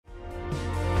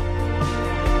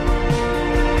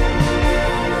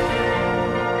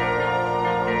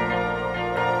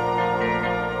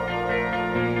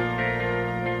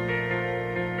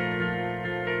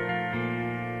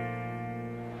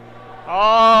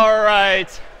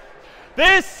right.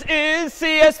 This is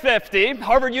CS50,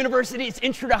 Harvard University's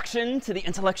Introduction to the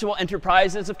Intellectual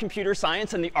Enterprises of Computer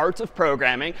Science and the Art of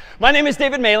Programming. My name is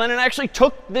David Malin, and I actually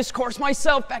took this course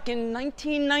myself back in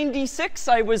 1996.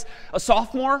 I was a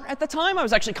sophomore at the time. I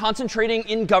was actually concentrating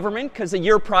in government because a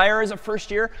year prior, as a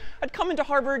first year, I'd come into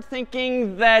Harvard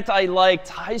thinking that I liked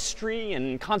history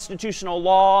and constitutional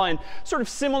law and sort of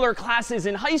similar classes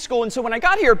in high school. And so when I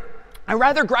got here, I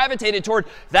rather gravitated toward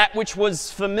that which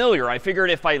was familiar. I figured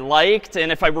if I liked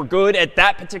and if I were good at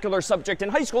that particular subject in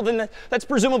high school, then that's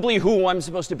presumably who I'm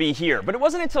supposed to be here. But it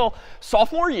wasn't until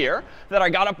sophomore year that I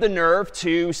got up the nerve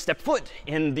to step foot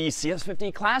in the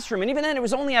CS50 classroom. And even then, it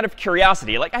was only out of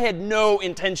curiosity. Like, I had no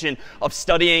intention of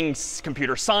studying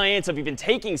computer science, of even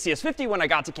taking CS50 when I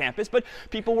got to campus. But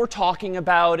people were talking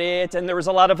about it, and there was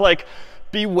a lot of like,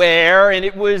 beware, and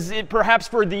it was perhaps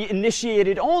for the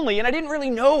initiated only. And I didn't really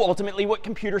know ultimately what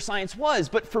computer science was.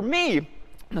 But for me,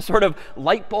 the sort of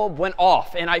light bulb went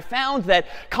off, and I found that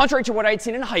contrary to what I had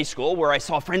seen in high school, where I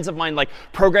saw friends of mine like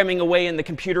programming away in the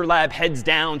computer lab, heads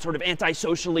down, sort of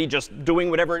antisocially, just doing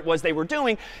whatever it was they were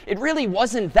doing, it really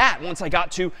wasn't that once I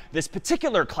got to this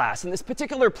particular class in this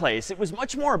particular place. It was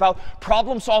much more about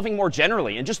problem solving more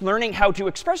generally and just learning how to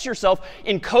express yourself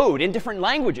in code in different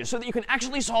languages so that you can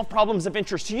actually solve problems of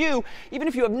interest to you, even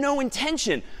if you have no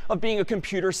intention of being a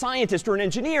computer scientist or an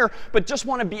engineer, but just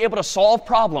want to be able to solve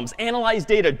problems, analyze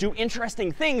data, do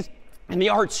interesting things in the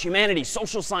arts, humanities,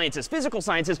 social sciences, physical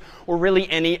sciences, or really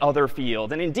any other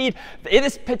field. And indeed,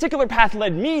 this particular path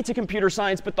led me to computer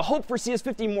science, but the hope for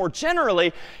CS50 more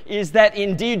generally is that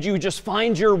indeed you just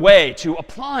find your way to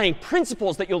applying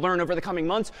principles that you'll learn over the coming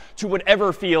months to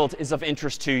whatever field is of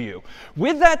interest to you.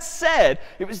 With that said,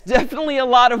 it was definitely a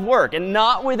lot of work, and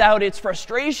not without its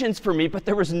frustrations for me, but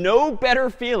there was no better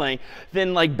feeling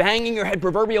than like banging your head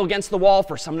proverbial against the wall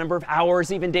for some number of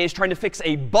hours, even days, trying to fix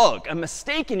a bug, a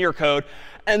mistake in your code.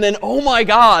 And then, oh my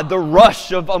God, the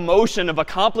rush of emotion, of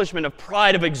accomplishment, of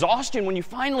pride, of exhaustion when you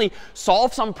finally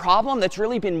solve some problem that's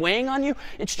really been weighing on you.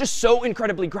 It's just so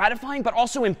incredibly gratifying, but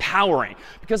also empowering.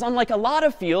 Because unlike a lot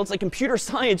of fields, like computer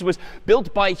science was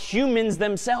built by humans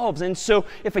themselves. And so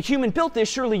if a human built this,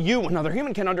 surely you, another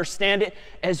human, can understand it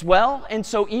as well. And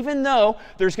so even though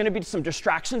there's going to be some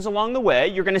distractions along the way,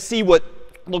 you're going to see what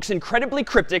looks incredibly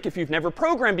cryptic if you've never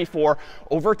programmed before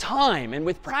over time. And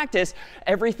with practice,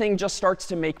 everything just starts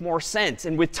to make more sense.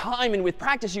 And with time and with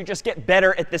practice, you just get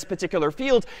better at this particular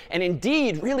field. And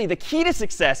indeed, really, the key to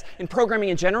success in programming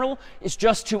in general is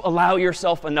just to allow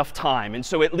yourself enough time. And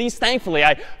so at least, thankfully,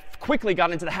 I quickly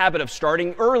got into the habit of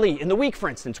starting early in the week, for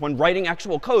instance, when writing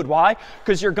actual code. Why?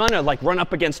 Because you're going to like run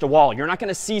up against a wall. You're not going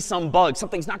to see some bug.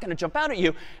 Something's not going to jump out at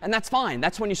you. And that's fine.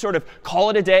 That's when you sort of call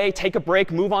it a day, take a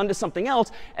break, move on to something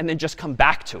else, and then just come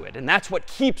back to it. And that's what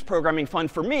keeps programming fun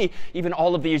for me, even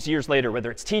all of these years later,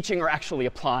 whether it's teaching or actually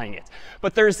applying it.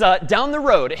 But there's down the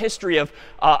road a history of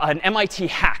an MIT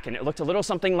hack. And it looked a little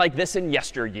something like this in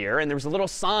yesteryear. And there was a little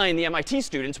sign the MIT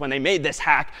students, when they made this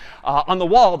hack, on the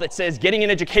wall that says, getting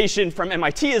an education from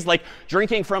MIT is like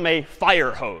drinking from a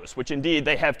fire hose, which indeed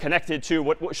they have connected to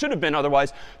what should have been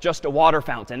otherwise just a water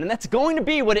fountain. And that's going to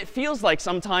be what it feels like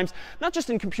sometimes, not just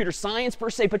in computer science per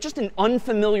se, but just an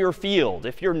unfamiliar field.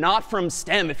 If you're not from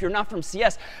STEM, if you're not from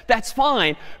CS, that's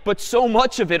fine. But so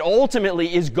much of it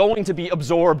ultimately is going to be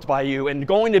absorbed by you and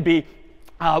going to be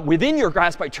within your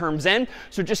grasp by term's end.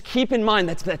 So just keep in mind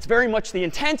that's very much the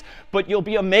intent, but you'll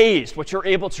be amazed what you're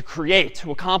able to create, to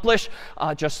accomplish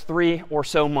just 3 or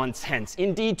so months hence.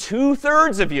 Indeed,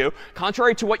 2/3 of you,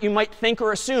 contrary to what you might think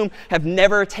or assume, have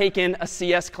never taken a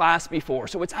CS class before.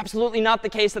 So it's absolutely not the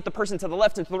case that the person to the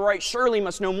left and to the right surely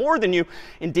must know more than you.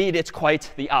 Indeed, it's quite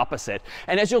the opposite.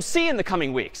 And as you'll see in the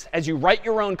coming weeks, as you write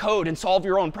your own code and solve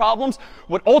your own problems,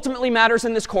 what ultimately matters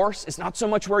in this course is not so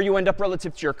much where you end up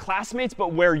relative to your classmates,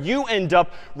 but where you end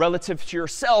up relative to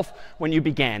yourself when you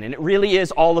began. And it really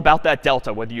is all about that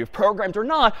delta, whether you've programmed or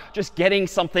not, just getting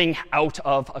something out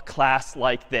of a class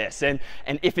like this. And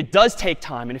if it does take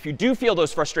time, and if you do feel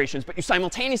those frustrations, but you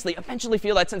simultaneously eventually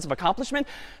feel that sense of accomplishment,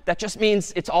 that just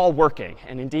means it's all working.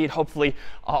 And indeed, hopefully,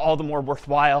 all the more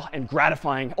worthwhile and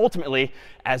gratifying ultimately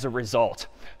as a result.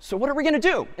 So what are we going to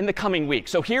do in the coming week?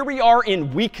 So here we are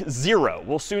in week 0.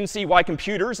 We'll soon see why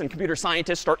computers and computer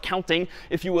scientists start counting,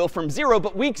 if you will, from 0.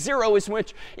 but week 0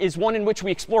 is one in which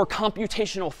we explore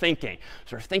computational thinking,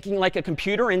 sort of thinking like a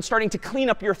computer and starting to clean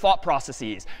up your thought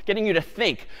processes, getting you to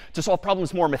think, to solve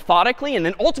problems more methodically, and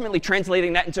then ultimately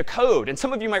translating that into code. And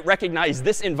some of you might recognize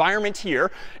this environment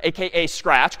here, aka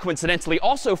Scratch, coincidentally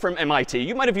also from MIT.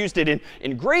 You might have used it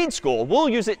in grade school. We'll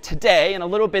use it today and a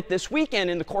little bit this weekend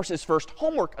in the course's first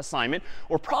homework assignment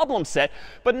or problem set,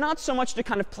 but not so much to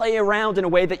kind of play around in a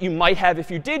way that you might have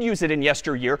if you did use it in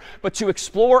yesteryear, but to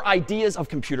explore ideas of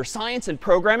computer science and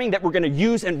programming that we're going to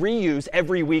use and reuse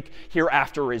every week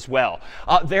hereafter as well.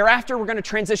 Thereafter, we're going to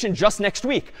transition just next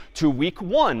week to week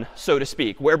 1, so to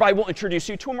speak, whereby we'll introduce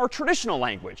you to a more traditional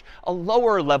language, a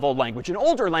lower level language, an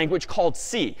older language called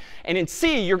C. And in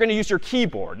C, you're going to use your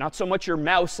keyboard, not so much your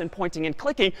mouse and pointing and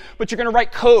clicking, but you're going to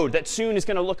write code that soon is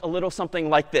going to look a little something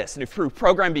like this. And if you've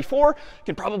programmed before, you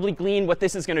can probably glean what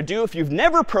this is going to do. If you've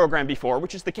never programmed before,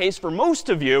 which is the case for most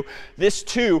of you, this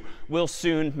too will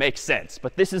soon make sense.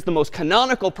 But this is the most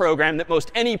canonical program that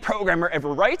most any programmer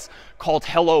ever writes, called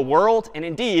Hello World. And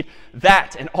indeed,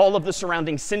 that and all of the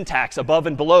surrounding syntax above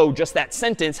and below just that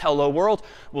sentence, Hello World,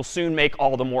 will soon make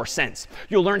all the more sense.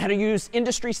 You'll learn how to use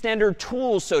industry standard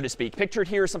tools, so to speak. Pictured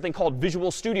here is something called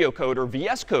Visual Studio Code or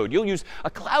VS Code. You'll use a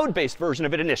cloud-based version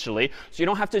of it initially, so you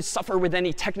don't have to suffer with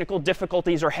any technical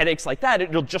difficulties or headaches like that.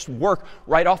 It'll just work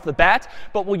right off the bat.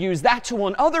 But we'll use that tool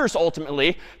and others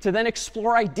ultimately to then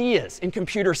explore ideas in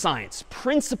computer science,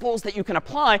 principles that you can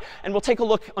apply, and we'll take a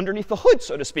look underneath the hood,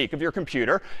 so to speak, of your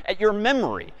computer at your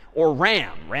memory, or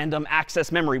RAM, random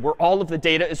access memory, where all of the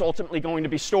data is ultimately going to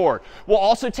be stored. We'll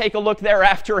also take a look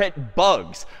thereafter at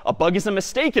bugs. A bug is a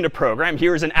mistake in a program.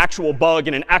 Here is an actual bug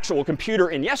in an actual computer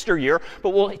in yesteryear, but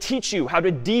we'll teach you how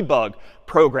to debug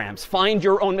programs, find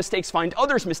your own mistakes, find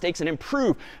others' mistakes, and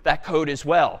improve that code as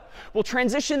well. We'll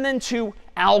transition then to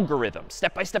algorithms,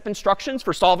 step-by-step instructions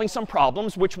for solving some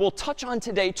problems, which we'll touch on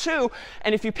today too.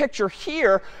 And if you picture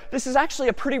here, this is actually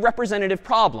a pretty representative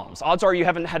problem. Odds are you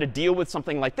haven't had to deal with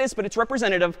something like this, but it's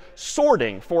representative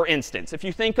sorting, for instance. If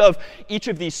you think of each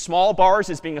of these small bars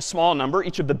as being a small number,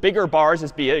 each of the bigger bars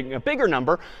as being a bigger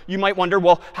number, you might wonder,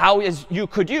 well, how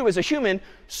could you as a human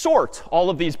sort all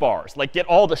of these bars? Like get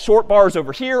all the short bars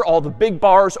over here, all the big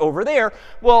bars over there.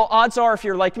 Well, odds are if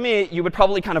you're like me, you would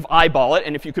probably kind of eyeball it.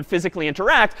 And if you could physically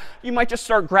interact, you might just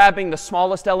start grabbing the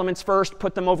smallest elements first,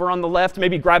 put them over on the left,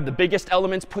 maybe grab the biggest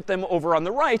elements, put them over on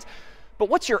the right. But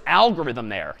what's your algorithm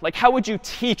there? Like, how would you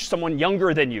teach someone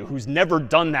younger than you who's never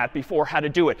done that before how to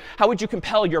do it? How would you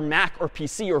compel your Mac or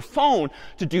PC or phone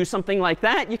to do something like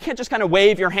that? You can't just kind of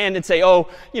wave your hand and say, oh,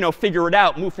 figure it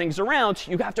out, move things around.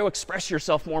 You have to express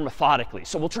yourself more methodically.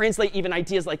 So we'll translate even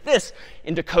ideas like this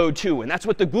into code too. And that's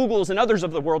what the Googles and others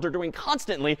of the world are doing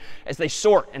constantly as they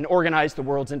sort and organize the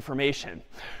world's information.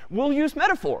 We'll use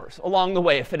metaphors along the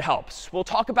way if it helps. We'll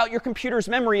talk about your computer's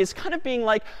memory as kind of being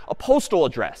like a postal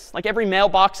address. Like every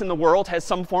mailbox in the world has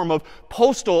some form of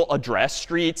postal address,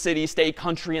 street, city, state,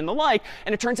 country, and the like.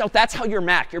 And it turns out that's how your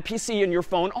Mac, your PC, and your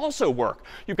phone also work.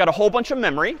 You've got a whole bunch of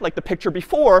memory, like the picture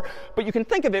before, but you can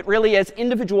think of it really as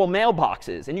individual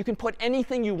mailboxes. And you can put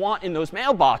anything you want in those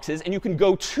mailboxes, and you can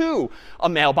go to a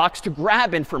mailbox to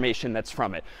grab information that's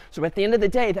from it. So at the end of the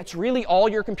day, that's really all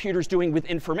your computer's doing with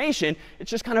information.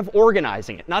 It's just kind of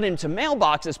organizing it, not into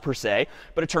mailboxes per se,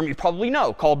 but a term you probably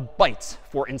know called bytes,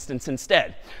 for instance,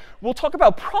 instead. We'll talk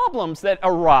about problems that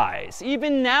arise,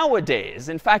 even nowadays.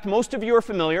 In fact, most of you are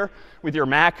familiar with your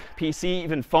Mac, PC,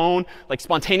 even phone, like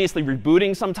spontaneously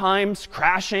rebooting sometimes,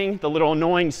 crashing, the little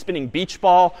annoying spinning beach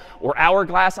ball or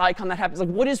hourglass icon that happens. Like,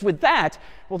 what is with that?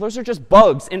 Well, those are just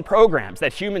bugs in programs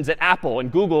that humans at Apple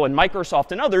and Google and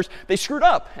Microsoft and others, they screwed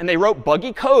up. And they wrote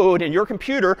buggy code, and your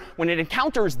computer, when it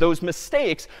encounters those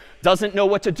mistakes, doesn't know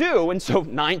what to do. And so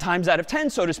 9 times out of 10,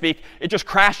 so to speak, it just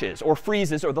crashes or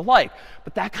freezes or the like.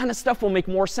 But that kind of stuff will make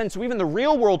more sense. So even the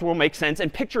real world will make sense.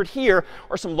 And pictured here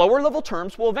are some lower level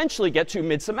terms we'll eventually get to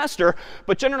mid-semester.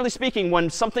 But generally speaking, when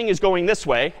something is going this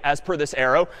way, as per this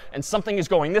arrow, and something is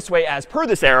going this way, as per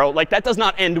this arrow, like that does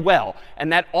not end well.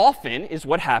 And that often is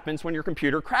what happens when your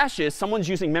computer crashes. Someone's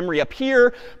using memory up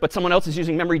here, but someone else is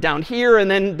using memory down here.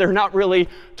 And then they're not really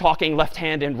talking left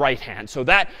hand and right hand. So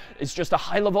that is just a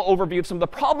high-level overview of some of the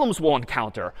problems we'll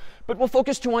encounter. But we'll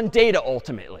focus too on data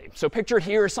ultimately. So pictured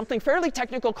here is something fairly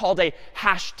technical called a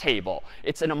hash table.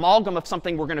 It's an amalgam of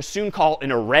something we're going to soon call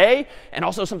an array and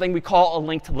also something we call a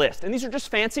linked list. And these are just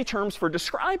fancy terms for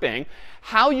describing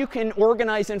how you can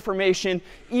organize information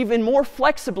even more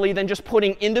flexibly than just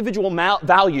putting individual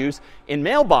values in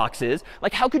mailboxes,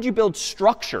 like how could you build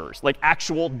structures, like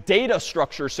actual data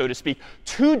structures, so to speak,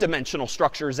 two-dimensional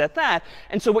structures at that?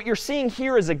 And so what you're seeing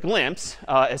here is a glimpse,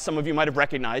 as some of you might have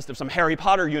recognized, of some Harry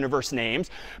Potter universe names,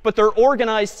 but they're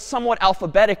organized somewhat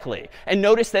alphabetically. And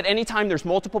notice that anytime there's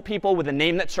multiple people with a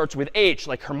name that starts with H,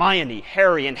 like Hermione,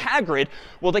 Harry, and Hagrid,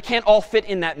 well, they can't all fit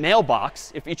in that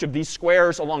mailbox if each of these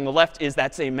squares along the left is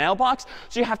that same mailbox.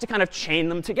 So you have to kind of chain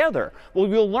them together. Well,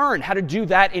 we'll learn how to do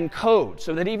that in code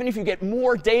so that even if you get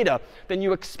more data than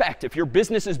you expect, if your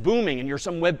business is booming and you're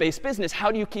some web-based business,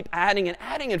 how do you keep adding and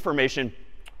adding information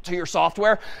to your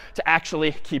software to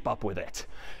actually keep up with it?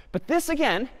 But this,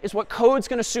 again, is what code's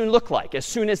going to soon look like, as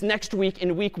soon as next week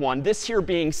in week 1, this here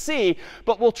being C.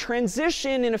 But we'll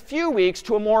transition in a few weeks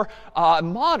to a more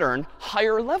modern,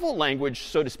 higher level language,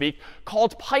 so to speak,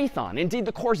 called Python. Indeed,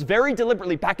 the course very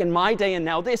deliberately, back in my day and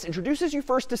now this, introduces you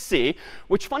first to C,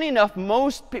 which, funny enough,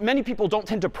 many people don't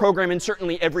tend to program in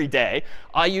certainly every day.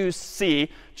 I use C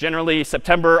generally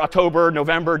September, October,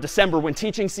 November, December when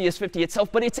teaching CS50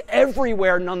 itself, but it's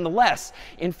everywhere nonetheless.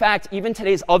 In fact, even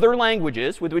today's other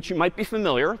languages with which you might be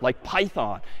familiar, like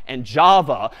Python and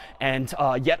Java and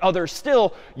yet others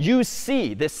still, use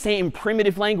C, this same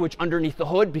primitive language underneath the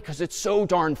hood, because it's so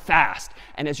darn fast.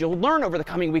 And as you'll learn over the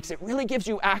coming weeks, it really gives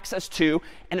you access to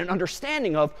and an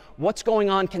understanding of what's going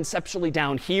on conceptually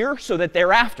down here, so that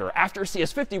thereafter, after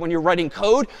CS50, when you're writing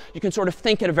code, you can sort of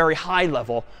think at a very high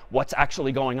level what's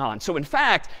actually going on. So in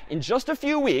fact, in just a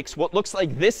few weeks, what looks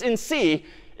like this in C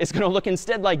is going to look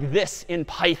instead like this in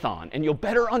Python. And you'll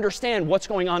better understand what's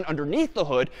going on underneath the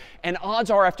hood. And odds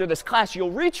are, after this class,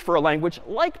 you'll reach for a language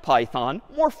like Python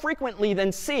more frequently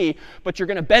than C, but you're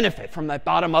going to benefit from that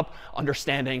bottom-up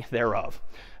understanding thereof.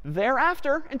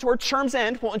 Thereafter, and towards term's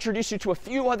end, we'll introduce you to a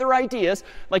few other ideas,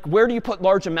 like where do you put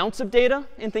large amounts of data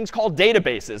in things called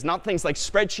databases. Not things like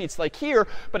spreadsheets like here,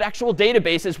 but actual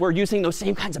databases where using those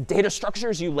same kinds of data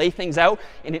structures, you lay things out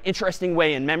in an interesting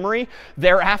way in memory.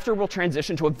 Thereafter, we'll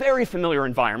transition to a very familiar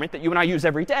environment that you and I use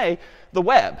every day, the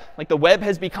web. Like the web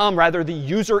has become rather the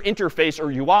user interface or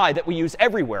UI that we use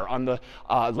everywhere on the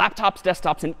laptops,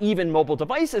 desktops, and even mobile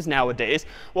devices nowadays.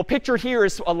 Well, pictured here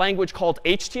is a language called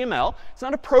HTML. It's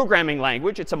not a programming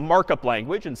language. It's a markup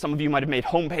language. And some of you might have made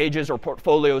home pages or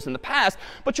portfolios in the past.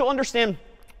 But you'll understand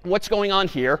what's going on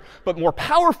here. But more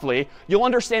powerfully, you'll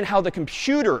understand how the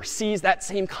computer sees that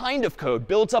same kind of code,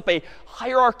 builds up a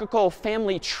hierarchical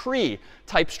family tree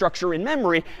type structure in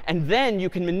memory, and then you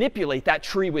can manipulate that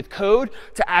tree with code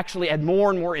to actually add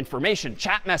more and more information,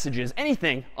 chat messages,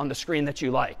 anything on the screen that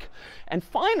you like. And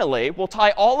finally, we'll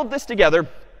tie all of this together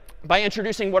by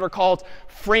introducing what are called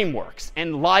frameworks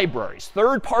and libraries,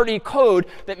 third-party code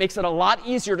that makes it a lot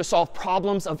easier to solve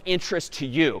problems of interest to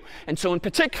you. And so in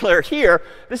particular here,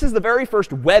 this is the very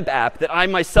first web app that I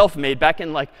myself made back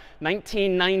in like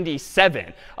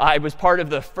 1997. I was part of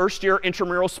the first-year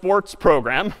intramural sports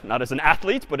program, not as an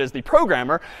athlete, but as the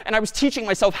programmer. And I was teaching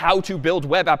myself how to build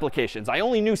web applications. I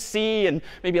only knew C and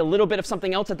maybe a little bit of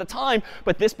something else at the time.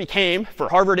 But this became, for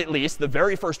Harvard at least, the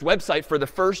very first website for the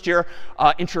first-year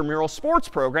intramural sports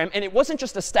program. And it wasn't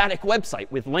just a static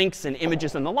website with links and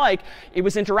images and the like. It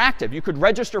was interactive. You could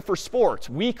register for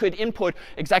sports. We could input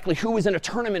exactly who was in a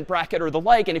tournament bracket or the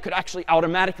like. And it could actually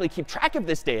automatically keep track of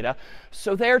this data.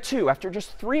 So there, too, after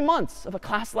just 3 months of a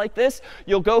class like this,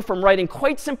 you'll go from writing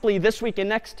quite simply this week and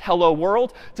next hello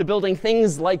world to building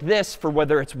things like this for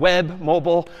whether it's web,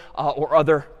 mobile, or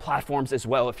other platforms as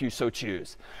well, if you so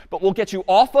choose. But we'll get you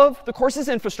off of the course's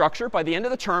infrastructure by the end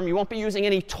of the term. You won't be using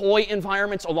any toy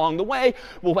environments along the way.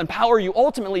 We'll empower you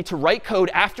ultimately to write code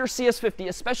after CS50,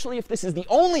 especially if this is the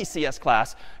only CS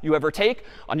class you ever take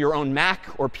on your own Mac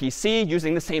or PC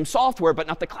using the same software, but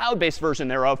not the cloud-based version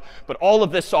thereof. But all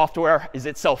of this software is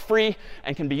itself free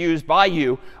and can be used by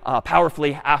you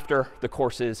powerfully after the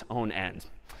course's own end.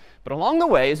 But along the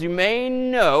way, as you may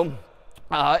know,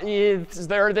 is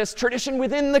there this tradition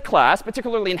within the class,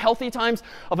 particularly in healthy times,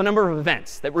 of a number of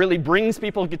events that really brings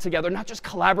people together, not just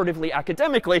collaboratively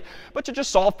academically, but to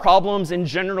just solve problems and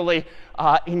generally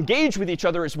engage with each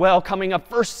other as well. Coming up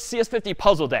first, CS50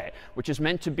 Puzzle Day, which is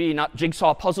meant to be not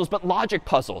jigsaw puzzles, but logic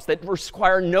puzzles that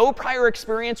require no prior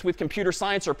experience with computer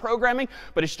science or programming,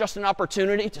 but it's just an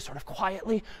opportunity to sort of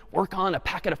quietly work on a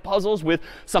packet of puzzles with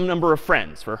some number of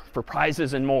friends for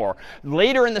prizes and more.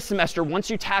 Later in the semester, once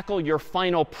you tackle your final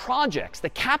final projects, the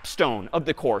capstone of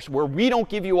the course, where we don't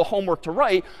give you a homework to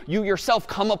write, you yourself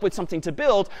come up with something to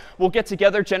build. We'll get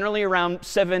together generally around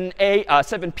 7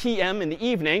 p.m. in the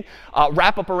evening,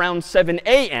 wrap up around 7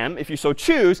 a.m. if you so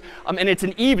choose, and it's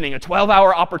an evening, a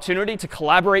 12-hour opportunity to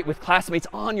collaborate with classmates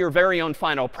on your very own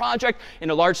final project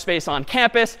in a large space on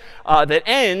campus that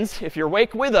ends, if you're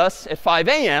awake with us, at 5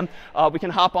 a.m. We can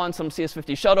hop on some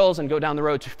CS50 shuttles and go down the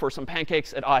road for some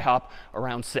pancakes at IHOP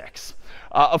around 6.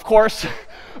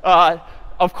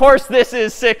 Of course, this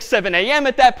is 6, 7 a.m.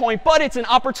 at that point, but it's an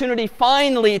opportunity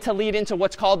finally to lead into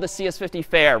what's called the CS50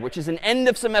 Fair, which is an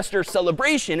end-of-semester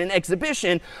celebration and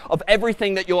exhibition of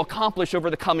everything that you'll accomplish over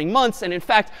the coming months. And in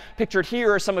fact, pictured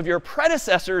here are some of your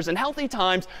predecessors in healthy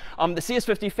times. The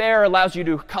CS50 Fair allows you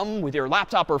to come with your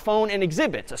laptop or phone and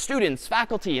exhibit to students,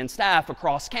 faculty, and staff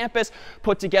across campus,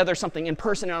 put together something in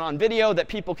person and on video that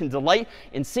people can delight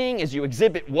in seeing as you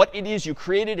exhibit what it is you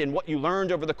created and what you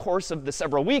learned over the course of the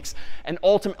several weeks, and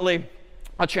ultimately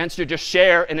a chance to just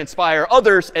share and inspire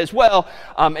others as well.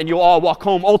 And you'll all walk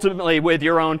home ultimately with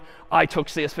your own I Took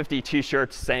CS50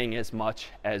 t-shirts saying as much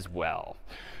as well.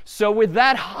 So with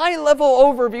that high-level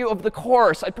overview of the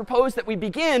course, I propose that we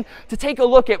begin to take a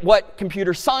look at what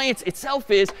computer science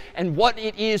itself is and what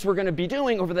it is we're going to be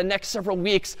doing over the next several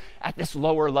weeks at this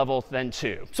lower level than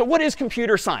 2. So what is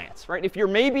computer science, right? If you're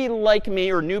maybe like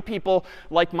me or new people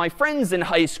like my friends in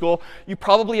high school, you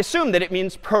probably assume that it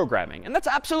means programming. And that's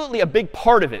absolutely a big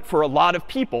part of it for a lot of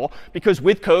people, because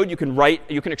with code you can write,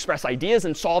 you can express ideas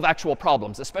and solve actual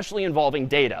problems, especially involving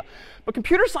data. But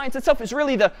computer science itself is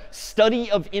really the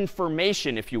study of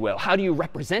information, if you will. How do you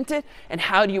represent it, and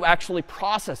how do you actually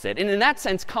process it? And in that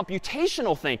sense,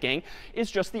 computational thinking is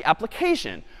just the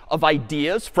application of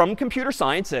ideas from computer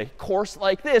science, a course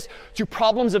like this, to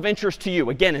problems of interest to you.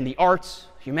 Again, in the arts,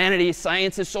 humanities,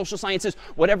 sciences, social sciences,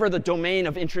 whatever the domain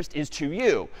of interest is to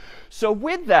you. So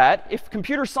with that, if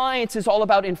computer science is all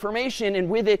about information and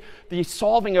with it the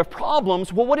solving of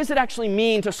problems, well, what does it actually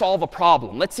mean to solve a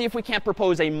problem? Let's see if we can't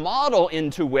propose a model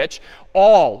into which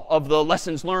all of the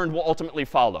lessons learned will ultimately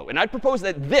follow. And I'd propose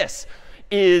that this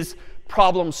is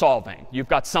problem solving. You've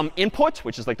got some input,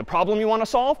 which is like the problem you want to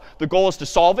solve. The goal is to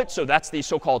solve it, so that's the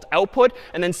so-called output.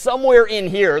 And then somewhere in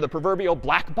here, the proverbial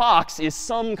black box, is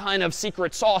some kind of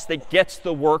secret sauce that gets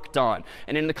the work done.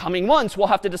 And in the coming months, we'll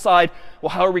have to decide,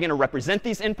 well, how are we going to represent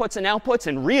these inputs and outputs?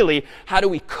 And really, how do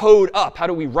we code up? How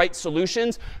do we write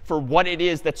solutions for what it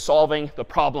is that's solving the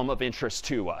problem of interest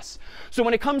to us? So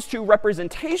when it comes to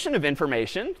representation of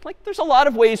information, like, there's a lot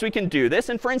of ways we can do this.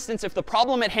 And for instance, if the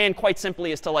problem at hand quite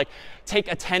simply is to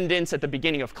take attendance at the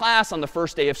beginning of class on the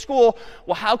first day of school,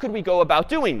 well, how could we go about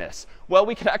doing this? Well,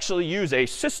 we could actually use a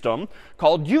system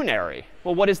called unary.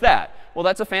 Well, what is that? Well,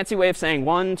 that's a fancy way of saying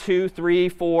 1, 2, 3,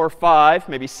 4, 5,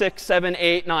 maybe 6, 7,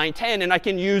 8, 9, 10. And I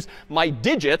can use my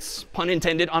digits, pun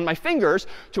intended, on my fingers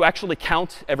to actually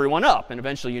count everyone up. And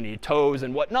eventually you need toes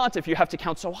and whatnot if you have to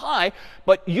count so high.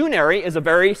 But unary is a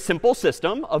very simple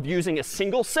system of using a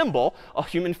single symbol, a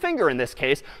human finger in this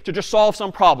case, to just solve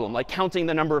some problem, like counting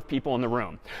the number of people in the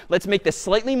room. Let's make this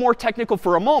slightly more technical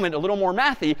for a moment, a little more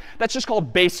mathy. That's just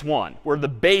called base 1, where the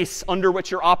base under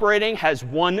which you're operating has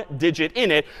 1 digit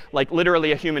in it, like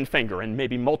literally a human finger, and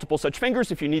maybe multiple such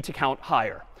fingers if you need to count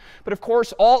higher. But of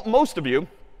course, most of you,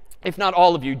 if not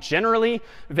all of you, generally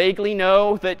vaguely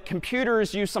know that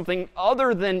computers use something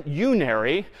other than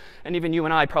unary. And even you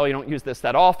and I probably don't use this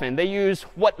that often. They use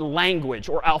what language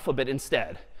or alphabet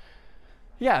instead?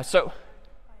 Yeah, so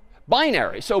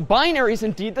binary. So binary is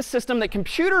indeed the system that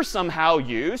computers somehow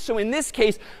use. So in this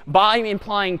case, bi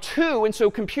implying 2. And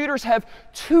so computers have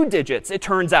 2 digits, it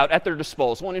turns out, at their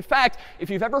disposal. And in fact, if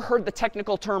you've ever heard the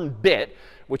technical term bit,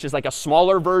 which is like a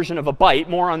smaller version of a byte,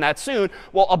 more on that soon,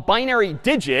 well, a binary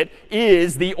digit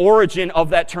is the origin of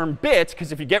that term bit,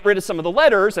 because if you get rid of some of the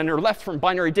letters and you're left from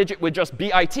binary digit with just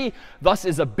bit, thus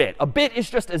is a bit. A bit is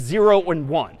just a 0 and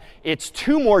 1. It's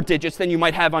 2 more digits than you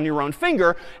might have on your own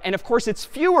finger. And of course, it's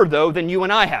fewer, though, than you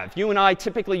and I have. You and I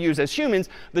typically use, as humans,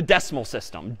 the decimal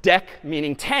system. Dec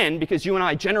meaning 10, because you and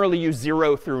I generally use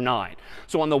 0 through 9.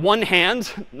 So on the one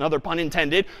hand, another pun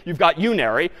intended, you've got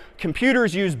unary.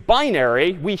 Computers use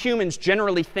binary. We humans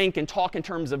generally think and talk in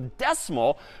terms of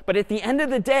decimal. But at the end of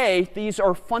the day, these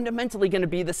are fundamentally going to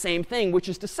be the same thing, which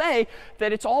is to say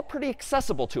that it's all pretty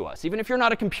accessible to us. Even if you're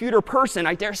not a computer person,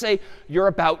 I dare say you're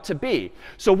about to be.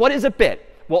 So what is a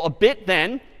bit? Well, a bit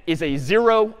then is a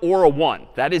 0 or a 1.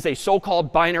 That is a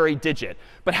so-called binary digit.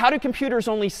 But how do computers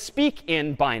only speak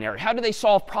in binary? How do they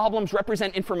solve problems,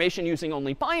 represent information using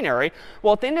only binary?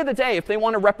 Well, at the end of the day, if they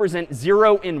want to represent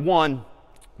 0 and 1,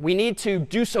 we need to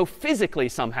do so physically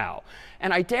somehow.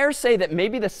 And I dare say that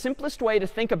maybe the simplest way to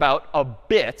think about a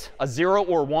bit, a 0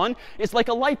 or 1, is like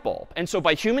a light bulb. And so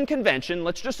by human convention,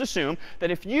 let's just assume that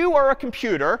if you are a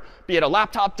computer, be it a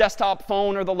laptop, desktop,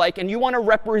 phone, or the like, and you want to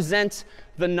represent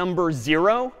the number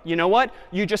 0, you know what?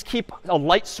 You just keep a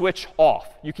light switch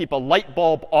off. You keep a light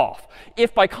bulb off.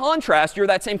 If, by contrast, you're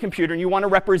that same computer and you want to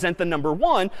represent the number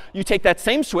 1, you take that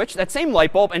same switch, that same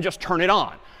light bulb, and just turn it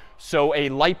on. So a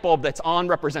light bulb that's on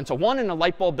represents a 1, and a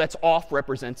light bulb that's off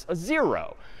represents a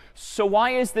 0. So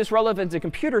why is this relevant to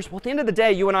computers? Well, at the end of the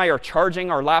day, you and I are charging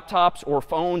our laptops or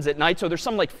phones at night. So there's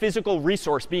some like physical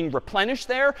resource being replenished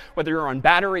there, whether you're on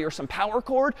battery or some power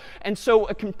cord. And so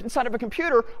inside of a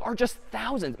computer are just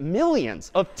thousands,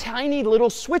 millions of tiny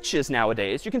little switches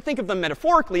nowadays. You can think of them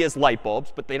metaphorically as light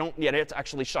bulbs, but they don't yet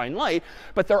actually shine light.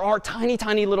 But there are tiny,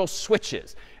 tiny little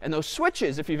switches. And those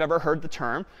switches, if you've ever heard the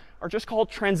term, are just called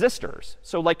transistors.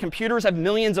 So like computers have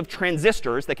millions of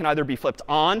transistors that can either be flipped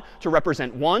on to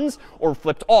represent 1s or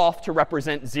flipped off to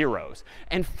represent 0s.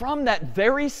 And from that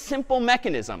very simple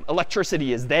mechanism,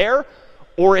 electricity is there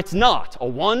or it's not, a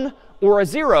 1 or a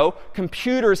 0,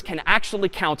 computers can actually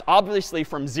count obviously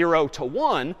from 0 to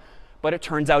 1, but it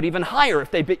turns out even higher if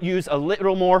they use a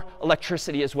little more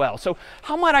electricity as well. So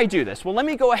how might I do this? Well, let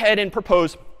me go ahead and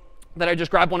propose that I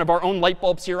just grab one of our own light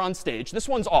bulbs here on stage. This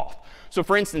one's off. So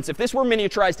for instance, if this were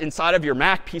miniaturized inside of your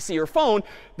Mac, PC, or phone,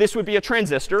 this would be a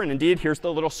transistor. And indeed, here's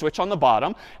the little switch on the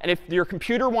bottom. And if your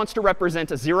computer wants to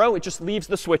represent a 0, it just leaves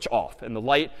the switch off, and the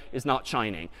light is not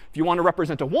shining. If you want to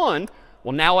represent a 1,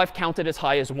 well, now I've counted as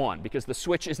high as 1 because the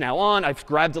switch is now on. I've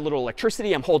grabbed a little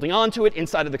electricity. I'm holding on to it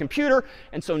inside of the computer.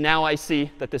 And so now I see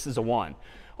that this is a 1.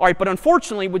 All right, but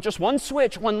unfortunately, with just one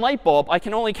switch, one light bulb, I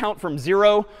can only count from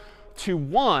 0 to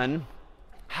 1.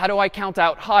 How do I count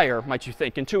out higher, might you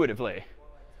think, intuitively?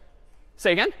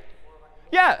 Say again?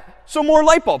 Yeah, so more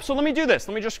light bulbs. So let me do this.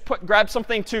 Let me just grab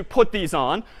something to put these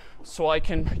on so I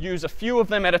can use a few of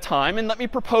them at a time. And let me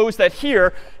propose that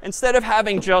here, instead of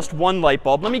having just one light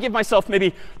bulb, let me give myself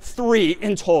maybe 3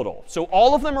 in total. So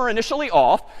all of them are initially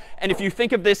off. And if you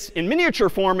think of this in miniature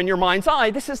form in your mind's eye,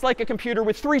 this is like a computer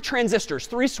with 3 transistors,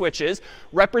 3 switches,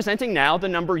 representing now the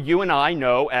number you and I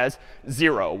know as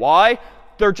 0. Why?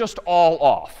 They're just all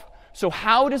off. So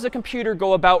how does a computer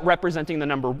go about representing the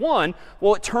number 1?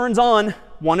 Well, it turns on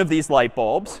one of these light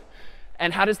bulbs.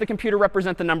 And how does the computer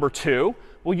represent the number 2?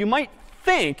 Well, you might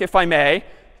think, if I may,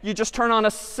 you just turn on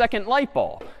a second light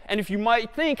bulb. And if you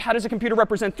might think, how does a computer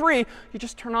represent 3? You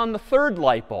just turn on the third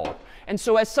light bulb. And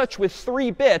so as such, with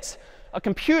 3 bits, a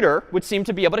computer would seem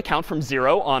to be able to count from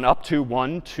 0 on up to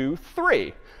 1, 2,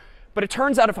 3. But it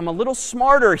turns out if I'm a little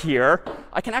smarter here,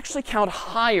 I can actually count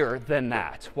higher than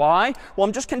that. Why? Well,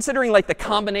 I'm just considering like the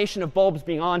combination of bulbs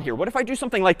being on here. What if I do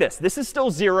something like this? This is still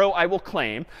 0, I will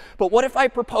claim. But what if I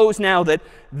propose now that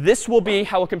this will be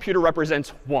how a computer represents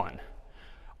 1?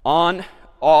 On,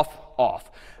 off, off.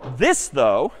 This,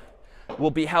 though, will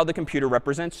be how the computer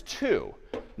represents 2.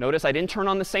 Notice I didn't turn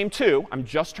on the same 2. I'm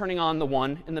just turning on the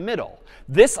 1 in the middle.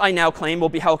 This, I now claim, will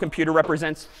be how a computer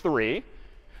represents 3.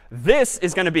 This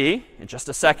is going to be, in just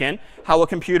a second, how a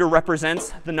computer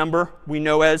represents the number we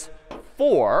know as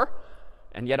 4.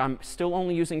 And yet I'm still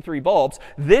only using 3 bulbs.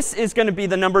 This is going to be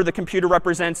the number the computer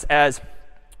represents as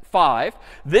 5.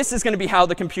 This is going to be how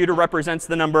the computer represents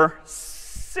the number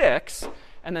 6.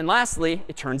 And then lastly,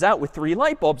 it turns out with 3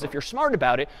 light bulbs, if you're smart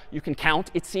about it, you can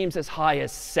count, it seems, as high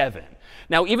as 7.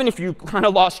 Now, even if you kind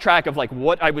of lost track of like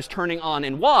what I was turning on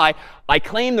and why, I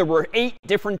claim there were 8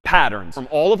 different patterns, from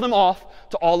all of them off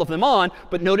to all of them on.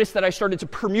 But notice that I started to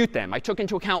permute them. I took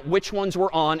into account which ones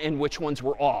were on and which ones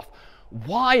were off.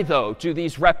 Why, though, do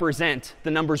these represent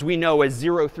the numbers we know as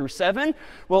 0 through 7?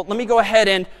 Well, let me go ahead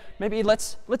and maybe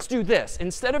let's do this.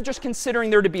 Instead of just considering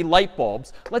there to be light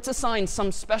bulbs, let's assign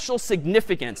some special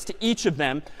significance to each of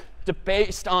them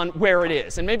based on where it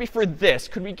is. And maybe for this,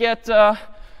 could we get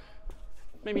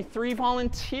maybe 3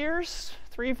 volunteers?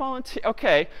 3 volunteers?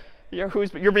 OK.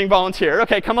 You're being volunteered.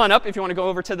 OK, come on up if you want to go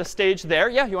over to the stage there.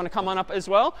 Yeah, you want to come on up as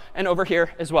well? And over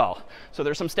here as well. So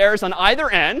there's some stairs on either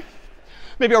end.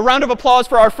 Maybe a round of applause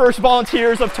for our first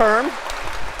volunteers of term.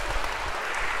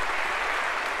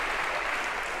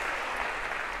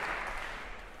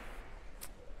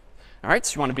 All right,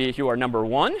 so you are number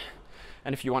 1.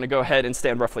 And if you want to go ahead and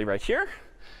stand roughly right here.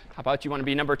 How about you want to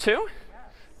be number 2?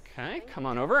 OK, come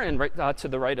on over and right to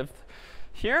the right of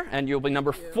here. And you'll be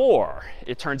number 4,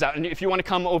 it turns out. And if you want to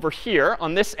come over here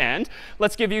on this end,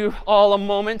 let's give you all a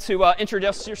moment to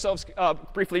introduce yourselves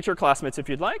briefly to your classmates if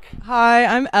you'd like. Hi,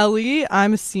 I'm Ellie.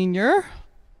 I'm a senior.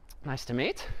 Nice to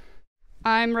meet.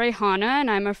 I'm Rayhana, and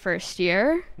I'm a first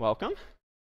year. Welcome.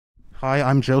 Hi,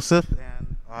 I'm Joseph,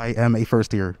 and I am a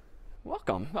first year.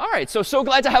 Welcome. All right, so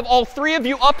glad to have all three of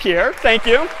you up here. Thank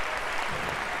you.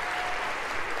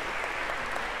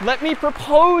 Let me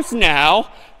propose now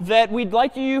that we'd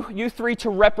like you three to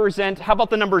represent, how about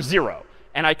the number 0?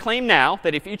 And I claim now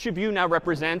that if each of you now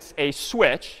represents a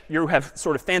switch, you have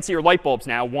sort of fancier light bulbs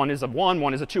now. One is a 1,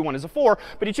 one is a 2, one is a 4.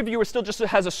 But each of you still just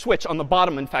has a switch on the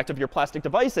bottom, in fact, of your plastic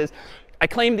devices. I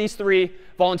claim these three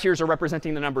volunteers are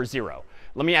representing the number 0.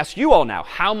 Let me ask you all now,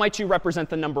 how might you represent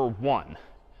the number 1?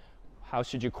 How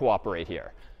should you cooperate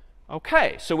here?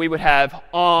 OK, so we would have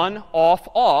on, off,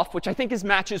 off, which I think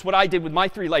matches what I did with my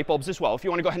 3 light bulbs as well. If you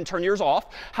want to go ahead and turn yours off,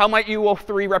 how might you all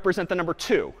 3 represent the number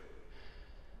 2?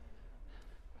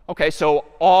 OK, so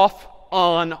off,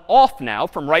 on, off now,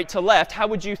 from right to left. How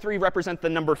would you 3 represent the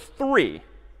number 3?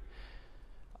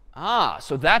 Ah,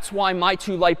 so that's why my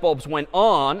 2 light bulbs went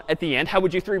on at the end. How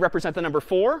would you 3 represent the number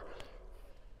 4?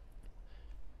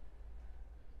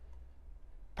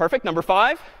 Perfect. Number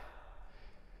 5?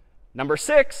 Number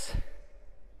 6?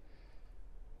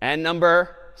 And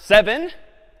number 7?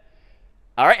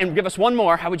 All right, and give us one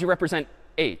more. How would you represent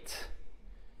 8?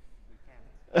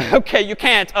 OK, you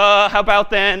can't. How about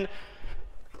then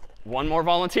one more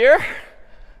volunteer?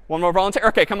 One more volunteer.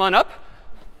 OK, come on up.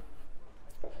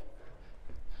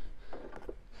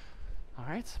 All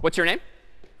right. What's your name?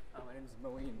 My name is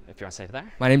Moeen. If you want to say that.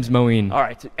 My name's Moeen. All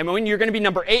right. And Moeen, you're going to be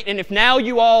number 8. And if now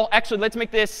you all actually, let's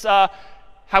make this, how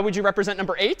would you represent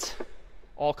number 8?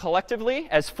 All collectively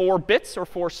as 4 bits or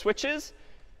 4 switches.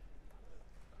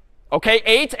 OK,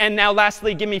 8. And now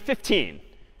lastly, give me 15.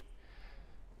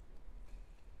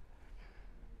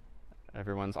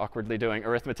 Everyone's awkwardly doing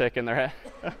arithmetic in their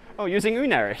head. Oh, using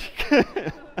unary.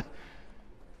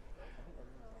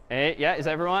 8, yeah, is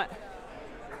everyone?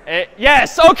 8,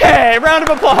 yes, OK, round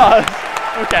of applause.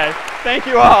 OK, thank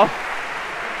you all.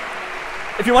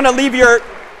 If you want to leave your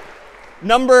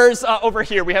numbers over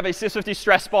here, we have a CS50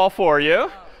 stress ball for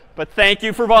you. But thank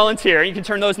you for volunteering. You can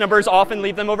turn those numbers off and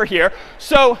leave them over here.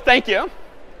 So thank you.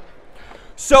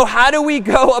 So how do we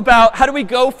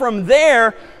go from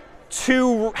there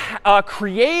to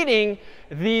creating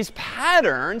these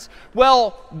patterns?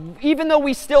 Well, even though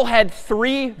we still had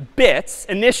 3 bits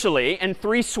initially and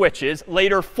 3 switches,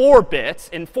 later 4 bits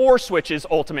and 4 switches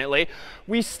ultimately,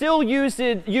 we still used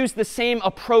the same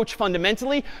approach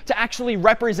fundamentally to actually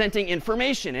representing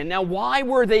information. And now why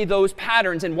were they those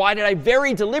patterns? And why did I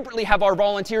very deliberately have our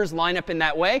volunteers line up in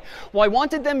that way? Well, I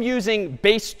wanted them using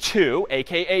base 2,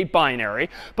 aka binary.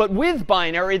 But with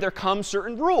binary, there come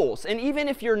certain rules. And even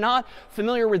if you're not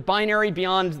familiar with binary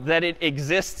beyond that it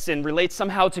exists and relates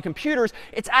somehow to computers,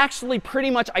 it's actually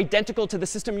pretty much identical to the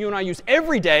system you and I use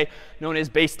every day, known as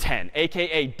base 10,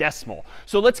 aka decimal.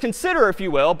 So let's consider, if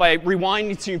you will, by rewinding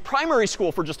to primary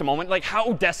school for just a moment, like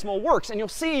how decimal works. And you'll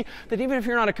see that even if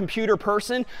you're not a computer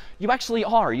person, you actually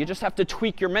are. You just have to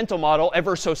tweak your mental model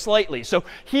ever so slightly. So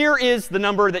here is the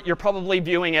number that you're probably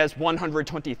viewing as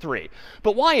 123.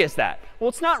 But why is that? Well,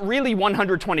 it's not really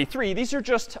 123. These are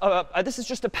just this is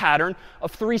just a pattern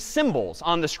of 3 symbols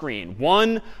on the screen.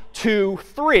 1, 2,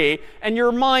 3. And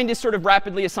your mind is sort of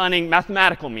rapidly assigning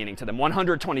mathematical meaning to them,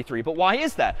 123. But why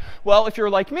is that? Well, if you're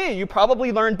like me, you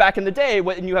probably learned back in the day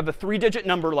when you have a 3-digit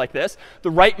number like this,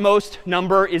 the rightmost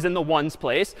number is in the ones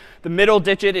place. The middle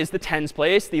digit is the tens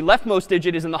place. The leftmost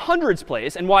digit is in the hundreds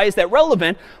place. And why is that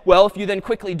relevant? Well, if you then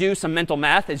quickly do some mental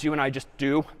math, as you and I just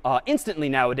do instantly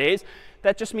nowadays,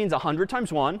 that just means 100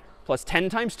 times 1 plus 10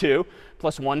 times 2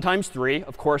 plus 1 times 3.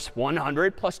 Of course,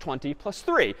 100 plus 20 plus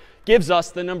 3 gives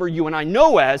us the number you and I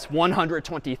know as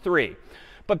 123.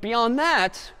 But beyond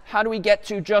that, how do we get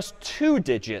to just 2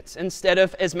 digits instead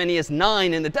of as many as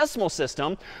 9 in the decimal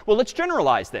system? Well, let's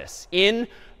generalize this. In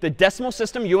the decimal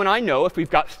system, you and I know if we've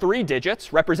got 3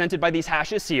 digits represented by these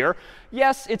hashes here,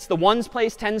 yes, it's the ones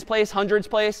place, tens place, hundreds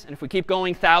place. And if we keep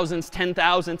going, thousands,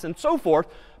 10,000s, and so forth.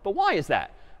 But why is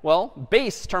that? Well,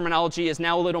 base terminology is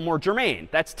now a little more germane.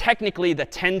 That's technically the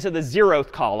 10 to the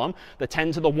 0th column, the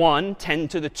 10 to the 1, 10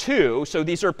 to the 2. So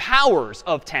these are powers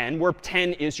of 10, where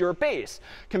 10 is your base.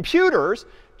 Computers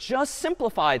just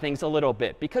simplify things a little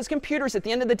bit, because computers, at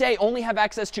the end of the day, only have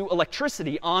access to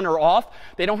electricity on or off.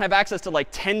 They don't have access to like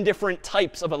 10 different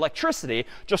types of electricity,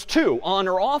 just 2, on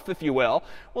or off, if you will.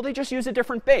 Well, they just use a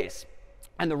different base.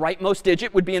 And the rightmost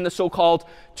digit would be in the so-called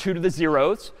 2 to the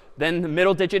 0s. Then the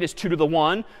middle digit is 2 to the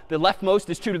 1. The leftmost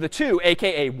is 2 to the 2,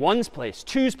 aka 1's place,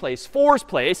 2's place, 4's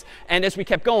place. And as we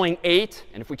kept going, 8.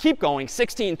 And if we keep going,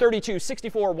 16, 32,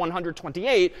 64,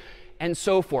 128, and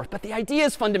so forth. But the idea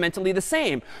is fundamentally the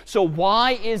same. So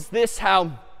why is this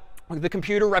how the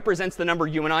computer represents the number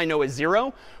you and I know as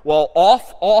 0? Well,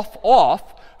 off, off,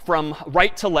 off from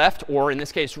right to left, or in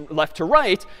this case, left to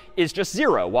right, is just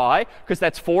 0. Why? Because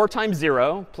that's 4 times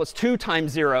 0 plus 2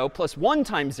 times 0 plus 1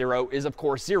 times 0 is, of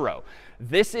course, 0.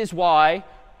 This is why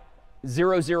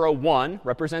 0, 0, 1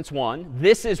 represents 1.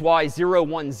 This is why 0,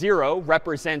 1, 0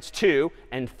 represents 2,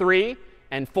 and 3,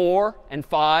 and 4, and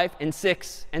 5, and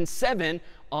 6, and 7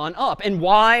 on up. And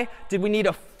why did we need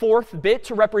a 4th bit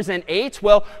to represent 8?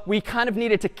 Well, we kind of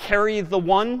needed to carry the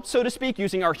 1, so to speak,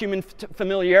 using our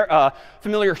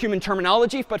familiar human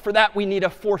terminology. But for that, we need a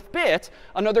 4th bit,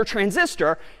 another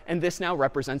transistor. And this now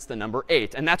represents the number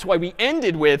 8. And that's why we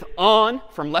ended with on,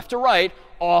 from left to right,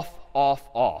 off, off,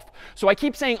 off. So I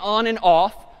keep saying on and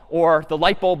off, or the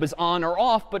light bulb is on or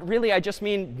off. But really, I just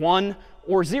mean 1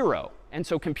 or 0. And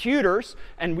so computers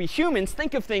and we humans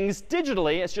think of things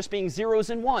digitally as just being zeros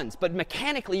and ones. But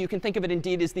mechanically, you can think of it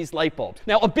indeed as these light bulbs.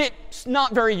 Now, a bit's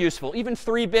not very useful. Even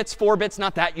 3 bits, 4 bits,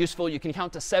 not that useful. You can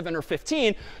count to 7 or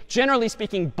 15. Generally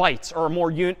speaking, bytes are a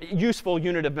more useful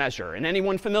unit of measure. And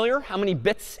anyone familiar? How many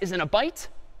bits is in a byte?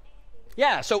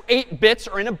 Yeah, so 8 bits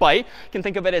are in a byte. You can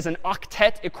think of it as an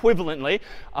octet equivalently.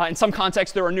 In some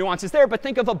contexts, there are nuances there. But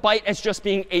think of a byte as just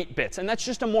being 8 bits. And that's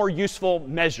just a more useful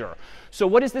measure. So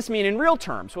what does this mean in real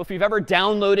terms? Well, if you've ever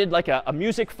downloaded like a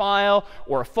music file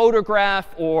or a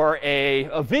photograph or a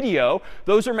video,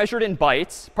 those are measured in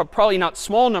bytes. Probably not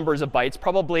small numbers of bytes.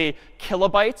 Probably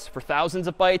kilobytes for thousands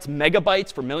of bytes,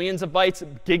 megabytes for millions of bytes,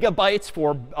 gigabytes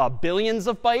for billions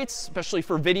of bytes, especially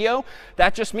for video.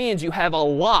 That just means you have a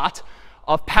lot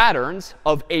of patterns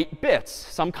of 8 bits,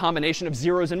 some combination of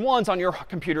zeros and ones on your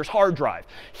computer's hard drive.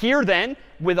 Here then,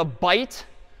 with a byte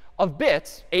of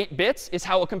bits, 8 bits is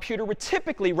how a computer would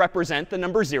typically represent the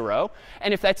number 0.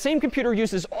 And if that same computer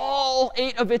uses all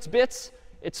 8 of its bits,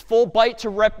 its full byte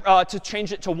to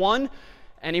change it to 1,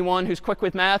 anyone who's quick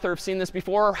with math or have seen this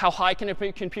before, how high can a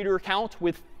computer count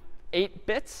with 8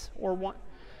 bits or 1?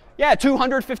 Yeah,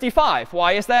 255.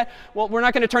 Why is that? Well, we're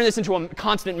not going to turn this into a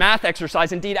constant math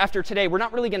exercise. Indeed, after today, we're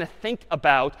not really going to think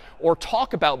about or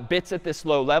talk about bits at this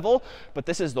low level. But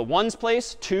this is the ones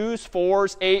place, 2s,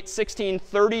 4s, 8, 16,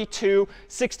 32,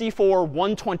 64,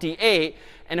 128.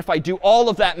 And if I do all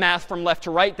of that math from left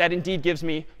to right, that indeed gives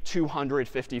me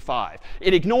 255.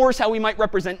 It ignores how we might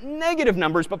represent negative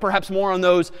numbers, but perhaps more on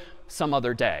those some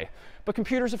other day. But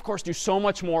computers, of course, do so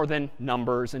much more than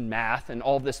numbers and math and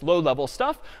all this low-level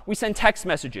stuff. We send text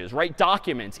messages, write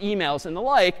documents, emails, and the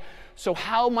like. So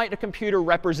how might a computer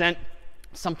represent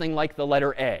something like the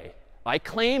letter A? I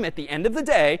claim at the end of the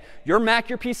day, your Mac,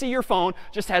 your PC, your phone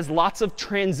just has lots of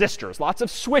transistors, lots of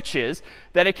switches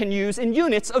that it can use in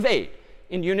units of 8,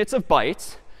 in units of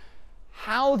bytes.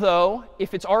 How, though,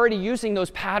 if it's already using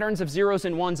those patterns of zeros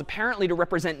and ones apparently to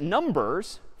represent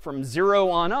numbers from 0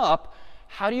 on up,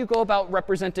 how do you go about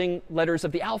representing letters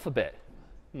of the alphabet,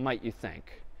 might you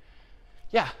think?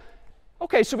 Yeah.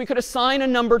 OK, so we could assign a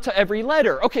number to every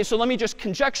letter. OK, so let me just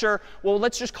conjecture. Well,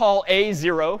 let's just call A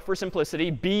 0 for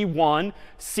simplicity, B 1,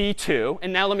 C 2.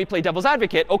 And now let me play devil's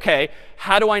advocate. OK,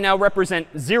 how do I now represent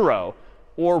 0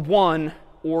 or 1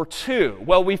 or 2?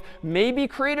 Well, we've maybe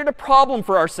created a problem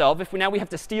for ourselves. If now we have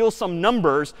to steal some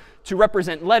numbers to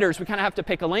represent letters, we kind of have to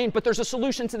pick a lane. But there's a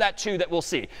solution to that, too, that we'll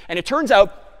see. And it turns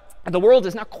out the world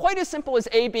is not quite as simple as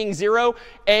A being 0.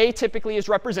 A typically is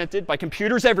represented by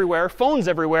computers everywhere, phones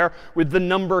everywhere, with the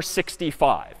number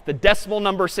 65, the decimal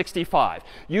number 65.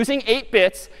 Using 8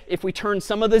 bits, if we turn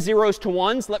some of the zeros to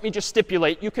ones, let me just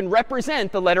stipulate, you can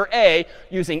represent the letter A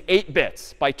using 8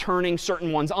 bits by turning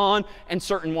certain ones on and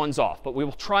certain ones off. But we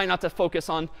will try not to focus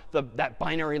on that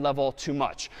binary level too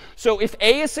much. So if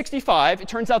A is 65, it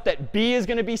turns out that B is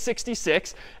going to be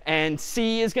 66, and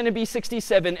C is going to be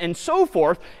 67, and so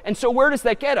forth. And so where does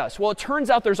that get us? Well, it turns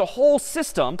out there's a whole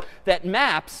system that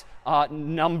maps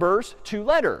numbers to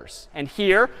letters. And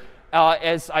here,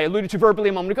 as I alluded to verbally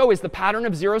a moment ago, is the pattern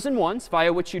of zeros and ones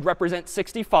via which you'd represent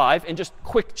 65. And just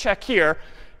quick check here.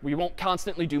 We won't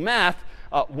constantly do math.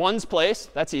 Ones place,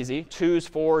 that's easy.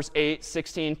 2s, 4s, 8,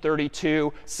 16,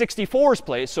 32. 64's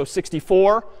place, so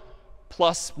 64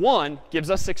 plus 1 gives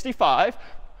us 65.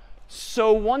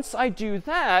 So once I do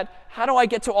that, how do I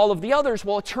get to all of the others?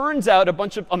 Well, it turns out a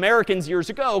bunch of Americans years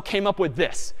ago came up with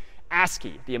this,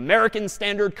 ASCII, the American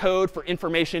Standard Code for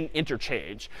Information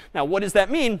Interchange. Now, what does that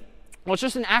mean? Well, it's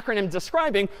just an acronym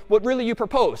describing what really you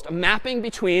proposed, a mapping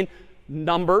between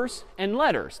numbers and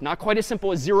letters. Not quite as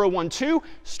simple as 0, 1, 2.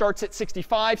 Starts at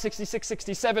 65, 66,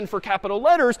 67 for capital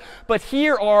letters. But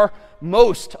here are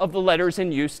most of the letters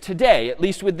in use today, at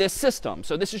least with this system.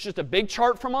 So this is just a big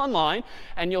chart from online.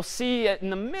 And you'll see in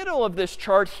the middle of this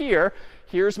chart here,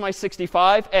 here's my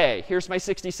 65A. Here's my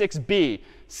 66B,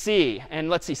 C. And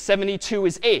let's see, 72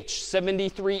 is H.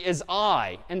 73 is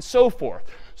I, and so forth.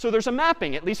 So there's a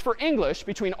mapping, at least for English,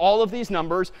 between all of these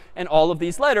numbers and all of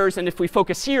these letters. And if we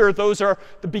focus here, those are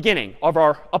the beginning of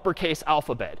our uppercase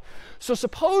alphabet. So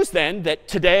suppose then that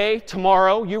today,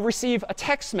 tomorrow, you receive a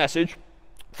text message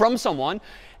from someone.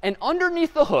 And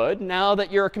underneath the hood, now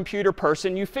that you're a computer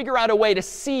person, you figure out a way to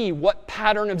see what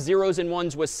pattern of zeros and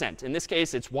ones was sent. In this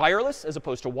case, it's wireless as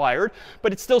opposed to wired,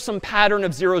 but it's still some pattern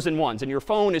of zeros and ones. And your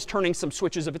phone is turning some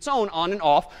switches of its own on and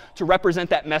off to represent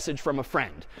that message from a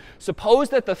friend. Suppose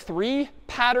that the 3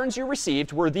 patterns you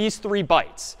received were these 3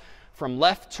 bytes from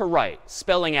left to right,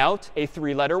 spelling out a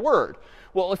 3-letter word.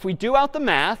 Well, if we do out the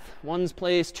math, 1's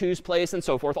place, 2's place, and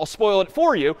so forth, I'll spoil it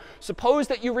for you. Suppose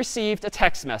that you received a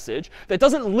text message that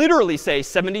doesn't literally say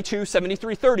 72,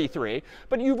 73, 33,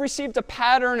 but you received a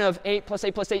pattern of 8 plus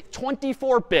 8 plus 8,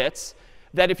 24 bits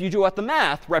that, if you do out the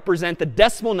math, represent the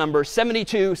decimal number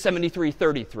 72, 73,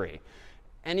 33.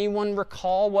 Anyone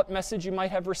recall what message you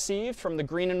might have received from the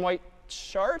green and white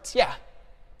charts? Yeah.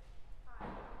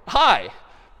 Hi.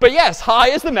 But yes, hi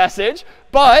is the message.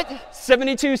 But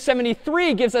 72,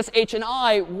 73 gives us H and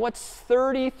I. What's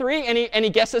 33? Any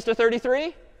guess as to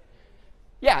 33?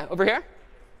 Yeah, over here.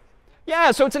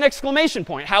 Yeah, so it's an exclamation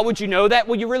point. How would you know that?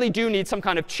 Well, you really do need some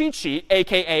kind of cheat sheet,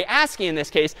 aka ASCII in this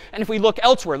case. And if we look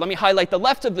elsewhere, let me highlight the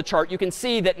left of the chart. You can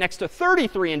see that next to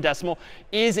 33 in decimal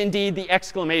is indeed the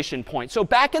exclamation point. So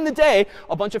back in the day,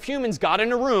 a bunch of humans got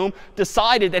in a room,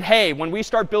 decided that, hey, when we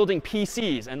start building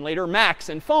PCs and later Macs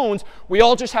and phones, we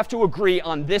all just have to agree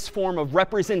on this form of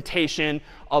representation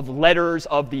of letters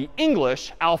of the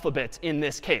English alphabet in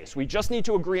this case. We just need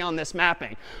to agree on this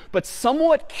mapping. But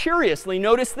somewhat curiously,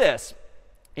 notice this.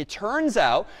 It turns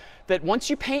out that once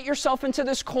you paint yourself into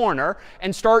this corner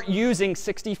and start using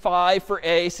 65 for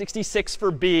A, 66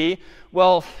 for B,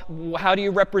 well, how do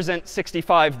you represent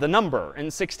 65 the number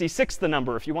and 66 the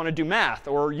number if you want to do math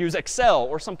or use Excel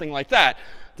or something like that?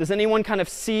 Does anyone kind of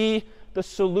see the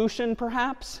solution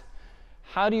perhaps?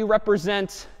 How do you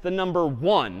represent the number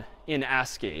 1 in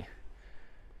ASCII?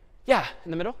 Yeah,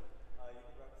 in the middle?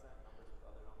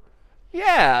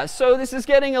 Yeah, so this is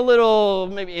getting a little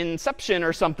maybe Inception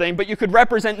or something, but you could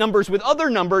represent numbers with other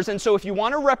numbers. And so if you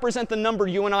want to represent the number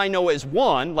you and I know as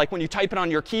 1, like when you type it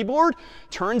on your keyboard,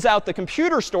 turns out the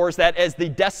computer stores that as the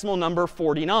decimal number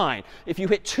 49. If you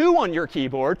hit 2 on your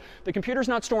keyboard, the computer's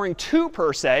not storing 2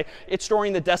 per se. It's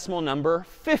storing the decimal number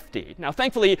 50. Now,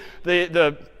 thankfully,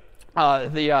 the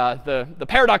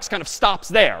paradox kind of stops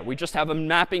there. We just have a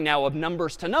mapping now of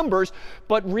numbers to numbers.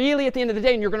 But really, at the end of the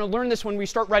day, and you're going to learn this when we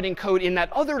start writing code in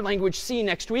that other language, C,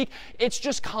 next week, it's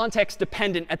just context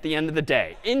dependent at the end of the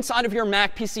day. Inside of your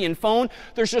Mac, PC, and phone,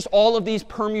 there's just all of these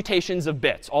permutations of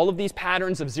bits, all of these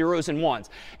patterns of zeros and ones.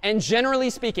 And generally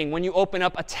speaking, when you open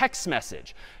up a text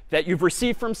message that you've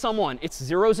received from someone, it's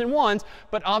zeros and ones.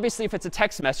 But obviously, if it's a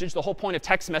text message, the whole point of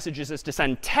text messages is to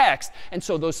send text. And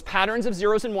so those patterns of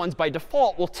zeros and ones by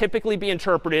default will typically be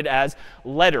interpreted as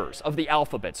letters of the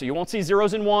alphabet. So you won't see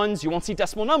zeros and ones. You won't see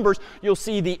decimal numbers. You'll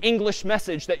see the English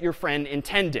message that your friend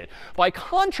intended. By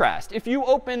contrast, if you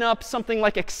open up something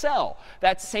like Excel,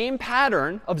 that same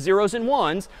pattern of zeros and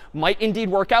ones might indeed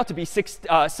work out to be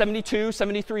 72,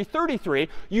 73, 33.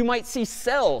 You might see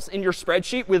cells in your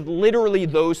spreadsheet with literally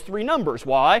those 3 numbers.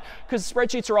 Why? Because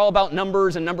spreadsheets are all about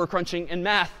numbers and number crunching and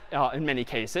math in many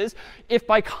cases. If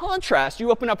by contrast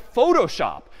you open up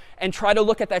Photoshop and try to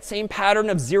look at that same pattern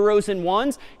of zeros and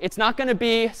ones, it's not going to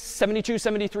be 72,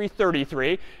 73,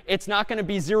 33. It's not going to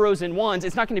be zeros and ones.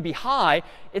 It's not going to be high.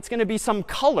 It's going to be some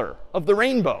color of the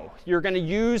rainbow. You're going to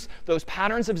use those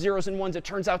patterns of zeros and ones, it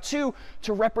turns out, too,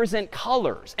 to represent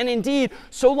colors. And indeed,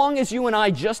 so long as you and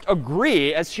I just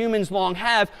agree, as humans long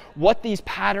have, what these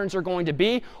patterns are going to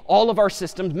be, all of our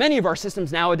systems, many of our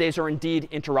systems nowadays are indeed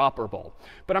interoperable.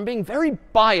 But I'm being very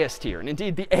biased here. And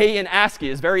indeed, the A in ASCII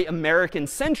is very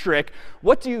American-centric.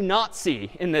 What do you not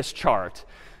see in this chart?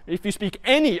 If you speak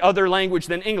any other language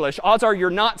than English, odds are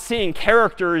you're not seeing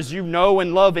characters you know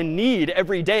and love and need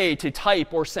every day to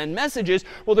type or send messages.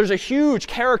 Well, there's a huge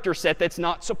character set that's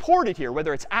not supported here,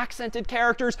 whether it's accented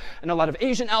characters and a lot of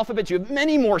Asian alphabets. You have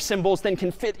many more symbols than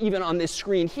can fit even on this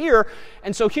screen here.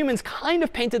 And so humans kind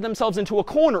of painted themselves into a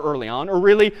corner early on, or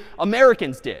really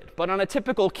Americans did. But on a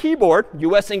typical keyboard,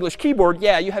 US English keyboard,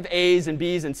 yeah, you have A's and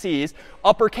B's and C's,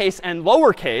 uppercase and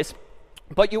lowercase.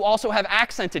 But you also have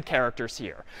accented characters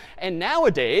here. And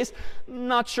nowadays,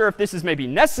 not sure if this is maybe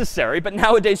necessary, but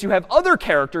nowadays you have other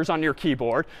characters on your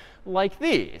keyboard like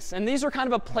these. And these are kind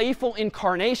of a playful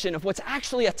incarnation of what's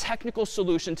actually a technical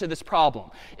solution to this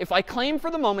problem. If I claim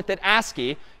for the moment that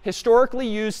ASCII historically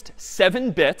used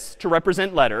 7 bits to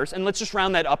represent letters, and let's just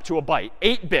round that up to a byte,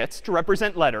 8 bits to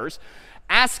represent letters,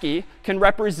 ASCII can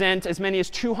represent as many as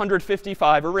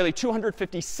 255, or really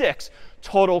 256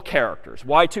 total characters.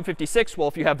 Why 256? Well,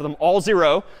 if you have them all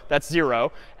 0, that's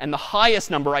 0. And the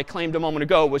highest number I claimed a moment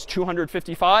ago was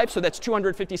 255. So that's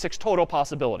 256 total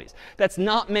possibilities. That's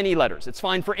not many letters. It's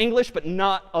fine for English, but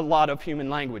not a lot of human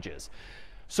languages.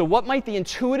 So what might the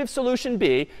intuitive solution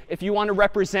be if you want to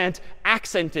represent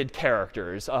accented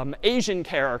characters, Asian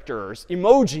characters,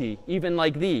 emoji, even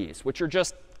like these, which are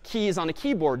just keys on a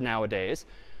keyboard nowadays?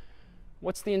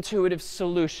 What's the intuitive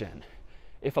solution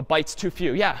if a byte's too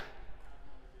few? Yeah.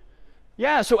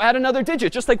 Yeah, so add another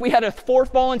digit. Just like we had a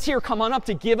fourth volunteer come on up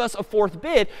to give us a fourth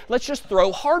bit, let's just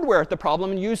throw hardware at the problem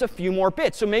and use a few more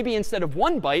bits. So maybe instead of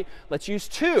 1 byte, let's use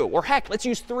 2. Or heck, let's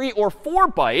use 3 or 4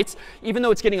 bytes. Even though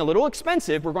it's getting a little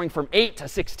expensive, we're going from 8 to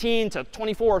 16 to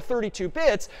 24 or 32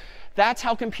 bits. That's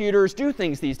how computers do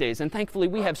things these days. And thankfully,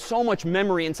 we have so much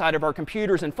memory inside of our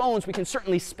computers and phones, we can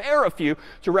certainly spare a few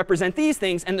to represent these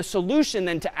things. And the solution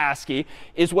then to ASCII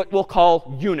is what we'll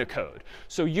call Unicode.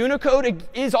 So Unicode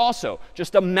is also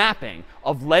just a mapping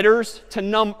of letters to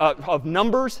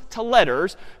numbers to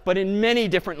letters, but in many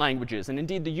different languages. And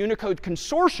indeed, the Unicode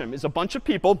Consortium is a bunch of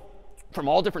people from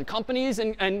all different companies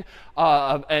and a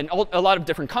lot of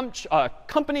different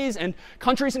companies and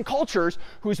countries and cultures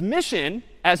whose mission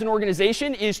as an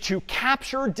organization is to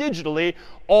capture digitally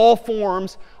all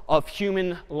forms of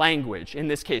human language in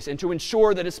this case, and to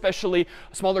ensure that especially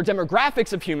smaller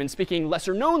demographics of humans speaking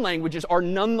lesser known languages are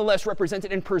nonetheless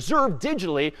represented and preserved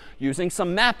digitally using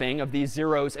some mapping of these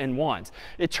zeros and ones.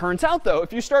 It turns out, though,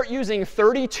 if you start using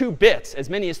 32 bits, as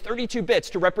many as 32 bits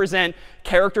to represent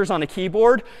characters on a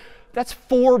keyboard, that's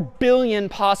 4 billion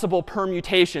possible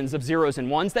permutations of zeros and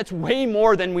ones. That's way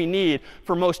more than we need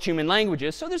for most human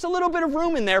languages. So there's a little bit of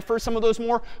room in there for some of those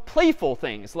more playful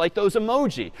things, like those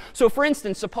emoji. So for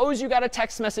instance, suppose you got a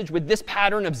text message with this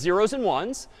pattern of zeros and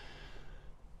ones.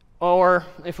 Or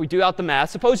if we do out the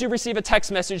math, suppose you receive a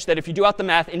text message that if you do out the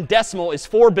math in decimal is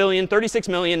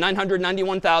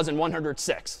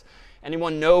 4,036,991,106.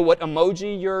 Anyone know what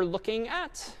emoji you're looking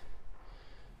at?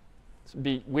 It'd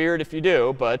be weird if you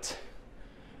do, but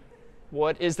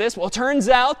what is this? Well, it turns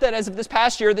out that as of this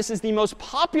past year, this is the most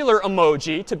popular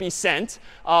emoji to be sent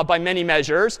by many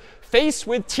measures, face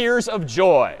with tears of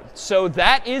joy. So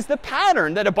that is the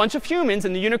pattern that a bunch of humans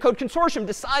in the Unicode Consortium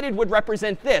decided would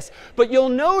represent this. But you'll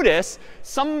notice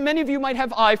many of you might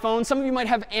have iPhones, some of you might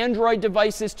have Android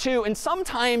devices too, and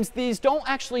sometimes these don't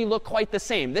actually look quite the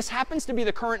same. This happens to be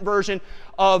the current version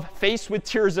of face with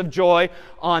tears of joy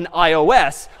on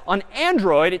iOS. On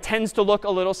Android, it tends to look a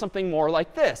little something more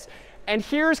like this. And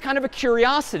here's kind of a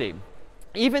curiosity.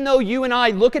 Even though you and I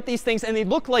look at these things and they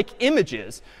look like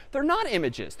images, they're not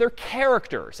images. They're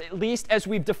characters, at least as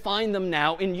we've defined them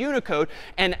now in Unicode.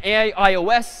 And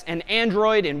iOS and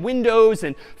Android and Windows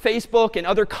and Facebook and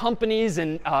other companies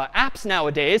and apps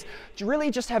nowadays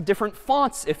really just have different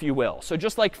fonts, if you will. So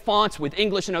just like fonts with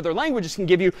English and other languages can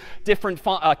give you different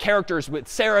characters with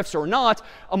serifs or not,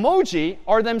 emoji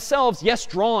are themselves, yes,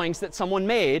 drawings that someone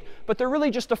made, but they're really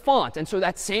just a font. And so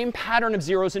that same pattern of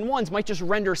zeros and ones might just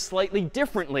render slightly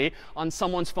differently on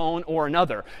someone's phone or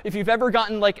another. If you've ever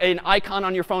gotten like an icon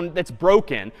on your phone that's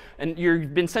broken and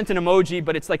you've been sent an emoji,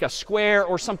 but it's like a square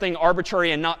or something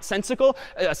arbitrary and not sensible,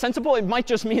 it might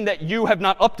just mean that you have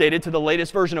not updated to the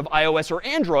latest version of iOS or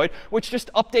Android, which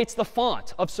just updates the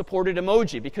font of supported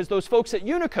emoji. Because those folks at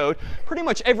Unicode pretty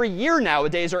much every year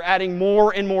nowadays are adding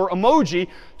more and more emoji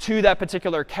to that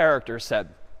particular character set.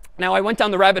 Now, I went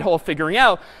down the rabbit hole figuring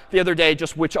out the other day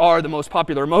just which are the most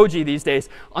popular emoji these days.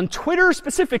 On Twitter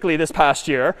specifically this past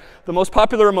year, the most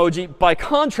popular emoji, by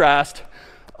contrast,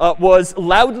 was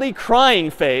loudly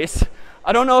crying face.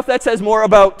 I don't know if that says more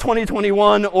about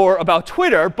 2021 or about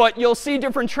Twitter, but you'll see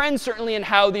different trends certainly in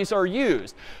how these are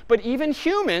used. But even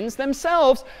humans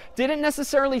themselves didn't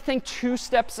necessarily think 2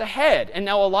 steps ahead. And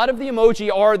now a lot of the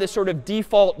emoji are this sort of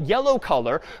default yellow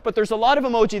color, but there's a lot of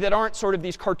emoji that aren't sort of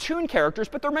these cartoon characters,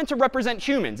 but they're meant to represent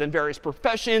humans in various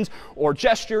professions or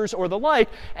gestures or the like.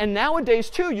 And nowadays,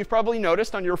 too, you've probably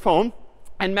noticed on your phone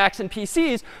and Macs and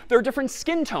PCs, there are different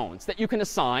skin tones that you can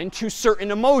assign to certain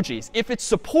emojis. If it's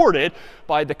supported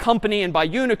by the company and by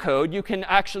Unicode, you can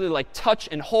actually like touch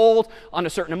and hold on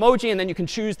a certain emoji, and then you can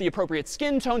choose the appropriate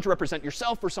skin tone to represent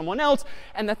yourself or someone else,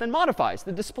 and that then modifies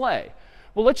the display.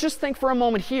 Well, let's just think for a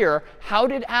moment here, how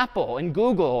did Apple and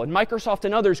Google and Microsoft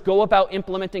and others go about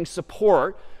implementing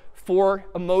support for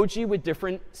emoji with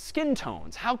different skin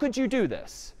tones? How could you do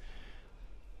this?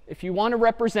 If you want to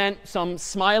represent some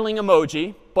smiling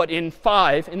emoji, but in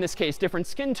 5, in this case, different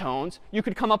skin tones, you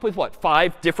could come up with what?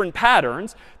 5 different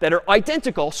patterns that are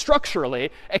identical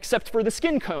structurally, except for the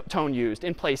skin tone used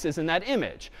in places in that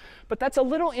image. But that's a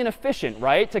little inefficient,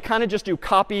 right? To kind of just do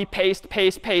copy, paste,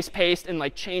 paste, paste, paste, and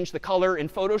like change the color in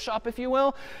Photoshop, if you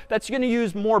will. That's going to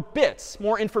use more bits,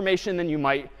 more information than you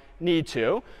might need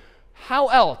to. How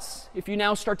else, if you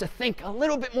now start to think a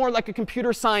little bit more like a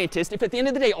computer scientist, if at the end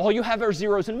of the day all you have are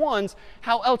zeros and ones,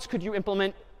 how else could you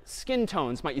implement skin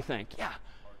tones, might you think? Yeah.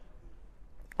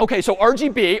 OK, so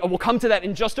RGB, we'll come to that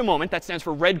in just a moment. That stands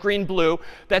for red, green, blue.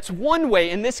 That's one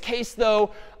way. In this case, though,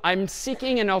 I'm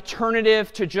seeking an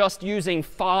alternative to just using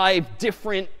 5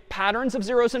 different patterns of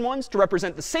zeros and ones to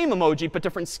represent the same emoji, but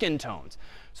different skin tones.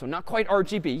 So not quite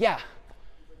RGB. Yeah.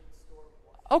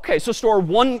 OK, so store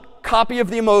one copy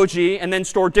of the emoji and then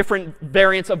store different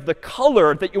variants of the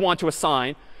color that you want to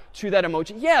assign to that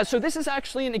emoji. Yeah, so this is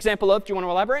actually an example of, do you want to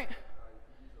elaborate?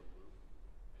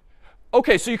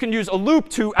 OK, so you can use a loop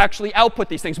to actually output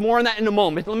these things. More on that in a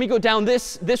moment. Let me go down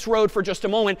this road for just a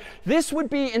moment. This would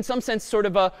be, in some sense, sort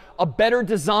of a better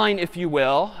design, if you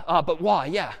will. But why?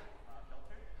 Yeah.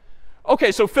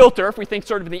 OK, so filter, if we think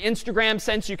sort of in the Instagram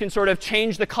sense, you can sort of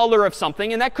change the color of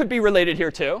something. And that could be related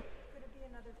here, too.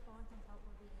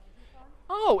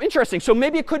 Oh, interesting. So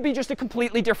maybe it could be just a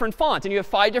completely different font. And you have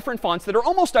 5 different fonts that are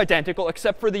almost identical,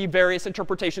 except for the various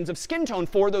interpretations of skin tone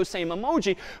for those same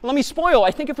emoji. Let me spoil.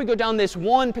 I think if we go down this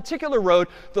one particular road,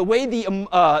 the way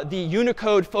the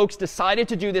Unicode folks decided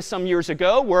to do this some years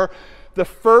ago were the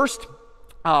first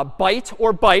byte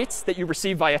or bytes that you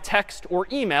receive via text or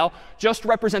email just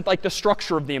represent like the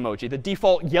structure of the emoji, the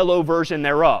default yellow version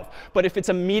thereof. But if it's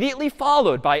immediately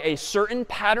followed by a certain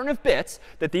pattern of bits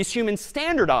that these humans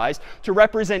standardized to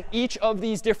represent each of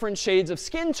these different shades of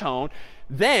skin tone,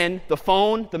 then the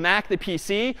phone, the Mac, the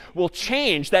PC will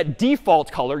change that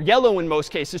default color, yellow in most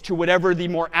cases, to whatever the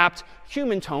more apt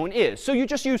human tone is. So you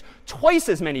just use twice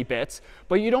as many bits,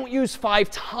 but you don't use 5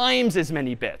 times as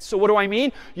many bits. So what do I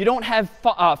mean? You don't have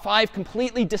 5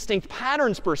 completely distinct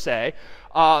patterns, per se.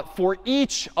 For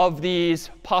each of these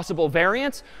possible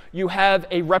variants, you have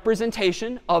a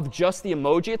representation of just the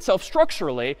emoji itself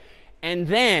structurally, and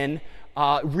then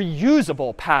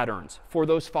reusable patterns for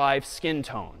those 5 skin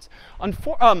tones.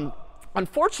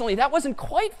 Unfortunately, that wasn't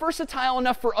quite versatile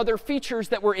enough for other features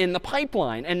that were in the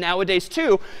pipeline. And nowadays,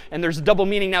 too, and there's a double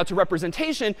meaning now to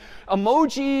representation,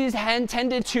 emojis had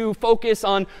tended to focus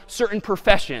on certain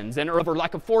professions and over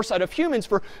lack of foresight of humans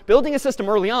for building a system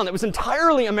early on that was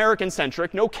entirely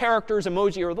American-centric, no characters,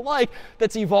 emoji, or the like,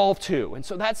 that's evolved too. And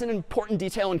so that's an important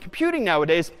detail in computing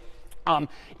nowadays.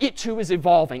 It too is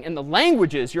evolving. And the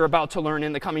languages you're about to learn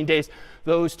in the coming days,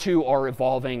 those too are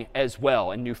evolving as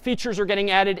well. And new features are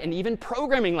getting added. And even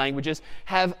programming languages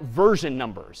have version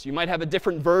numbers. You might have a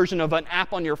different version of an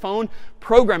app on your phone.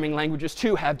 Programming languages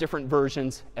too have different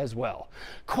versions as well.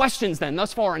 Questions then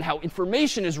thus far on how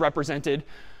information is represented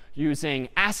using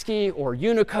ASCII or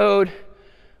Unicode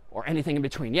or anything in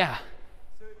between. Yeah?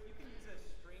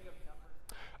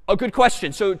 Oh, good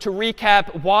question. So to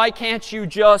recap, why can't you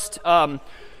just,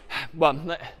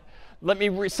 let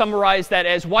me summarize that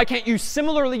as, why can't you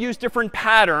similarly use different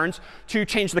patterns to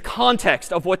change the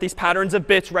context of what these patterns of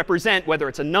bits represent, whether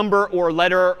it's a number or a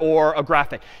letter or a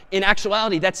graphic? In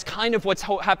actuality, that's kind of what's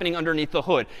happening underneath the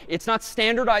hood. It's not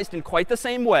standardized in quite the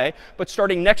same way, but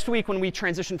starting next week when we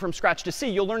transition from Scratch to C,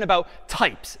 you'll learn about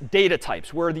types, data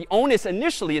types, where the onus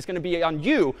initially is going to be on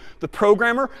you, the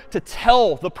programmer, to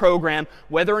tell the program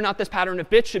whether or not this pattern of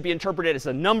bits should be interpreted as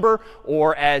a number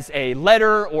or as a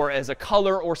letter or as a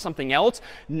color or something else.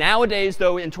 Nowadays,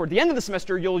 though, and toward the end of the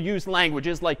semester, you'll use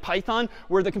languages like Python,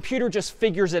 where the computer just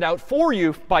figures it out for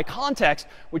you by context,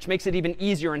 which makes it even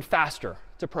easier and faster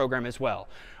to program as well.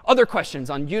 Other questions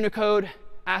on Unicode,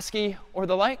 ASCII, or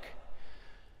the like?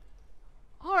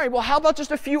 All right, well, how about just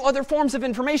a few other forms of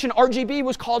information? RGB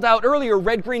was called out earlier,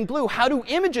 red, green, blue. How do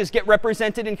images get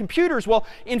represented in computers? Well,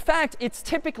 in fact, it's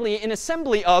typically an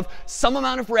assembly of some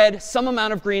amount of red, some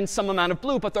amount of green, some amount of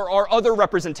blue. But there are other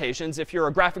representations. If you're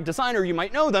a graphic designer, you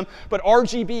might know them. But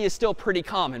RGB is still pretty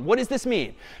common. What does this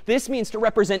mean? This means to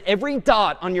represent every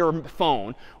dot on your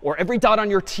phone or every dot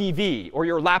on your TV or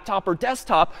your laptop or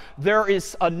desktop, there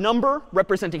is a number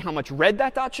representing how much red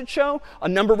that dot should show, a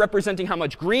number representing how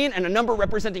much green, and a number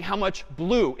representing how much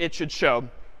blue it should show,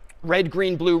 red,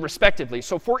 green, blue, respectively.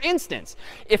 So for instance,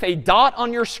 if a dot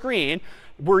on your screen,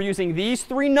 we're using these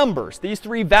 3 numbers, these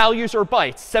 3 values or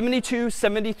bytes, 72,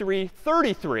 73,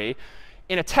 33,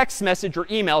 in a text message or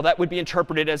email, that would be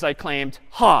interpreted as I claimed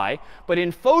hi. But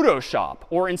in Photoshop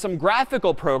or in some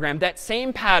graphical program, that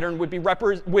same pattern would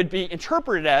be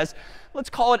interpreted as, let's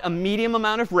call it a medium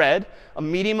amount of red, a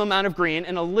medium amount of green,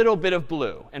 and a little bit of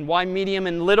blue. And why medium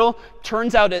and little?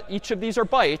 Turns out that each of these are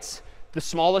bytes. The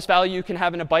smallest value you can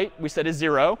have in a byte, we said, is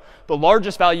 0. The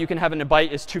largest value you can have in a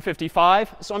byte is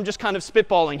 255. So I'm just kind of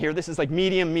spitballing here. This is like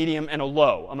medium, medium, and a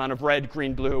low amount of red,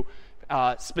 green, blue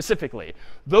specifically.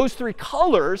 Those three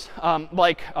colors,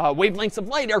 like wavelengths of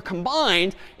light, are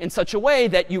combined in such a way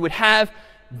that you would have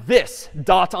this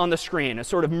dot on the screen, a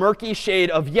sort of murky shade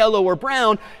of yellow or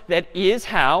brown. That is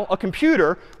how a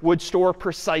computer would store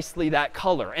precisely that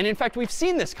color. And in fact, we've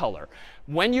seen this color.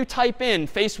 When you type in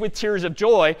 "faced with tears of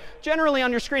joy," generally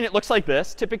on your screen it looks like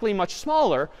this, typically much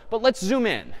smaller. But let's zoom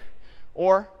in.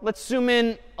 Or let's zoom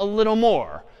in a little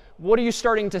more. What are you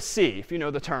starting to see, if you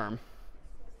know the term?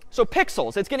 So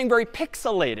pixels, it's getting very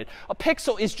pixelated. A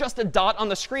pixel is just a dot on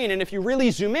the screen. And if you really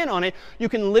zoom in on it, you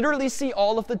can literally see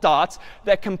all of the dots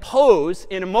that compose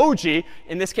an emoji,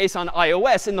 in this case on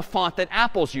iOS, in the font that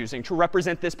Apple's using to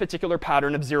represent this particular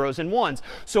pattern of zeros and ones.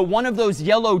 So one of those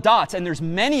yellow dots, and there's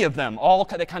many of them, all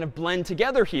that kind of blend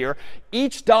together here,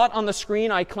 each dot on the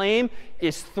screen, I claim,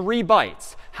 is 3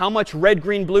 bytes. How much red,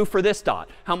 green, blue for this dot?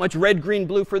 How much red, green,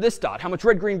 blue for this dot? How much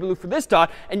red, green, blue for this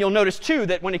dot? And you'll notice, too,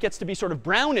 that when it gets to be sort of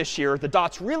brownish here, the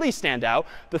dots really stand out.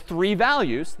 The 3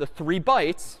 values, the 3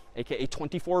 bytes, aka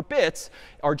 24 bits,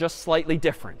 are just slightly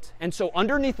different. And so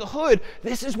underneath the hood,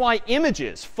 this is why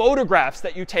images, photographs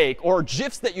that you take, or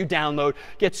GIFs that you download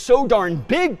get so darn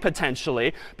big,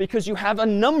 potentially, because you have a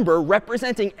number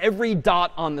representing every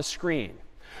dot on the screen.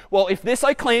 Well, if this,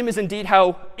 I claim, is indeed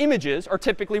how images are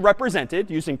typically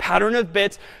represented, using pattern of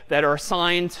bits that are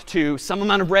assigned to some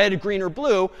amount of red, green, or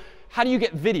blue, how do you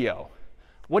get video?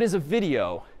 What is a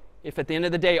video if at the end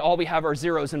of the day all we have are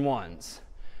zeros and ones?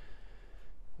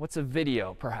 What's a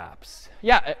video, perhaps?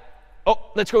 Yeah.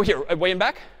 Oh, let's go here. Way in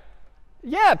back.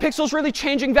 Yeah, pixels really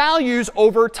changing values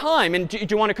over time. And do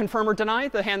you want to confirm or deny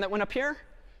the hand that went up here?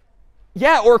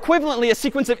 Yeah, or equivalently, a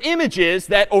sequence of images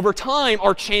that over time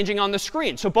are changing on the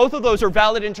screen. So both of those are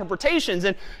valid interpretations.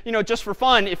 And just for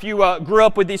fun, if you grew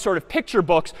up with these sort of picture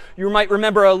books, you might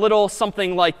remember a little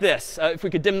something like this. If we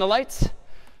could dim the lights.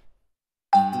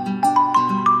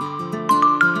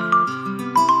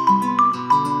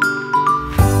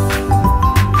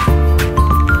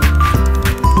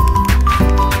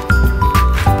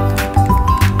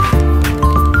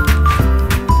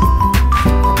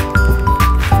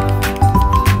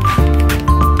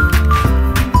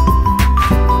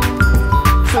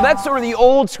 That's sort of the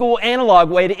old school analog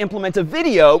way to implement a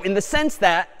video, in the sense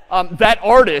that that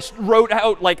artist wrote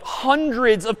out like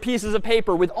hundreds of pieces of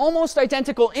paper with almost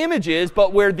identical images,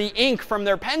 but where the ink from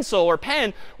their pencil or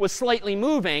pen was slightly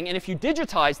moving. And if you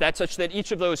digitize that such that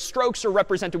each of those strokes are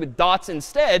represented with dots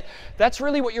instead, that's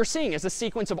really what you're seeing, is a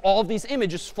sequence of all of these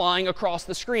images flying across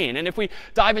the screen. And if we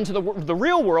dive into the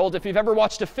real world, if you've ever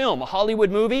watched a film, a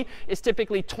Hollywood movie is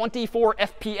typically 24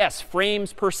 FPS,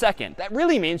 frames per second. That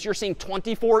really means you're seeing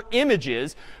 24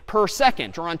 images per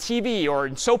second. Or on TV or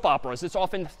in soap operas, it's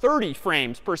often 30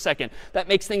 frames per second. That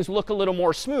makes things look a little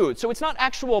more smooth. So it's not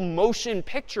actual motion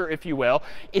picture, if you will.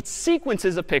 It's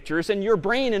sequences of pictures. And your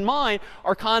brain and mine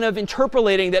are kind of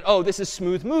interpolating that, oh, this is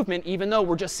smooth movement, even though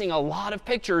we're just seeing a lot of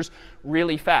pictures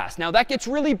really fast. Now, that gets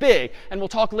really big. And we'll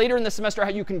talk later in the semester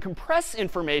how you can compress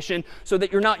information so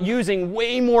that you're not using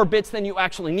way more bits than you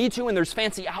actually need to. And there's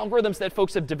fancy algorithms that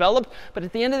folks have developed. But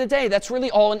at the end of the day, that's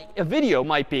really all a video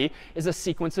might be, is a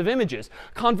sequence of images.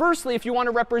 Conversely, if you want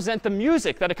to represent the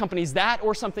music that accompanies that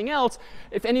or something else,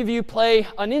 if any of you play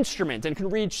an instrument and can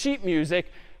read sheet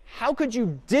music, how could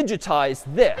you digitize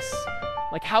this?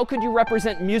 Like, how could you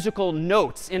represent musical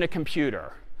notes in a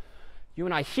computer? You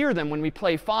and I hear them when we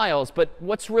play files, but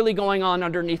what's really going on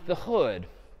underneath the hood?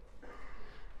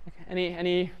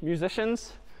 Any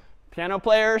musicians? Piano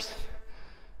players?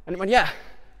 Anyone? Yeah.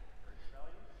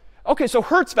 OK, so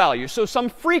hertz value, so some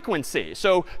frequency.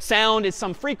 So sound is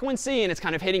some frequency, and it's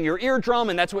kind of hitting your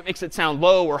eardrum, and that's what makes it sound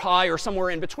low or high or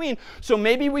somewhere in between. So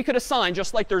maybe we could assign,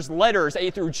 just like there's letters A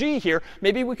through G here,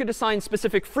 maybe we could assign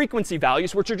specific frequency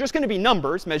values, which are just going to be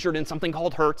numbers measured in something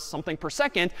called hertz, something per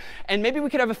second. And maybe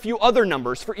we could have a few other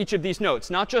numbers for each of these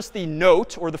notes, not just the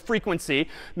note or the frequency.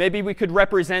 Maybe we could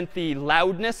represent the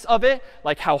loudness of it,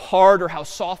 like how hard or how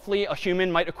softly a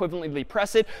human might equivalently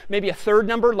press it. Maybe a third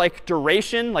number, like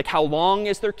duration, like how long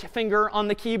is their finger on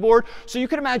the keyboard. So you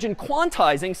could imagine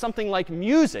quantizing something like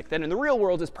music that in the real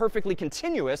world is perfectly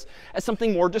continuous as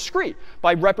something more discrete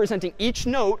by representing each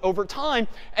note over time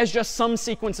as just some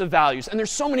sequence of values. And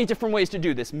there's so many different ways to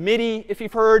do this. MIDI, if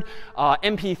you've heard,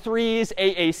 MP3s,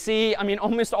 AAC. I mean,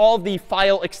 almost all of the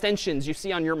file extensions you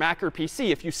see on your Mac or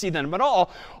PC, if you see them at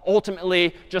all,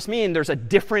 ultimately just mean there's a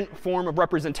different form of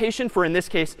representation for, in this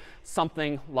case,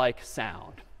 something like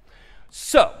sound.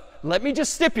 So let me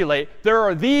just stipulate, there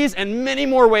are these and many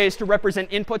more ways to represent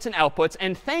inputs and outputs.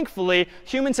 And thankfully,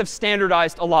 humans have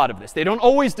standardized a lot of this. They don't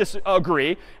always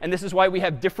disagree. And this is why we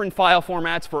have different file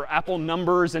formats for Apple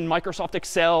numbers and Microsoft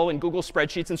Excel and Google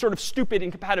spreadsheets and sort of stupid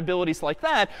incompatibilities like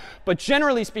that. But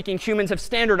generally speaking, humans have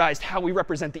standardized how we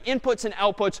represent the inputs and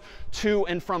outputs to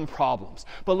and from problems.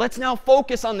 But let's now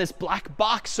focus on this black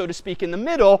box, so to speak, in the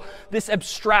middle, this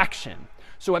abstraction.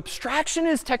 So abstraction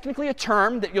is technically a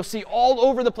term that you'll see all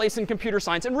over the place in computer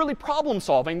science and really problem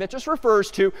solving that just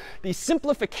refers to the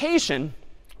simplification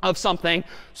of something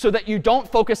so that you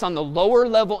don't focus on the lower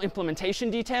level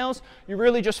implementation details. You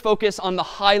really just focus on the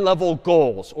high level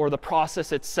goals or the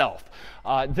process itself.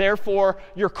 Therefore,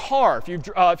 your car, if you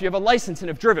have a license and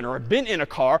have driven or have been in a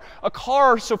car,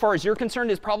 so far as you're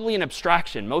concerned, is probably an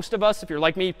abstraction. Most of us, if you're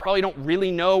like me, probably don't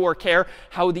really know or care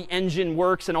how the engine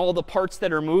works and all the parts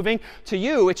that are moving. To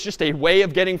you, it's just a way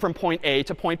of getting from point A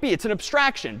to point B. It's an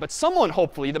abstraction. But someone,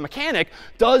 hopefully, the mechanic,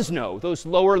 does know those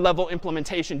lower level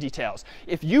implementation details.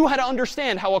 If you had to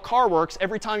understand how a car works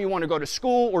every time you want to go to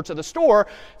school or to the store,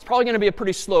 it's probably going to be a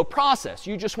pretty slow process.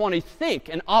 You just want to think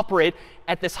and operate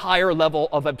at this higher level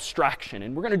of abstraction.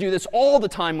 And we're going to do this all the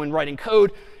time when writing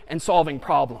code and solving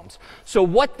problems. So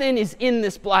what then is in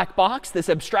this black box, this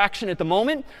abstraction at the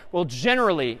moment? Well,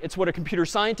 generally, it's what a computer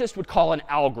scientist would call an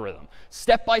algorithm.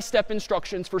 Step-by-step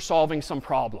instructions for solving some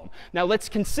problem. Now let's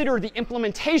consider the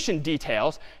implementation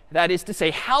details. That is to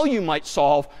say, how you might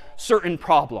solve certain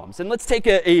problems. And let's take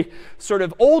a sort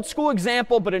of old school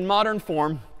example, but in modern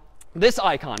form. This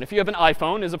icon, if you have an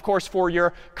iPhone, is of course for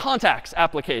your contacts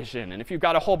application. And if you've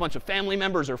got a whole bunch of family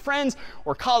members or friends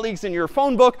or colleagues in your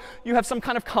phone book, you have some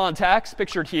kind of contacts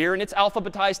pictured here. And it's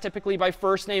alphabetized typically by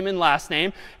first name and last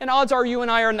name. And odds are you and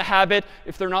I are in the habit,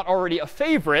 if they're not already a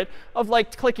favorite, of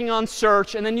like clicking on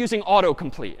search and then using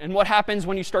autocomplete. And what happens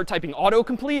when you start typing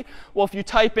autocomplete? Well, if you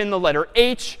type in the letter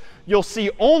H, you'll see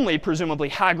only, presumably,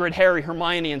 Hagrid, Harry,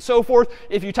 Hermione, and so forth.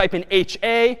 If you type in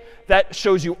HA, that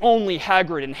shows you only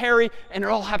Hagrid and Harry, and it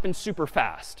all happens super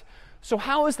fast. So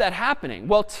how is that happening?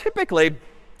 Well, typically,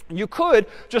 you could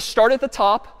just start at the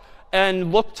top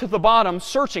and look to the bottom,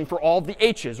 searching for all of the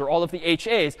H's or all of the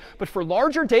HA's. But for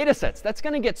larger data sets, that's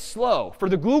going to get slow. For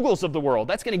the Googles of the world,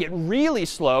 that's going to get really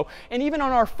slow. And even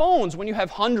on our phones, when you have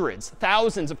hundreds,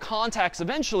 thousands of contacts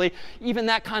eventually, even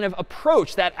that kind of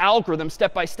approach, that algorithm,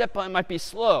 step by step, might be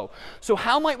slow. So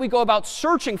how might we go about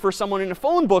searching for someone in a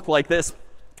phone book like this?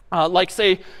 Like,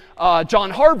 say, John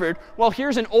Harvard, well,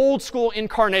 here's an old school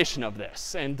incarnation of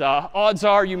this. And odds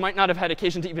are you might not have had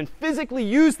occasion to even physically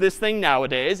use this thing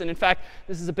nowadays. And in fact,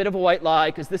 this is a bit of a white lie,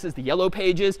 because this is the yellow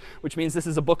pages, which means this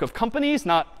is a book of companies,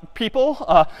 not people.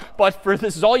 But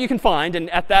this is all you can find. And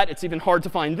at that, it's even hard to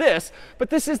find this. But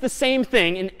this is the same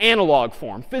thing in analog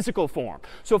form, physical form.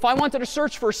 So if I wanted to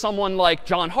search for someone like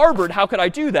John Harvard, how could I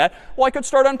do that? Well, I could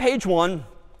start on page 1.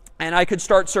 And I could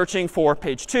start searching for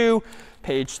page 2.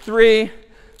 Page 3,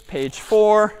 page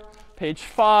 4, page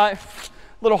 5.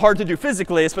 A little hard to do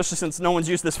physically, especially since no one's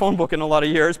used this phone book in a lot of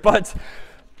years. But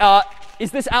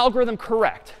is this algorithm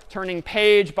correct, turning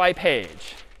page by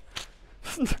page?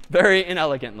 Very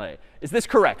inelegantly. Is this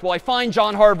correct? Well, I find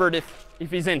John Harvard if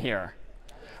he's in here.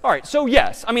 All right, so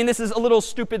yes. I mean, this is a little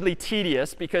stupidly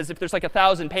tedious, because if there's like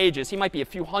 1,000 pages, he might be a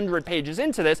few hundred pages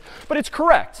into this. But it's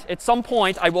correct. At some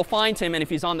point, I will find him. And if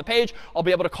he's on the page, I'll be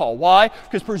able to call. Why?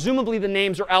 Because presumably the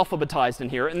names are alphabetized in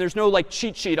here. And there's no like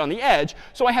cheat sheet on the edge.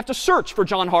 So I have to search for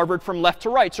John Harvard from left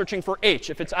to right, searching for H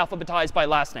if it's alphabetized by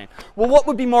last name. Well, what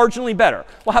would be marginally better?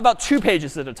 Well, how about 2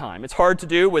 pages at a time? It's hard to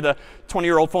do with a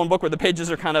 20-year-old phone book where the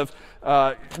pages are kind of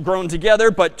grown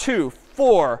together. But 2,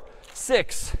 4,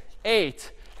 6,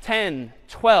 8, 10,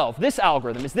 12. This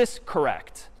algorithm, is this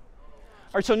correct? All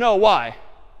right, so no, why?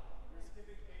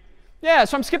 Yeah,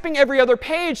 so I'm skipping every other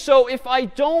page. So if I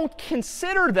don't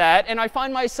consider that and I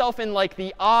find myself in like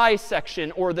the I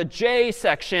section or the J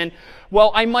section,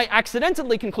 well, I might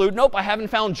accidentally conclude, nope, I haven't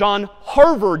found John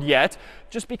Harvard yet,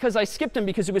 just because I skipped him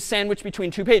because it was sandwiched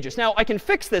between 2 pages. Now, I can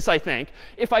fix this, I think.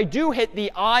 If I do hit the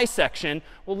I section,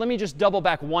 well, let me just double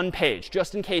back 1 page,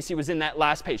 just in case he was in that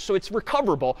last page. So it's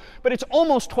recoverable, but it's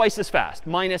almost twice as fast,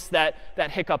 minus that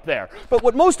hiccup there. But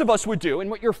what most of us would do, and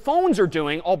what your phones are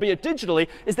doing, albeit digitally,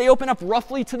 is they open up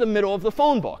roughly to the middle of the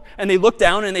phone book. And they look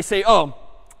down and they say, oh,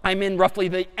 I'm in roughly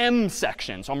the M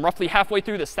section. So I'm roughly halfway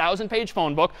through this 1,000-page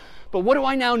phone book. But what do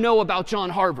I now know about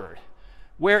John Harvard?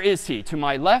 Where is he? To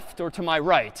my left or to my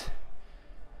right?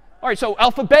 All right, so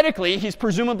alphabetically, he's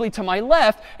presumably to my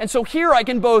left. And so here I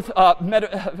can both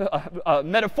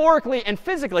metaphorically and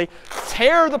physically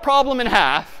tear the problem in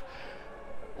half.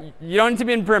 You don't need to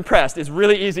be impressed. It's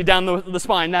really easy down the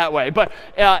spine that way. But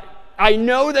I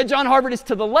know that John Harvard is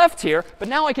to the left here, but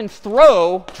now I can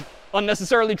throw,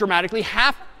 unnecessarily dramatically,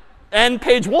 half and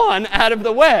page 1 out of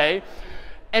the way.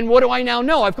 And what do I now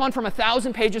know? I've gone from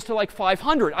 1,000 pages to like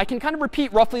 500. I can kind of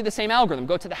repeat roughly the same algorithm,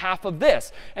 go to the half of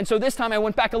this. And so this time I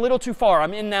went back a little too far.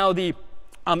 I'm in now the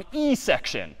E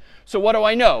section. So what do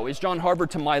I know? Is John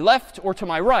Harvard to my left or to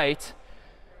my right?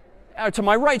 To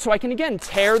my right. So I can, again,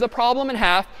 tear the problem in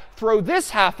half, throw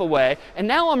this half away, and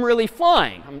now I'm really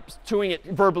flying. I'm doing it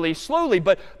verbally slowly,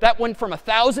 but that went from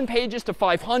 1,000 pages to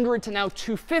 500 to now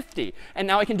 250. And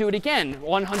now I can do it again,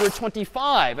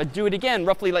 125. I do it again,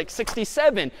 roughly like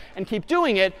 67, and keep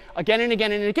doing it again and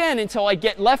again and again until I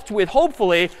get left with,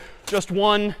 hopefully, just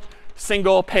one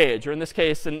single page, or in this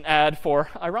case, an ad for,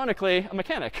 ironically, a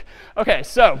mechanic. OK,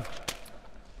 so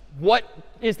what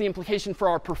is the implication for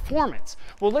our performance?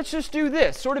 Well, let's just do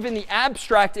this, sort of in the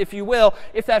abstract, if you will.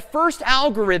 If that first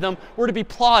algorithm were to be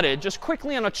plotted just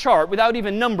quickly on a chart without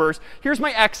even numbers, here's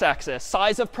my x-axis,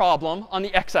 size of problem on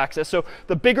the x-axis. So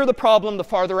the bigger the problem, the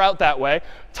farther out that way.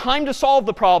 Time to solve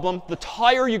the problem, the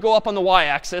higher you go up on the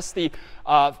y-axis, the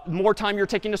more time you're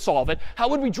taking to solve it. How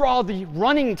would we draw the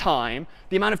running time,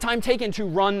 the amount of time taken to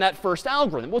run that first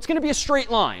algorithm? Well, it's going to be a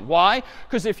straight line. Why?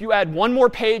 Because if you add one more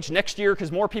page next year,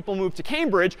 because more people move to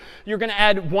Cambridge, you're going to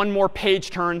add one more page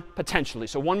turn potentially.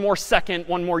 So one more second,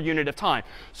 one more unit of time.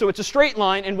 So it's a straight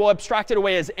line, and we'll abstract it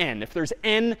away as n. If there's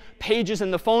n pages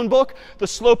in the phone book, the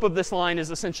slope of this line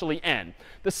is essentially n.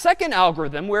 The second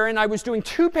algorithm, wherein I was doing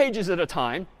 2 pages at a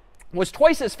time, was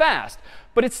twice as fast,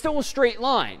 but it's still a straight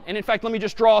line. And in fact, let me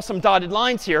just draw some dotted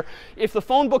lines here. If the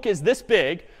phone book is this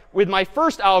big, with my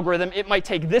first algorithm, it might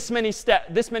take this many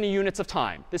units of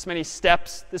time, this many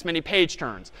steps, this many page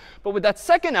turns. But with that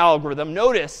second algorithm,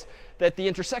 notice that the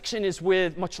intersection is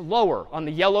with much lower on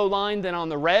the yellow line than on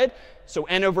the red. So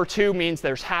n over 2 means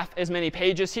there's half as many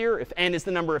pages here, if n is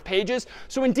the number of pages.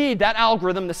 So indeed, that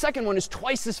algorithm, the second one, is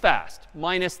twice as fast,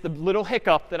 minus the little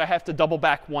hiccup that I have to double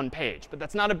back 1 page. But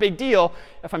that's not a big deal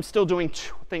if I'm still doing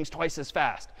things twice as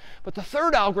fast. But the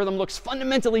third algorithm looks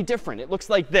fundamentally different. It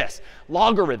looks like this.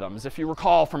 Logarithms, if you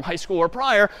recall from high school or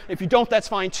prior. If you don't, that's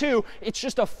fine too. It's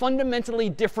just a fundamentally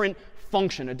different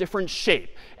function, a different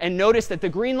shape. And notice that the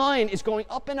green line is going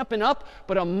up and up and up,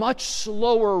 but a much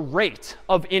slower rate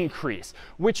of increase,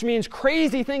 which means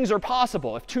crazy things are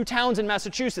possible. If 2 towns in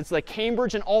Massachusetts, like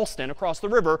Cambridge and Allston across the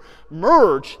river,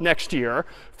 merge next year,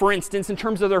 for instance, in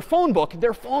terms of their phone book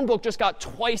just got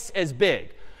twice as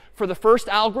big. For the first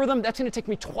algorithm, that's going to take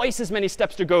me twice as many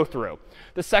steps to go through.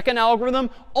 The second algorithm,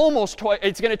 almost twice.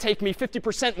 It's going to take me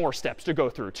 50% more steps to go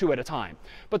through, 2 at a time.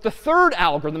 But the third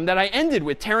algorithm that I ended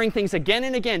with, tearing things again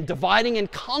and again, dividing and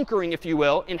conquering, if you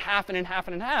will, in half and in half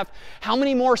and in half, how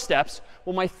many more steps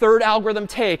will my third algorithm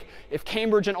take if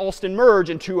Cambridge and Allston merge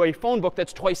into a phone book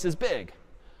that's twice as big?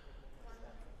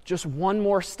 Just 1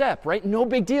 more step, right? No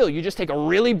big deal. You just take a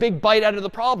really big bite out of the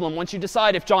problem once you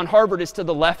decide if John Harvard is to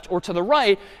the left or to the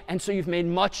right. And so you've made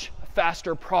much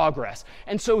faster progress.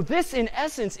 And so this, in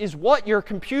essence, is what your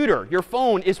computer, your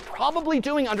phone, is probably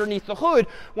doing underneath the hood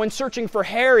when searching for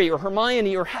Harry or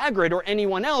Hermione or Hagrid or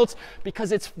anyone else,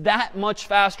 because it's that much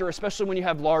faster, especially when you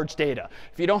have large data.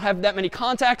 If you don't have that many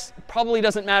contacts, it probably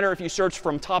doesn't matter if you search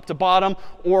from top to bottom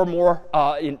or more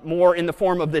in the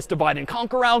form of this divide and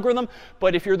conquer algorithm.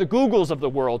 But if you're the Googles of the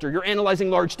world or you're analyzing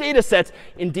large data sets,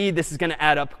 indeed, this is going to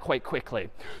add up quite quickly.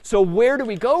 So where do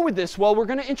we go with this? Well, we're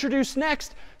going to introduce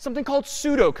next something called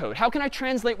pseudocode. How can I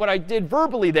translate what I did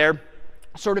verbally there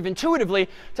sort of intuitively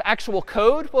to actual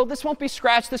code? Well, this won't be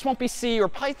Scratch, this won't be C or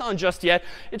Python just yet.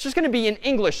 It's just going to be an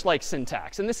English-like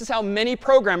syntax. And this is how many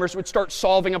programmers would start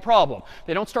solving a problem.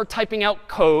 They don't start typing out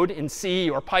code in C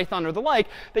or Python or the like.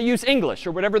 They use English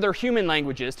or whatever their human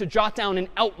language is to jot down an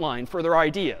outline for their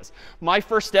ideas. My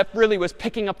first step really was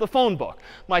picking up the phone book.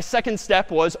 My second step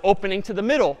was opening to the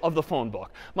middle of the phone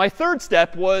book. My third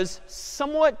step was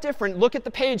somewhat different. Look at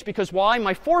the page, because why?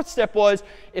 My fourth step was,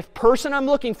 if person I'm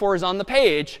looking for is on the page,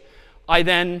 I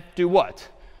then do what?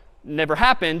 Never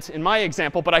happened in my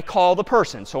example, but I call the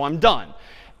person, so I'm done.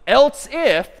 Else,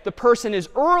 if the person is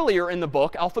earlier in the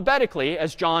book alphabetically,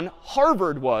 as John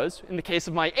Harvard was in the case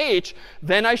of my H,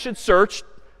 then I should search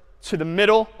to the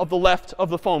middle of the left of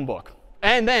the phone book.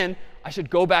 And then I should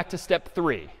go back to step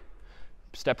 3.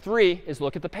 Step 3 is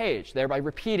look at the page, thereby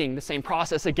repeating the same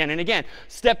process again and again.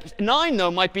 Step 9, though,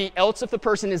 might be else if the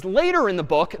person is later in the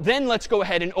book, then let's go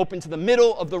ahead and open to the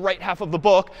middle of the right half of the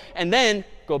book, and then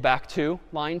go back to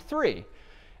line 3.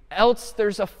 Else,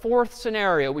 there's a fourth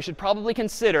scenario we should probably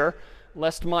consider,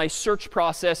 lest my search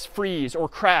process freeze or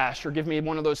crash or give me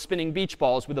one of those spinning beach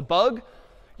balls with a bug.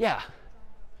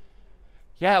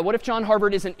 Yeah, what if John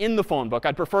Harvard isn't in the phone book?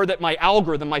 I'd prefer that my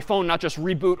algorithm, my phone, not just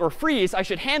reboot or freeze. I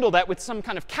should handle that with some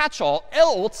kind of catch-all.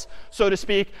 Else, so to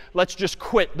speak, let's just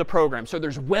quit the program. So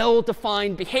there's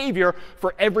well-defined behavior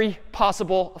for every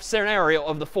possible scenario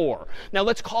of the 4. Now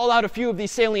let's call out a few of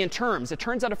these salient terms. It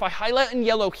turns out if I highlight in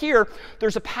yellow here,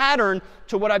 there's a pattern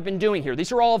to what I've been doing here.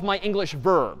 These are all of my English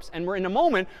verbs. And in a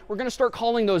moment, we're going to start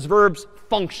calling those verbs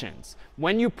functions.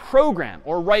 When you program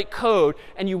or write code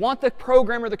and you want the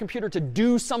program or the computer to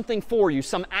do something for you,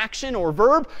 some action or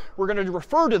verb, we're going to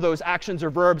refer to those actions or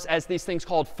verbs as these things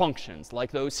called functions,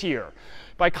 like those here.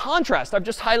 By contrast, I've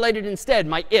just highlighted instead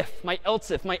my if, my else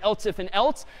if, my else if, and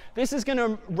else. This is going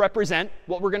to represent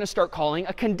what we're going to start calling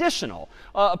a conditional,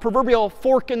 a proverbial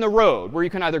fork in the road, where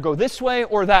you can either go this way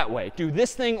or that way, do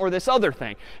this thing or this other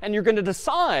thing. And you're going to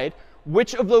decide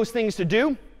which of those things to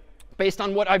do based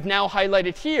on what I've now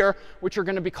highlighted here, which are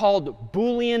going to be called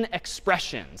Boolean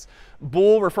expressions.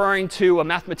 Bool referring to a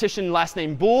mathematician last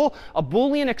name Boole. A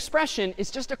Boolean expression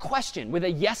is just a question with a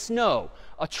yes, no,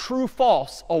 a true,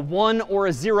 false, a 1 or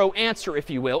a 0 answer, if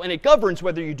you will. And it governs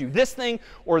whether you do this thing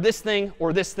or this thing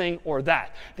or this thing or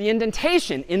that. The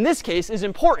indentation in this case is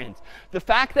important. The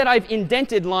fact that I've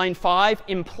indented line 5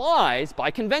 implies, by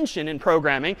convention in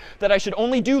programming, that I should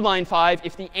only do line 5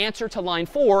 if the answer to line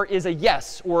 4 is a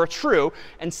yes or a true.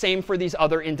 And same for these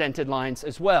other indented lines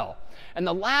as well. And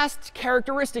the last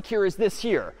characteristic here is this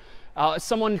here.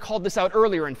 Someone called this out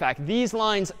earlier, in fact. These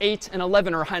lines 8 and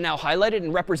 11 are now highlighted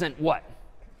and represent what?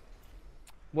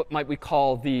 What might we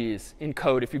call these in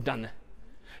code if you've done that?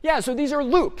 Yeah, so these are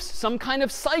loops, some kind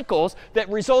of cycles that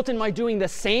result in my doing the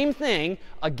same thing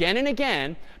again and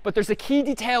again. But there's a key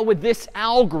detail with this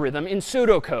algorithm in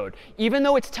pseudocode. Even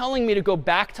though it's telling me to go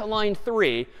back to line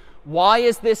 3, why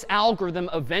is this algorithm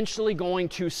eventually going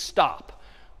to stop?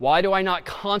 Why do I not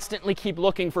constantly keep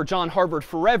looking for John Harvard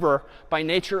forever by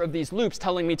nature of these loops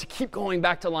telling me to keep going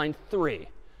back to line 3?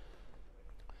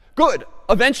 Good.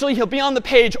 Eventually, he'll be on the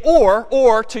page,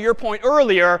 or to your point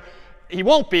earlier, he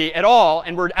won't be at all,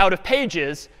 and we're out of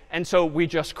pages. And so we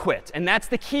just quit. And that's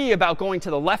the key about going to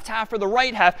the left half or the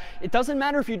right half. It doesn't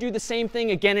matter if you do the same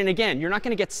thing again and again. You're not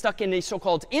going to get stuck in a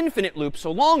so-called infinite loop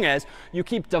so long as you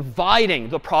keep dividing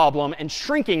the problem and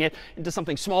shrinking it into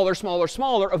something smaller, smaller,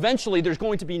 smaller. Eventually, there's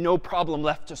going to be no problem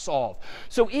left to solve.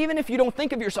 So even if you don't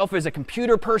think of yourself as a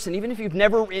computer person, even if you've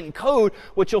never written code,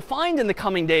 what you'll find in the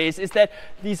coming days is that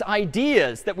these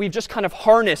ideas that we've just kind of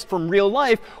harnessed from real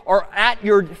life are at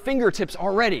your fingertips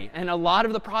already. And a lot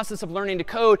of the process of learning to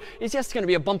code is just going to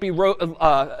be a bumpy road,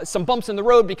 some bumps in the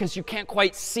road because you can't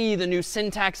quite see the new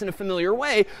syntax in a familiar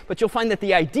way. But you'll find that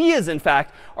the ideas, in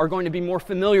fact, are going to be more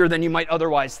familiar than you might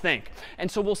otherwise think.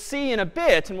 And so we'll see in a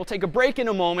bit, and we'll take a break in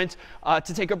a moment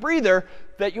to take a breather,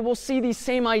 that you will see these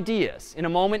same ideas in a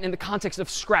moment in the context of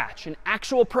Scratch, an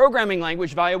actual programming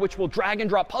language via which we'll drag and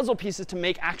drop puzzle pieces to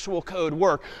make actual code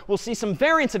work. We'll see some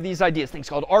variants of these ideas, things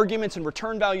called arguments and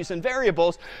return values and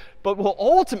variables, but we'll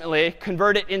ultimately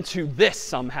convert it into this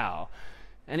somehow.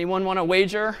 Anyone want to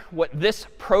wager what this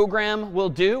program will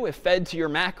do if fed to your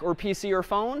Mac or PC or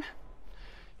phone?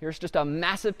 Here's just a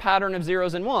massive pattern of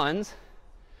zeros and ones.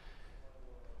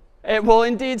 It will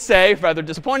indeed say, rather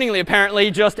disappointingly apparently,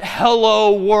 just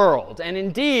hello world. And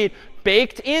indeed,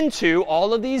 baked into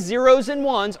all of these zeros and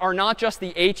ones are not just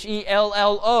the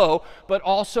H-E-L-L-O, but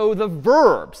also the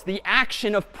verbs, the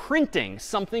action of printing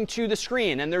something to the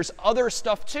screen. And there's other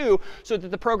stuff too, so that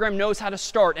the program knows how to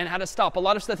start and how to stop. A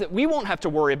lot of stuff that we won't have to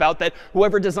worry about that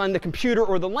whoever designed the computer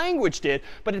or the language did.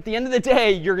 But at the end of the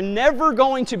day, you're never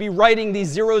going to be writing these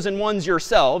zeros and ones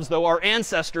yourselves, though our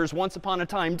ancestors once upon a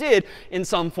time did in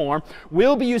some form.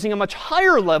 We'll be using a much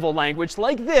higher level language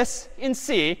like this in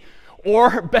C,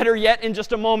 or better yet, in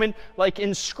just a moment, like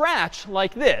in Scratch,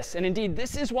 like this. And indeed,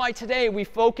 this is why today we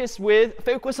focus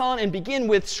on and begin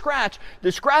with Scratch,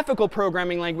 this graphical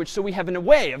programming language, so we have a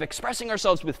way of expressing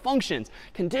ourselves with functions,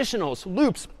 conditionals,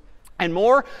 loops, and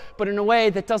more, but in a way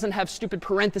that doesn't have stupid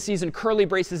parentheses and curly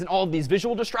braces and all of these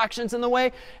visual distractions in the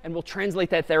way. And we'll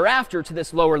translate that thereafter to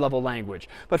this lower level language.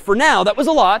 But for now, that was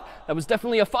a lot. That was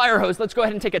definitely a fire hose. Let's go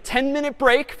ahead and take a 10-minute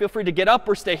break. Feel free to get up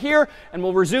or stay here. And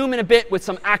we'll resume in a bit with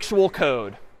some actual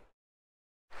code.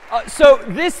 So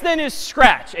this then is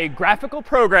Scratch, a graphical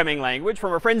programming language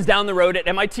from our friends down the road at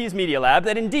MIT's Media Lab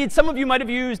that indeed some of you might have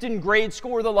used in grade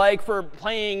school or the like for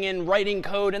playing and writing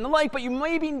code and the like, but you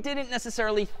maybe didn't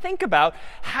necessarily think about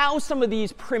how some of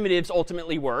these primitives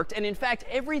ultimately worked. And in fact,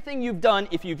 everything you've done,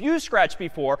 if you've used Scratch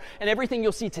before, and everything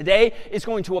you'll see today is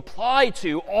going to apply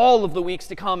to all of the weeks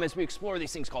to come as we explore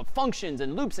these things called functions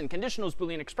and loops and conditionals,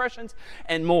 Boolean expressions,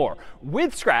 and more.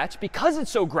 With Scratch, because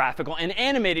it's so graphical and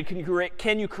animated,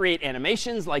 can you create create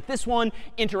animations like this one,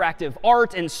 interactive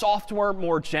art, and software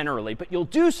more generally. But you'll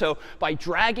do so by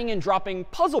dragging and dropping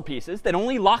puzzle pieces that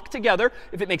only lock together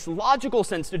if it makes logical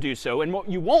sense to do so. And what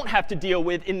you won't have to deal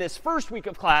with in this first week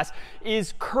of class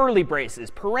is curly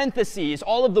braces, parentheses,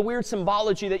 all of the weird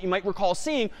symbology that you might recall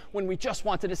seeing when we just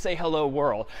wanted to say hello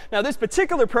world. Now, this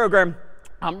particular program,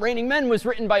 Raining Men, was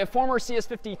written by a former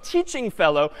CS50 teaching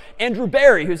fellow, Andrew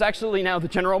Barry, who's actually now the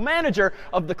general manager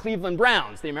of the Cleveland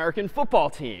Browns, the American football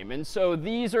team. And so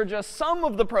these are just some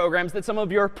of the programs that some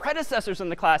of your predecessors in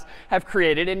the class have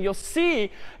created. And you'll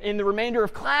see in the remainder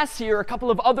of class here a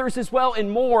couple of others as well and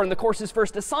more in the course's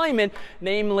first assignment,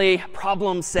 namely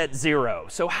problem set 0.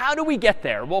 So how do we get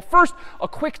there? Well, first, a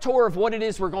quick tour of what it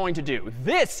is we're going to do.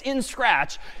 This, in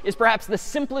Scratch, is perhaps the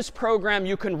simplest program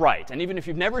you can write. And even if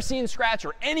you've never seen Scratch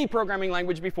or any programming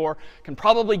language before, can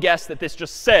probably guess that this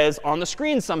just says on the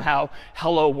screen somehow,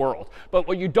 hello world. But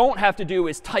what you don't have to do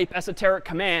is type esoteric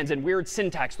commands and weird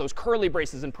syntax, those curly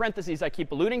braces and parentheses I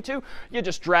keep alluding to. You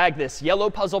just drag this yellow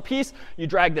puzzle piece, you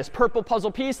drag this purple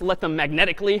puzzle piece, let them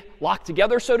magnetically lock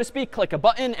together, so to speak, click a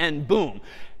button, and boom.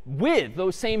 With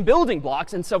those same building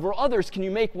blocks and several others, can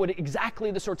you make exactly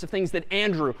the sorts of things that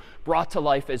Andrew brought to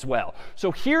life as well.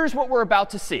 So here's what we're about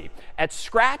to see. At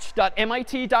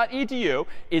scratch.mit.edu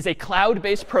is a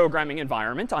cloud-based programming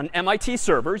environment on MIT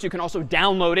servers. You can also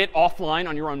download it offline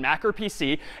on your own Mac or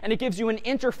PC. And it gives you an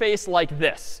interface like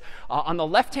this. On the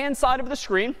left-hand side of the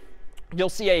screen, you'll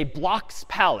see a blocks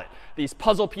palette. These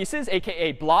puzzle pieces,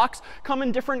 aka blocks, come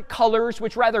in different colors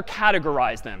which rather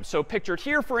categorize them. So pictured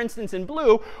here, for instance, in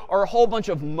blue, are a whole bunch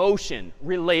of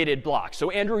motion-related blocks.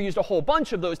 So Andrew used a whole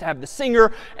bunch of those to have the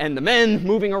singer and the men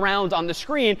moving around on the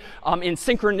screen in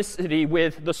synchronicity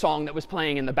with the song that was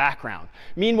playing in the background.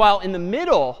 Meanwhile, in the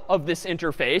middle of this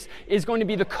interface is going to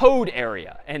be the code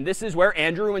area. And this is where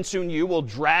Andrew and soon you will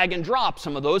drag and drop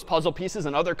some of those puzzle pieces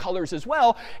and other colors as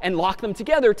well and lock them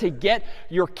together to get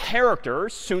your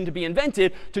characters, soon to be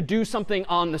invented, to do something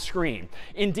on the screen.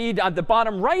 Indeed, at the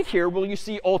bottom right here, will you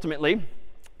see ultimately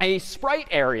a sprite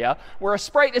area, where a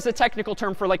sprite is a technical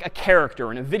term for like a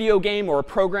character in a video game or a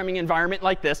programming environment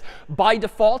like this. By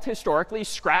default, historically,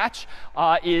 Scratch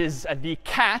is the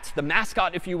cat, the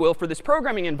mascot, if you will, for this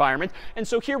programming environment. And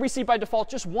so here we see by default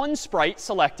just one sprite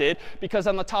selected, because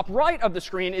on the top right of the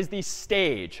screen is the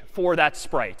stage for that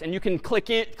sprite. And you can click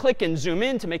and zoom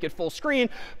in to make it full screen.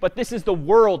 But this is the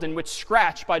world in which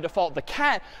Scratch, by default, the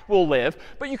cat, will live.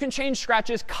 But you can change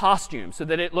Scratch's costume so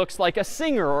that it looks like a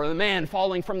singer or the man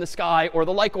falling from the sky or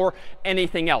the like, or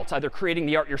anything else, either creating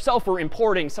the art yourself or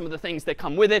importing some of the things that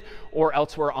come with it or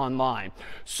elsewhere online.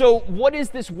 So what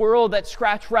is this world that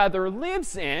Scratch rather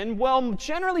lives in? Well,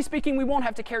 generally speaking, we won't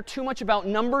have to care too much about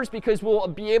numbers, because we'll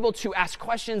be able to ask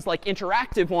questions like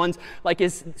interactive ones, like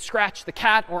is Scratch the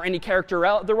cat or any character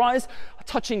otherwise,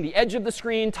 touching the edge of the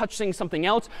screen, touching something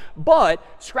else. But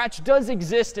Scratch does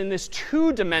exist in this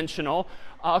two-dimensional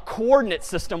coordinate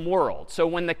system world. So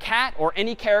when the cat or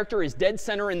any character is dead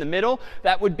center in the middle,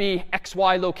 that would be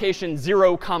XY location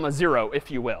 0, 0,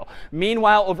 if you will.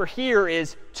 Meanwhile, over here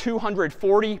is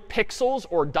 240 pixels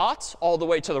or dots all the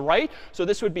way to the right. So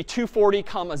this would be 240,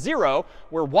 0,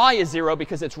 where y is 0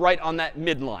 because it's right on that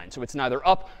midline. So it's neither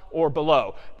up or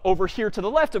below. Over here to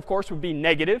the left, of course, would be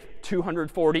negative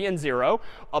 240 and 0.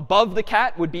 Above the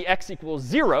cat would be x equals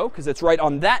 0, because it's right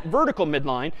on that vertical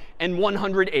midline, and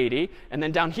 180. And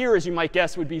then down here, as you might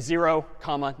guess, would be 0,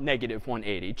 negative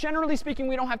 180. Generally speaking,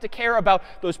 we don't have to care about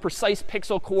those precise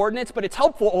pixel coordinates, but it's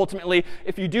helpful ultimately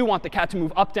if you do want the cat to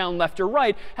move up, down, left, or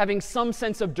right, having some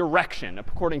sense of direction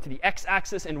according to the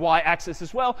x-axis and y-axis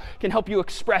as well can help you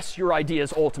express your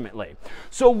ideas ultimately.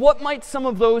 So what might some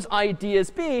of those ideas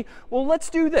be? Well,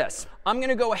 let's do this. I'm going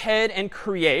to go ahead and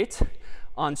create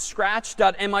on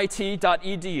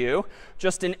scratch.mit.edu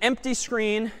just an empty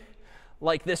screen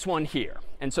like this one here.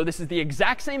 And so this is the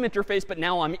exact same interface, but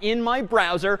now I'm in my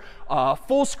browser,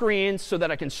 full screen, so that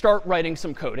I can start writing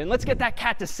some code. And let's get that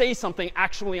cat to say something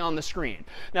actually on the screen.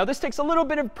 Now, this takes a little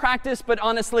bit of practice, but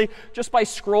honestly, just by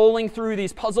scrolling through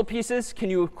these puzzle pieces,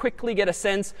 can you quickly get a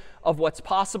sense of what's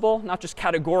possible, not just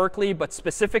categorically, but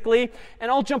specifically? And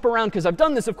I'll jump around, because I've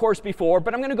done this, of course, before.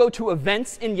 But I'm going to go to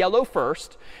events in yellow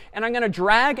first. And I'm going to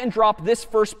drag and drop this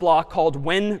first block called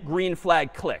when green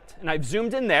flag clicked. And I've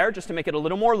zoomed in there just to make it a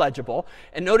little more legible.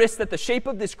 And notice that the shape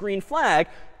of this green flag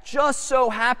just so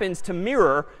happens to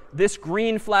mirror this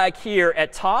green flag here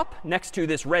at top next to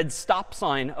this red stop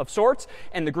sign of sorts.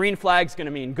 And the green flag is going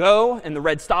to mean go, and the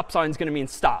red stop sign is going to mean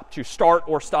stop, to start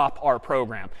or stop our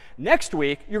program. Next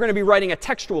week, you're going to be writing a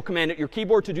textual command at your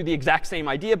keyboard to do the exact same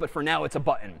idea, but for now it's a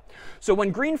button. So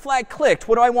when green flag clicked,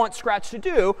 what do I want Scratch to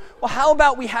do? Well, how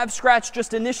about we have Scratch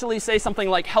just initially say something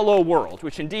like hello world,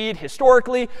 which indeed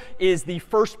historically is the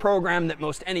first program that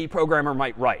most any programmer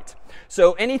might write.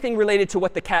 So anything related to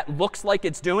what the cat looks like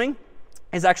it's doing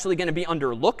is actually going to be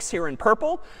under looks here in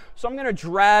purple. So I'm going to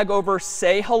drag over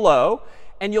say hello.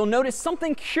 And you'll notice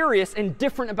something curious and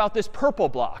different about this purple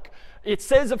block. It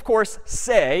says, of course,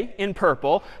 say in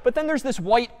purple. But then there's this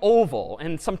white oval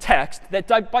and some text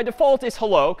that by default is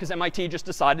hello, because MIT just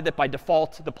decided that by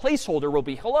default the placeholder will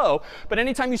be hello. But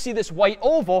anytime you see this white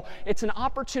oval, it's an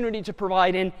opportunity to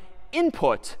provide an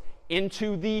input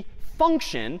into the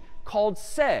function called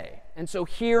say. And so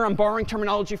here I'm borrowing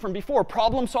terminology from before.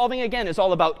 Problem solving, again, is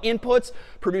all about inputs,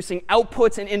 producing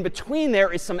outputs, and in between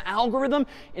there is some algorithm.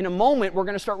 In a moment, we're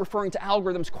going to start referring to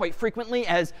algorithms quite frequently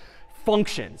as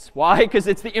functions. Why? Because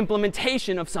it's the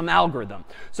implementation of some algorithm.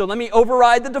 So let me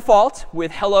override the default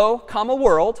with hello, comma,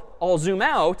 world. I'll zoom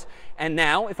out. And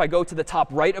now if I go to the top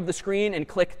right of the screen and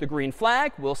click the green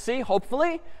flag, we'll see,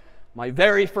 hopefully, my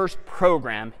very first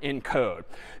program in code.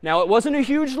 Now, it wasn't a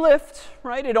huge lift,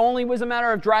 right? It only was a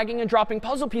matter of dragging and dropping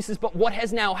puzzle pieces. But what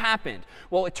has now happened?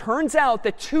 Well, it turns out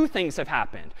that two things have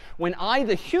happened. When I,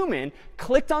 the human,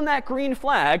 clicked on that green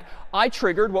flag, I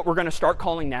triggered what we're going to start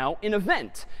calling now an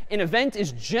event. An event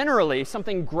is generally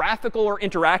something graphical or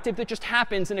interactive that just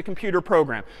happens in a computer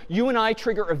program. You and I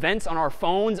trigger events on our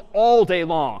phones all day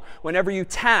long. Whenever you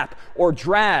tap or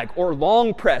drag or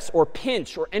long press or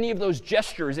pinch or any of those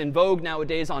gestures in vogue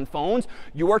nowadays on phones,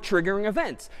 you are triggering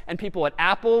events. And people at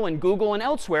Apple and Google and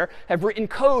elsewhere have written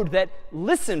code that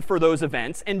listen for those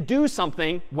events and do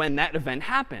something when that event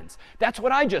happens. That's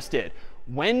what I just did.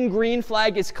 When green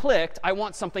flag is clicked, I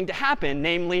want something to happen.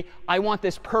 Namely, I want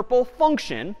this purple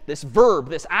function, this verb,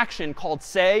 this action called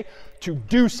say, to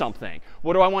do something.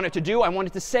 What do I want it to do? I want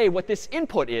it to say what this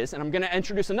input is. And I'm going to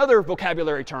introduce another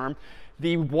vocabulary term.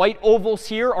 The white ovals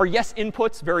here are, yes,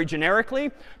 inputs very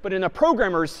generically. But in a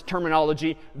programmer's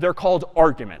terminology, they're called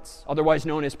arguments, otherwise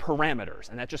known as parameters.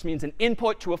 And that just means an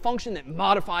input to a function that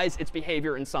modifies its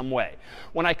behavior in some way.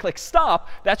 When I click stop,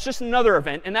 that's just another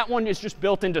event. And that one is just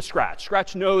built into Scratch.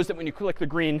 Scratch knows that when you click the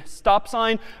green stop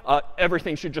sign,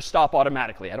 everything should just stop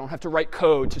automatically. I don't have to write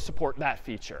code to support that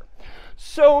feature.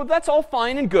 So that's all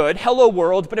fine and good. Hello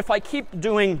world. But if I keep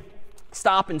doing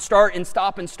stop and start and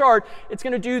stop and start, it's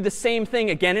going to do the same thing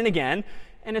again and again.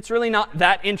 And it's really not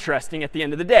that interesting at the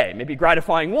end of the day. Maybe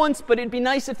gratifying once, but it'd be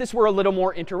nice if this were a little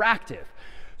more interactive.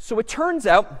 So it turns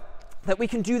out that we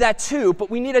can do that too, but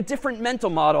we need a different mental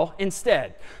model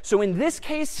instead. So in this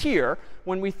case here,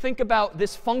 when we think about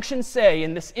this function say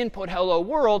in this input hello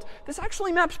world, this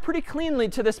actually maps pretty cleanly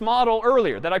to this model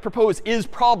earlier that I propose is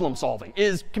problem solving,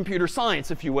 is computer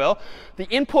science, if you will. The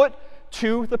input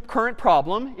to the current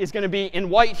problem is going to be in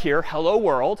white here, hello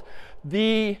world.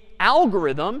 The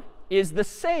algorithm is the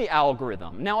say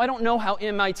algorithm. Now, I don't know how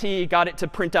MIT got it to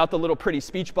print out the little pretty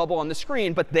speech bubble on the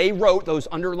screen, but they wrote those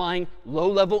underlying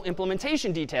low-level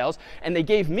implementation details. And they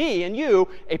gave me and you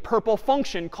a purple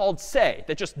function called say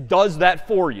that just does that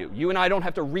for you. You and I don't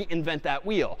have to reinvent that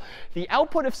wheel. The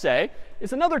output of say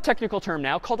is another technical term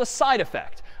now called a side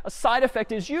effect. A side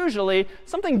effect is usually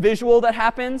something visual that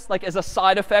happens, like as a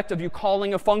side effect of you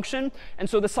calling a function. And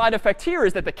so the side effect here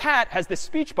is that the cat has this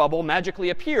speech bubble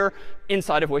magically appear,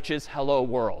 inside of which is hello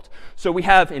world. So we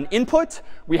have an input,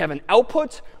 we have an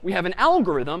output, we have an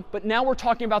algorithm, but now we're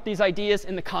talking about these ideas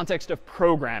in the context of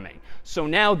programming. So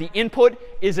now the input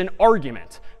is an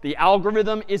argument. The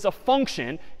algorithm is a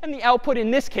function. And the output in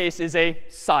this case is a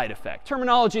side effect.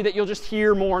 Terminology that you'll just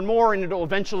hear more and more, and it'll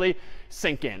eventually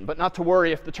sink in. But not to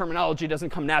worry if the terminology doesn't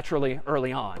come naturally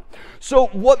early on. So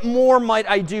what more might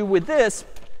I do with this?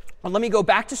 Well, let me go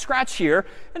back to Scratch here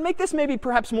and make this maybe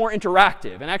perhaps more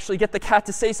interactive and actually get the cat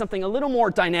to say something a little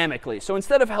more dynamically. So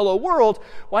instead of hello world,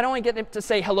 why don't I get it to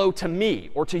say hello to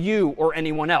me or to you or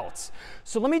anyone else?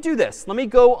 So let me do this. Let me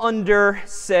go under,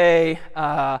 say,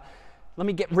 let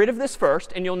me get rid of this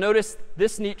first. And you'll notice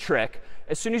this neat trick.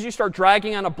 As soon as you start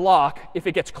dragging on a block, if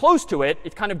it gets close to it,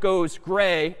 it kind of goes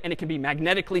gray, and it can be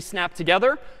magnetically snapped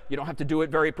together. You don't have to do it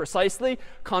very precisely.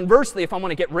 Conversely, if I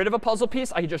want to get rid of a puzzle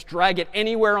piece, I can just drag it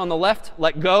anywhere on the left,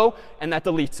 let go, and that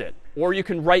deletes it. Or you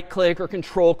can right-click or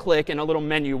control-click, and a little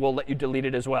menu will let you delete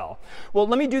it as well. Well,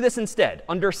 let me do this instead.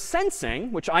 Under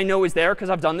sensing, which I know is there because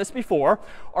I've done this before,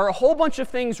 are a whole bunch of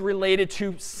things related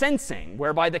to sensing,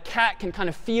 whereby the cat can kind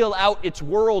of feel out its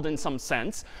world in some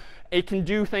sense. It can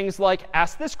do things like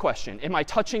ask this question. Am I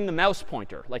touching the mouse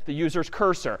pointer, like the user's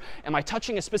cursor? Am I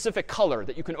touching a specific color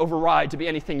that you can override to be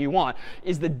anything you want?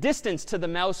 Is the distance to the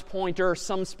mouse pointer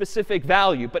some specific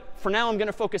value? But for now, I'm going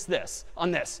to focus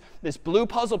on this blue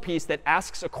puzzle piece that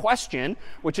asks a question,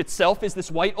 which itself is this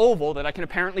white oval that I can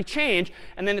apparently change,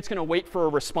 and then it's going to wait for a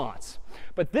response.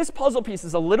 But this puzzle piece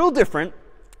is a little different.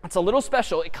 It's a little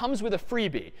special. It comes with a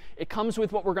freebie. It comes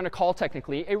with what we're going to call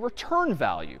technically a return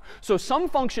value. So some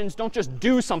functions don't just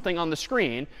do something on the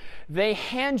screen. They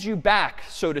hand you back,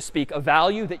 so to speak, a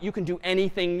value that you can do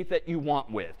anything that you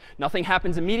want with. Nothing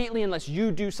happens immediately unless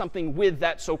you do something with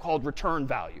that so-called return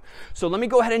value. So let me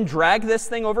go ahead and drag this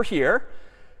thing over here.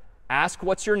 Ask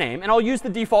what's your name. And I'll use the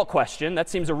default question. That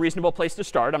seems a reasonable place to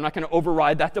start. I'm not going to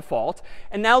override that default.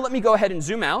 And now let me go ahead and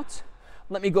zoom out.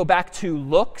 Let me go back to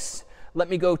looks. Let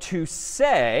me go to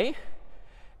say,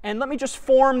 and let me just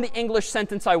form the English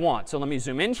sentence I want. So let me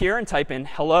zoom in here and type in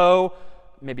hello,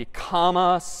 maybe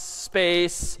comma,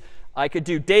 space. I could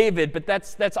do David, but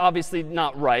that's obviously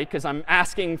not right because I'm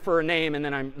asking for a name and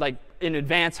then I'm like in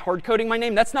advance hard coding my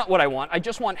name. That's not what I want. I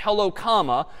just want hello,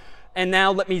 comma. And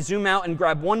now let me zoom out and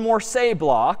grab one more say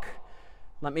block.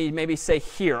 Let me maybe say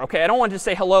here. OK, I don't want to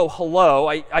say hello, hello.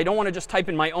 I don't want to just type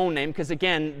in my own name because,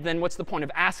 again, then what's the point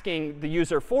of asking the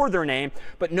user for their name?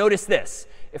 But notice this.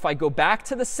 If I go back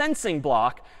to the sensing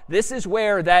block, this is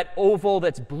where that oval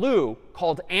that's blue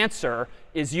called answer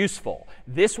is useful.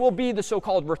 This will be the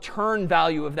so-called return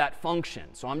value of that function.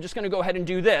 So I'm just going to go ahead and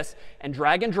do this and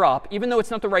drag and drop. Even though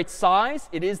it's not the right size,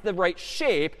 it is the right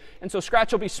shape. And so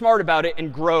Scratch will be smart about it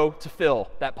and grow to fill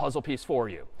that puzzle piece for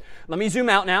you. Let me zoom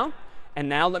out now. And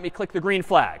now let me click the green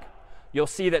flag. You'll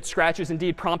see that Scratch is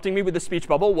indeed prompting me with the speech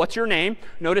bubble. What's your name?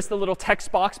 Notice the little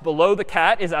text box below the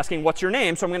cat is asking what's your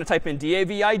name. So I'm going to type in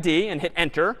DAVID and hit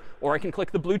enter. Or I can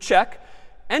click the blue check,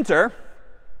 enter.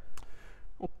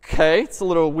 OK, it's a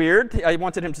little weird. I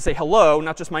wanted him to say hello,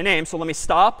 not just my name. So let me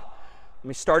stop. Let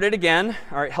me start it again.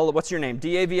 All right, hello, what's your name?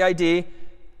 DAVID,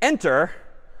 enter.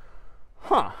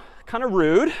 Huh, kind of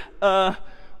rude.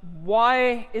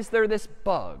 Why is there this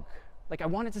bug? Like I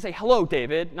wanted to say hello,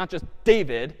 David, not just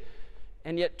David.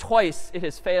 And yet twice it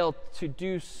has failed to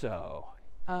do so.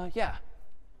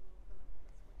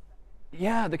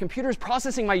 Yeah, the computer is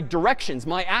processing my directions,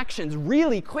 my actions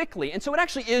really quickly. And so it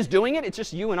actually is doing it. It's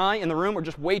just you and I in the room are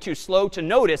just way too slow to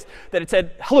notice that it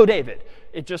said, hello, David.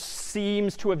 It just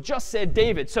seems to have just said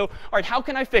David. So, all right, how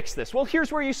can I fix this? Well,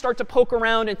 here's where you start to poke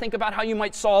around and think about how you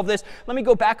might solve this. Let me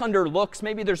go back under looks.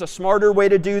 Maybe there's a smarter way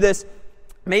to do this.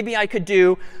 Maybe I could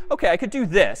do, OK, I could do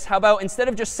this. How about instead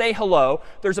of just say hello,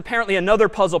 there's apparently another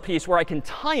puzzle piece where I can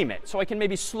time it. So I can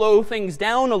maybe slow things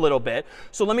down a little bit.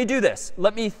 So let me do this.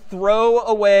 Let me throw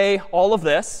away all of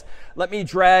this. Let me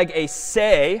drag a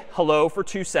say hello for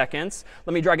 2 seconds.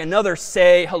 Let me drag another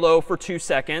say hello for 2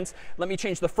 seconds. Let me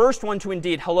change the first one to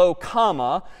indeed hello,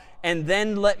 comma. And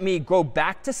then let me go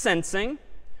back to sensing.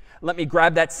 Let me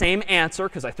grab that same answer,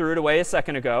 because I threw it away a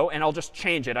second ago, and I'll just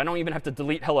change it. I don't even have to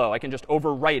delete hello. I can just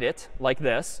overwrite it like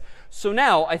this. So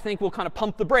now I think we'll kind of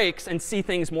pump the brakes and see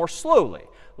things more slowly.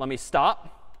 Let me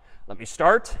stop. Let me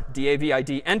start.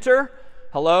 DAVID, enter.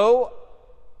 Hello,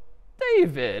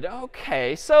 David.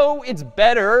 OK, so it's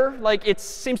better. Like, it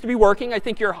seems to be working. I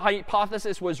think your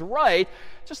hypothesis was right.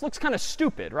 It just looks kind of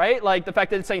stupid, right? Like the fact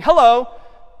that it's saying hello,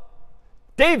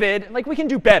 David, like we can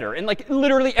do better. And like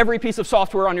literally every piece of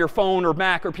software on your phone or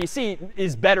Mac or PC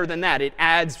is better than that. It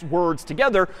adds words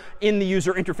together in the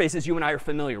user interfaces you and I are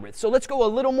familiar with. So let's go a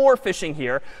little more fishing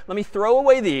here. Let me throw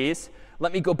away these.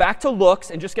 Let me go back to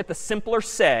looks and just get the simpler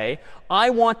say.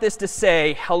 I want this to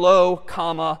say hello,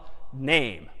 comma,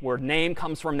 name, where name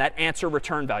comes from that answer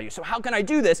return value. So how can I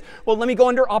do this? Well, let me go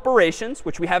under operations,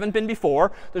 which we haven't been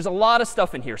before. There's a lot of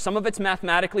stuff in here. Some of it's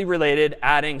mathematically related,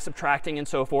 adding, subtracting, and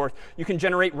so forth. You can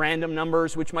generate random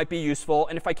numbers, which might be useful.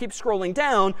 And if I keep scrolling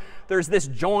down, there's this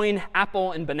join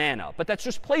apple and banana. But that's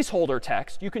just placeholder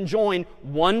text. You can join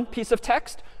one piece of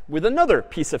text with another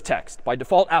piece of text. By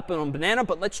default, apple and banana,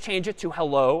 but let's change it to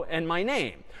hello and my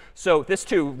name. So this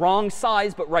too, wrong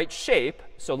size but right shape.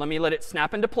 So let me let it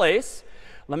snap into place.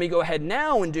 Let me go ahead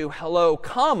now and do hello,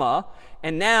 comma.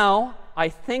 And now I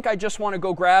think I just want to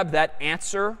go grab that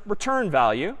answer return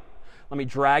value. Let me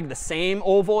drag the same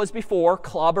oval as before,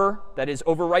 clobber, that is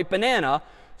overwrite banana.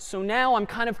 So now I'm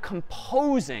kind of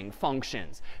composing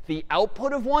functions. The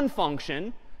output of one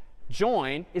function,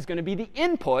 join, is going to be the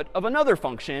input of another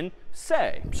function,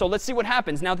 say. So let's see what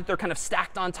happens now that they're kind of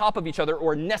stacked on top of each other,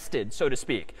 or nested, so to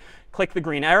speak. Click the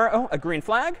green arrow, a green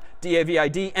flag,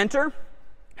 DAVID, enter.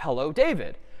 Hello,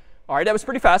 David. All right, that was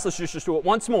pretty fast. Let's just do it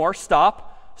once more.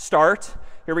 Stop, start.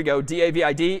 Here we go,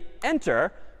 DAVID,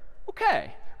 enter.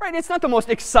 OK. Right, it's not the most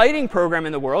exciting program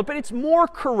in the world, but it's more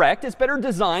correct. It's better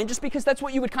designed, just because that's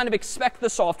what you would kind of expect the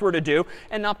software to do,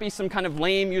 and not be some kind of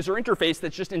lame user interface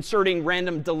that's just inserting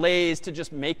random delays to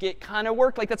just make it kind of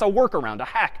work. Like that's a workaround, a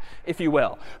hack, if you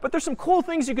will. But there's some cool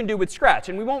things you can do with Scratch.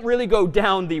 And we won't really go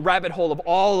down the rabbit hole of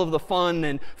all of the fun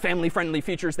and family-friendly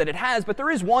features that it has. But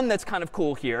there is one that's kind of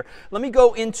cool here. Let me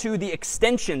go into the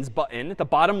extensions button at the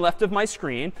bottom left of my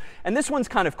screen. And this one's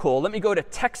kind of cool. Let me go to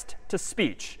text to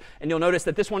speech. And you'll notice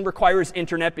that this one requires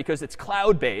internet because it's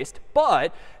cloud-based.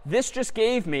 But this just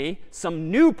gave me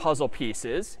some new puzzle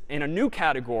pieces in a new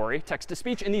category,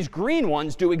 text-to-speech. And these green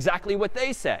ones do exactly what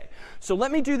they say. So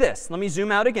let me do this. Let me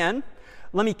zoom out again.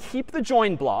 Let me keep the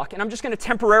join block. And I'm just going to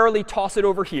temporarily toss it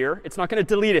over here. It's not going to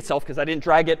delete itself because I didn't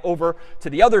drag it over to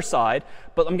the other side.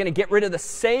 But I'm going to get rid of the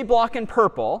say block in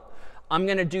purple. I'm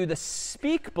going to do the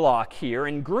speak block here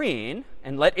in green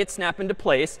and let it snap into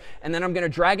place. And then I'm going to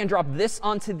drag and drop this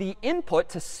onto the input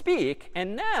to speak.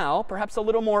 And now, perhaps a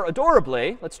little more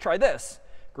adorably, let's try this.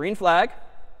 Green flag.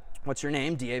 What's your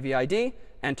name? DAVID.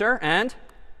 Enter. And?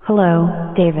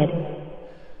 Hello, David.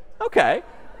 OK.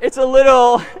 It's a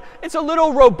little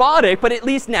robotic, but at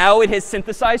least now it has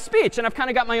synthesized speech. And I've kind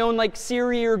of got my own like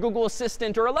Siri or Google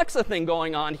Assistant or Alexa thing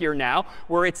going on here now,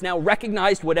 where it's now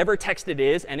recognized whatever text it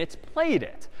is and it's played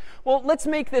it. Well, let's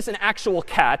make this an actual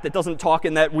cat that doesn't talk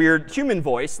in that weird human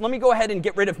voice. Let me go ahead and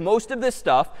get rid of most of this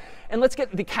stuff. And let's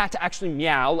get the cat to actually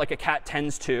meow like a cat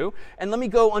tends to. And let me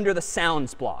go under the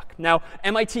sounds block. Now,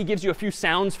 MIT gives you a few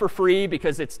sounds for free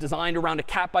because it's designed around a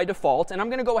cat by default. And I'm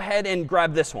going to go ahead and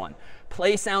grab this one.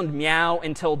 Play sound meow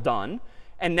until done.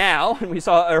 And now, and we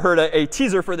heard a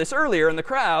teaser for this earlier in the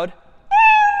crowd.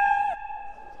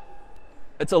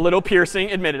 It's a little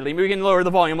piercing, admittedly. We can lower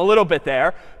the volume a little bit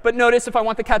there. But notice if I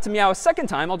want the cat to meow a second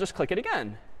time, I'll just click it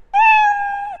again.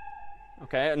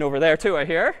 OK, and over there, too, I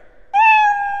hear.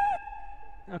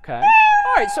 OK.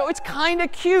 All right, so it's kind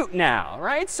of cute now,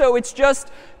 right? So it's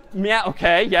just meow.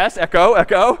 OK, yes, echo,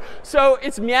 echo. So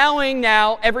it's meowing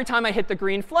now every time I hit the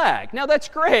green flag. Now, that's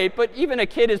great, but even a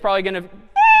kid is probably going to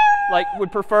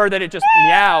would prefer that it just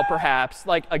meow, perhaps,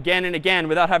 like again and again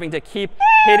without having to keep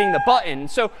hitting the button.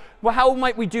 So well, how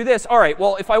might we do this? All right,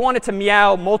 well, if I want it to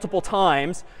meow multiple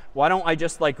times, why don't I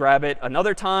just grab it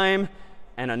another time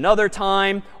and another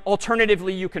time?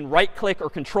 Alternatively, you can right-click or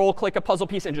control-click a puzzle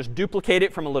piece and just duplicate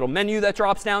it from a little menu that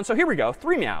drops down. So here we go,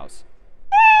 3 meows.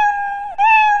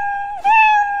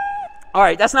 All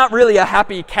right, that's not really a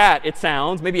happy cat, it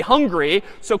sounds. Maybe hungry.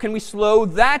 So can we slow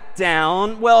that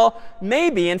down? Well,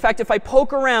 maybe. In fact, if I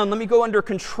poke around, let me go under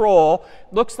Control.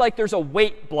 Looks like there's a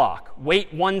wait block.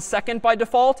 Wait 1 second by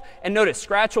default. And notice,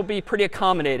 Scratch will be pretty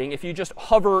accommodating. If you just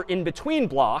hover in between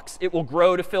blocks, it will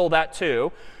grow to fill that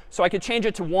too. So I could change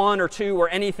it to 1 or 2 or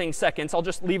anything seconds. I'll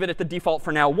just leave it at the default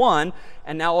for now, 1.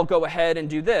 And now I'll go ahead and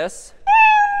do this.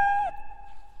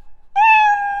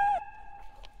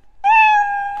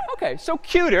 OK, so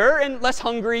cuter and less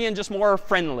hungry and just more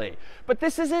friendly. But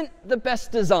this isn't the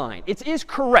best design. It is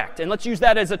correct. And let's use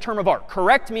that as a term of art.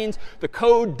 Correct means the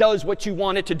code does what you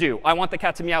want it to do. I want the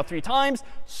cat to meow 3 times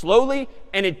slowly,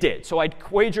 and it did. So I'd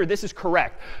wager this is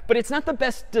correct. But it's not the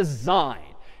best design.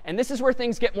 And this is where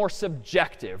things get more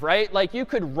subjective, right? Like you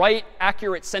could write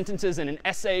accurate sentences in an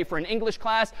essay for an English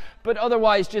class, but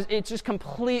otherwise it's just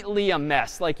completely a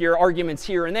mess. Like your arguments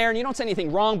here and there, and you don't say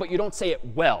anything wrong, but you don't say it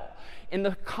well. In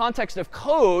the context of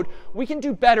code, we can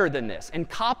do better than this. And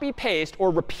copy paste or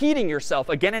repeating yourself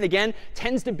again and again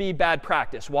tends to be bad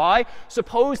practice. Why?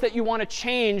 Suppose that you want to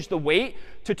change the wait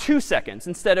to 2 seconds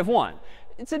instead of 1.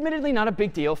 It's admittedly not a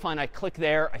big deal. Fine, I click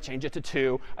there, I change it to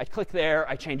 2. I click there,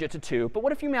 I change it to 2. But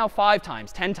what if you meow 5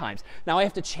 times, 10 times? Now I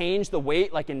have to change the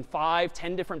wait like in 5,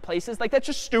 10 different places? Like that's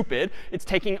just stupid. It's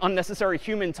taking unnecessary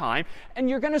human time. And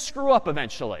you're going to screw up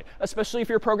eventually. Especially if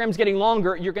your program's getting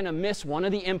longer, you're going to miss one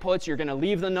of the inputs. You're going to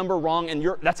leave the number wrong, and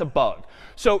that's a bug.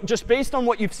 So just based on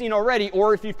what you've seen already,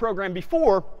 or if you've programmed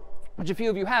before, which a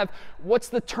few of you have, what's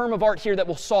the term of art here that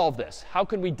will solve this? How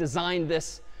could we design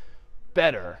this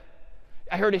better?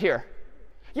 I heard it here.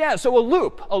 Yeah, so a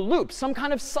loop, some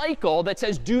kind of cycle that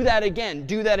says do that again,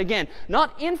 do that again.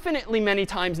 Not infinitely many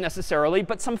times necessarily,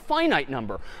 but some finite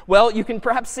number. Well, you can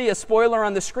perhaps see a spoiler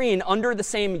on the screen. Under the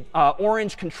same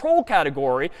orange control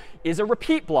category is a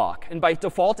repeat block. And by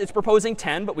default, it's proposing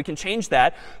 10, but we can change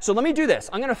that. So let me do this.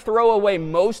 I'm going to throw away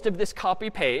most of this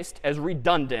copy-paste as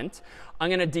redundant. I'm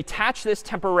going to detach this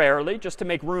temporarily just to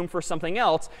make room for something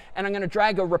else. And I'm going to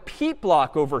drag a repeat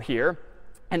block over here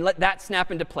and let that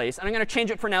snap into place. And I'm going to change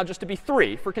it for now just to be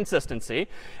 3 for consistency.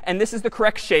 And this is the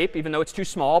correct shape, even though it's too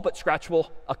small, but Scratch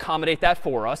will accommodate that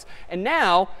for us. And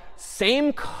now,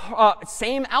 same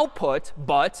output,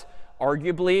 but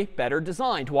arguably better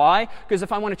designed. Why? Because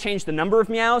if I want to change the number of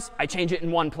meows, I change it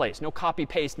in one place. No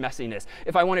copy-paste messiness.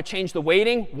 If I want to change the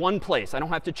weighting, one place. I don't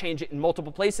have to change it in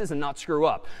multiple places and not screw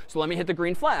up. So let me hit the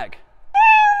green flag.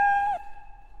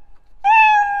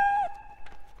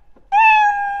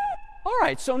 All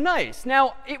right, so nice.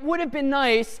 Now, it would have been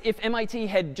nice if MIT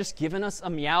had just given us a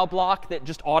meow block that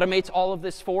just automates all of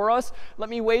this for us. Let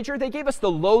me wager they gave us the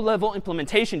low-level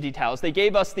implementation details. They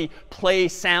gave us the play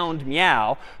sound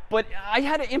meow. But I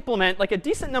had to implement like a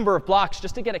decent number of blocks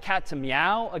just to get a cat to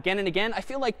meow again and again. I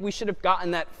feel like we should have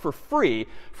gotten that for free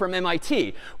from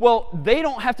MIT. Well, they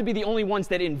don't have to be the only ones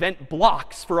that invent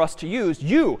blocks for us to use.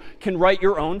 You can write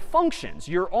your own functions,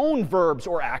 your own verbs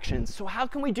or actions. So how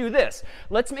can we do this?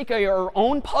 Let's make our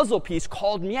own puzzle piece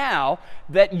called meow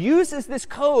that uses this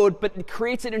code but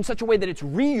creates it in such a way that it's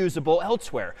reusable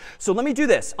elsewhere. So let me do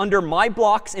this. Under my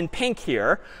blocks in pink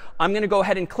here, I'm going to go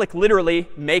ahead and click literally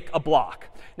make a block.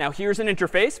 Now, here's an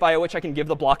interface via which I can give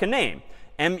the block a name.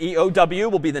 MEOW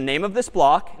will be the name of this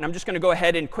block. And I'm just going to go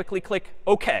ahead and quickly click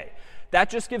OK. That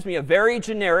just gives me a very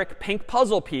generic pink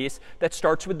puzzle piece that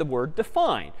starts with the word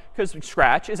define, because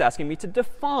Scratch is asking me to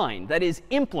define, that is,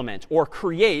 implement or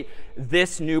create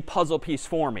this new puzzle piece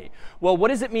for me. Well, what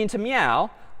does it mean to meow?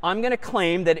 I'm going to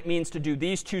claim that it means to do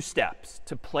these 2 steps,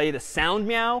 to play the sound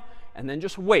meow and then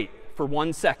just wait for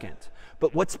 1 second.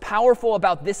 But what's powerful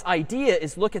about this idea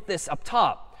is look at this up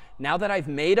top. Now that I've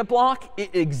made a block,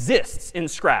 it exists in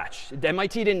Scratch.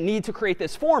 MIT didn't need to create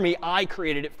this for me. I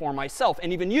created it for myself.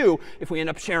 And even you, if we end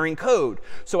up sharing code.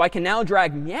 So I can now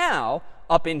drag meow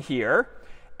up in here.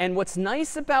 And what's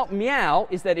nice about meow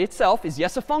is that itself is,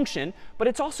 yes, a function, but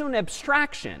it's also an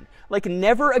abstraction. Like,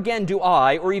 never again do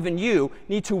I, or even you,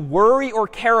 need to worry or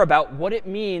care about what it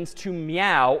means to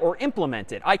meow or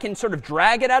implement it. I can sort of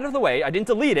drag it out of the way. I didn't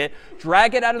delete it.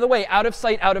 Drag it out of the way, out of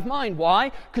sight, out of mind.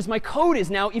 Why? Because my code is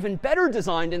now even better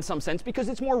designed in some sense because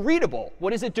it's more readable.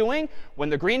 What is it doing? When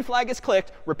the green flag is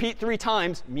clicked, repeat 3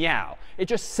 times, meow. It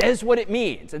just says what it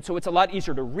means. And so it's a lot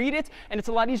easier to read it, and it's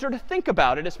a lot easier to think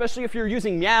about it, especially if you're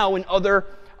using meow in other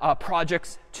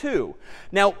projects too.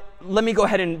 Now, let me go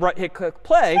ahead and hit click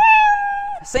play.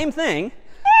 Same thing.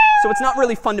 So it's not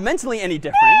really fundamentally any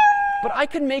different. But I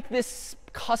can make this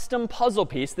custom puzzle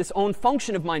piece, this own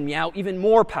function of mine, meow, even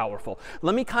more powerful.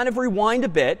 Let me kind of rewind a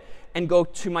bit and go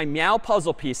to my meow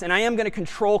puzzle piece. And I am going to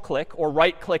control click or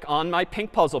right click on my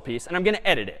pink puzzle piece. And I'm going to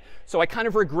edit it. So I kind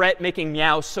of regret making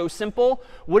meow so simple.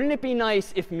 Wouldn't it be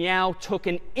nice if meow took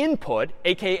an input,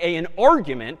 aka an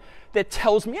argument, that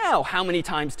tells meow how many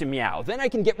times to meow? Then I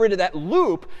can get rid of that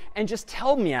loop and just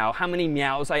tell meow how many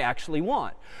meows I actually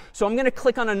want. So I'm going to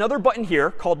click on another button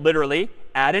here called literally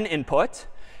add an input.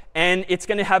 And it's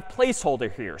going to have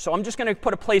placeholder here. So I'm just going to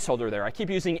put a placeholder there. I keep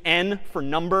using n for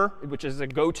number, which is a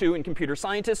go-to in computer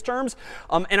scientist terms.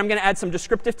 And I'm going to add some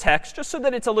descriptive text just so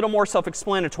that it's a little more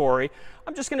self-explanatory.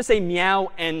 I'm just going to say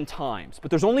meow n times.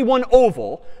 But there's only one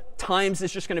oval. Times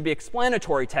is just going to be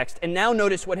explanatory text. And now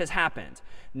notice what has happened.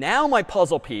 Now my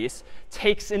puzzle piece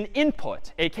takes an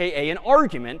input, aka an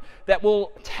argument, that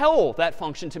will tell that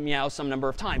function to meow some number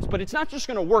of times. But it's not just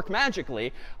going to work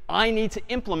magically. I need to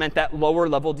implement that lower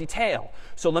level detail.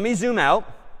 So let me zoom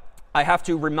out. I have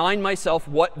to remind myself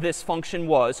what this function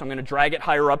was. So I'm going to drag it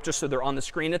higher up just so they're on the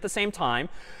screen at the same time.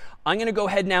 I'm going to go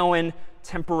ahead now and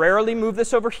temporarily move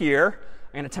this over here.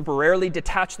 I'm going to temporarily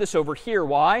detach this over here.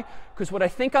 Why? Because what I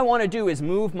think I want to do is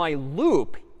move my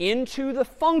loop into the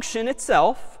function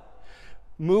itself,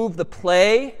 move the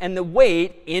play and the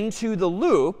wait into the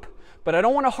loop, but I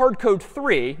don't want to hard code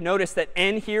 3. Notice that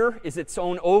n here is its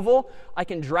own oval. I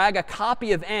can drag a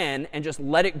copy of n and just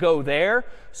let it go there.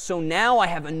 So now I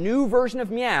have a new version of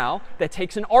meow that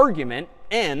takes an argument,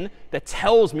 n, that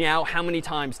tells meow how many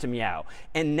times to meow.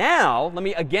 And now, let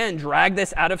me again drag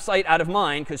this out of sight, out of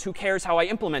mind, because who cares how I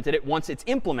implemented it? Once it's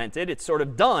implemented, it's sort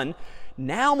of done.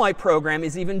 Now my program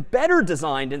is even better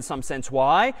designed in some sense.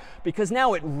 Why? Because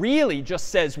now it really just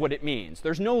says what it means.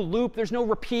 There's no loop, there's no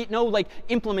repeat, no like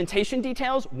implementation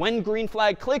details. When green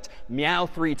flag clicked, meow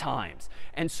 3 times.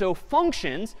 And so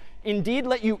functions indeed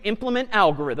let you implement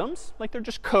algorithms, like they're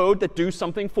just code that do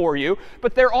something for you,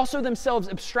 but they're also themselves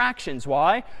abstractions.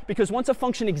 Why? Because once a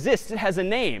function exists, it has a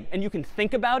name, and you can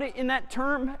think about it in that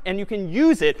term, and you can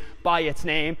use it by its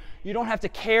name. You don't have to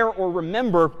care or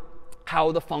remember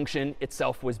how the function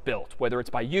itself was built, whether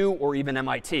it's by you or even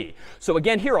MIT. So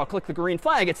again, here, I'll click the green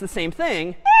flag. It's the same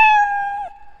thing.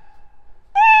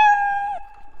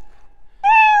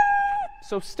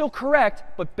 So still correct,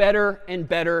 but better and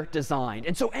better designed.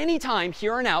 And so anytime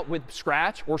here and out with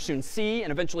Scratch or soon C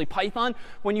and eventually Python,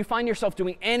 when you find yourself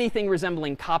doing anything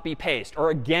resembling copy-paste or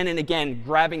again and again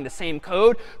grabbing the same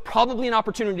code, probably an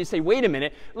opportunity to say, wait a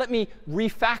minute, let me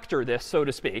refactor this, so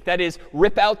to speak. That is,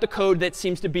 rip out the code that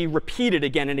seems to be repeated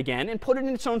again and again and put it in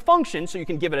its own function so you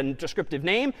can give it a descriptive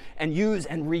name and use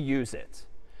and reuse it.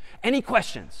 Any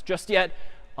questions just yet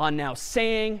on now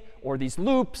saying or these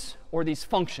loops or these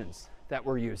functions that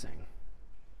we're using?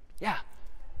 Yeah.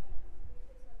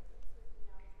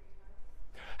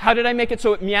 How did I make it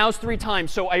so it meows 3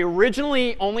 times? So I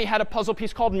originally only had a puzzle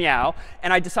piece called meow,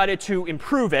 and I decided to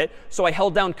improve it. So I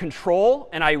held down Control,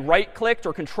 and I right-clicked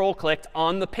or Control-clicked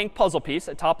on the pink puzzle piece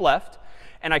at top left,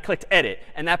 and I clicked Edit.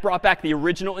 And that brought back the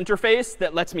original interface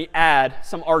that lets me add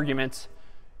some arguments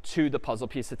to the puzzle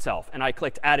piece itself. And I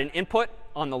clicked Add an Input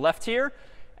on the left here,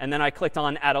 and then I clicked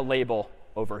on Add a Label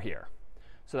over here.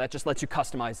 So that just lets you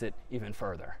customize it even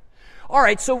further. All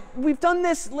right, so we've done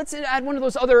this. Let's add one of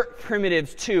those other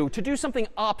primitives, too, to do something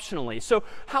optionally. So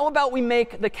how about we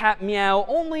make the cat meow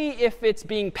only if it's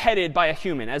being petted by a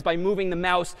human, as by moving the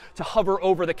mouse to hover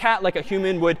over the cat like a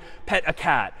human would pet a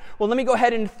cat? Well, let me go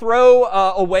ahead and throw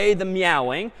away the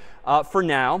meowing for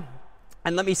now.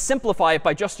 And let me simplify it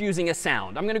by just using a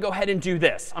sound. I'm going to go ahead and do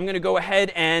this. I'm going to go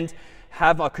ahead and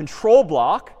have a control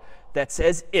block that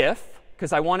says if,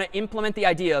 because I want to implement the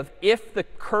idea of if the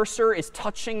cursor is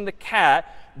touching the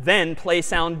cat, then play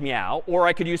sound meow. Or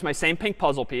I could use my same pink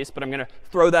puzzle piece, but I'm going to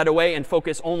throw that away and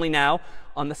focus only now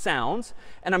on the sounds.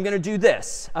 And I'm going to do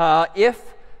this.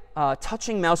 If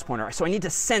touching mouse pointer, so I need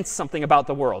to sense something about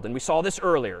the world. And we saw this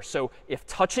earlier. So if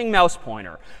touching mouse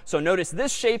pointer. So notice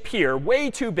this shape here,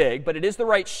 way too big, but it is the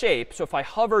right shape. So if I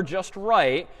hover just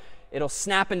right, it'll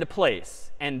snap into place.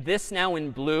 And this now in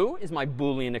blue is my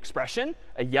Boolean expression,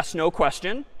 a yes/no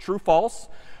question, true, false.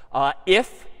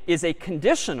 If is a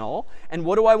conditional. And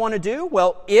what do I want to do?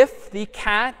 Well, if the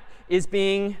cat is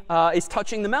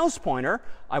touching the mouse pointer,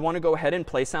 I want to go ahead and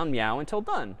play sound meow until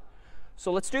done.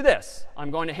 So let's do this.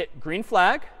 I'm going to hit green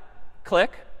flag,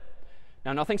 click.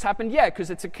 Now, nothing's happened yet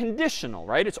because it's a conditional,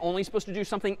 right? It's only supposed to do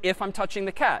something if I'm touching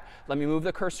the cat. Let me move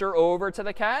the cursor over to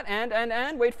the cat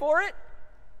and wait for it.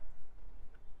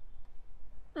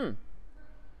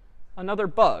 Another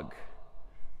bug.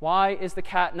 Why is the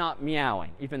cat not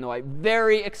meowing? Even though I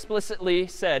very explicitly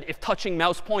said, if touching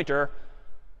mouse pointer,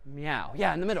 meow.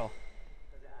 Yeah, in the middle.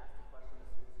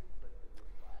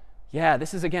 Yeah,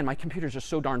 this is, again, my computer's just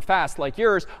so darn fast. Like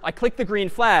yours, I click the green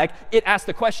flag. It asks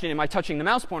the question, am I touching the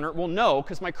mouse pointer? Well, no,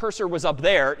 because my cursor was up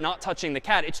there, not touching the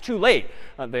cat. It's too late.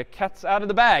 The cat's out of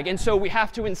the bag. And so we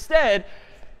have to instead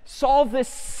solve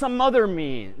this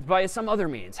by some other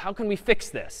means. How can we fix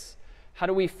this? How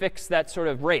do we fix that sort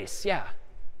of race? Yeah.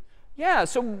 Yeah,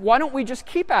 so why don't we just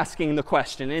keep asking the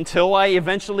question until I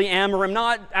eventually am or am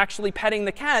not actually petting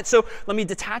the cat? So let me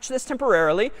detach this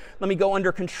temporarily. Let me go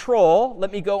under Control.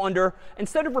 Let me go under,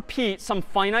 instead of repeat some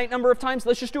finite number of times,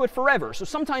 let's just do it forever. So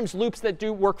sometimes loops that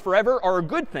do work forever are a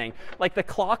good thing. Like the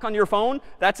clock on your phone,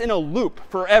 that's in a loop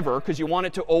forever because you want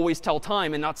it to always tell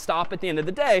time and not stop at the end of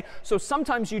the day. So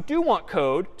sometimes you do want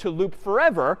code to loop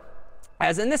forever,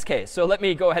 as in this case. So let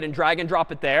me go ahead and drag and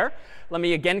drop it there. Let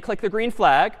me again click the green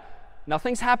flag.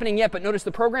 Nothing's happening yet, but notice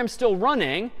the program's still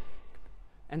running.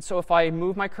 And so if I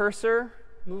move my cursor,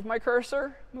 and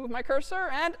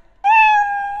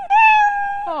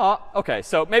oh, OK,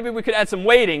 so maybe we could add some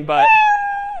waiting, but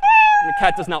the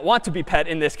cat does not want to be pet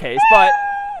in this case. But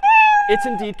it's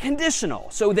indeed conditional.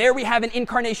 So there we have an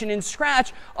incarnation in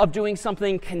Scratch of doing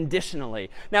something conditionally.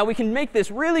 Now, we can make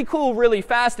this really cool, really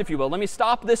fast, if you will. Let me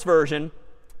stop this version.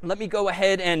 Let me go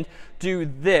ahead and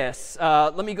do this.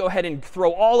 Let me go ahead and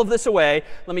throw all of this away.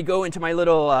 Let me go into my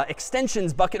little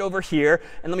extensions bucket over here.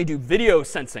 And let me do video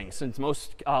sensing, since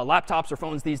most laptops or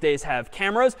phones these days have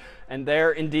cameras. And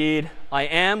there, indeed, I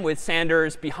am with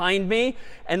Sanders behind me.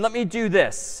 And let me do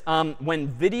this. When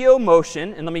video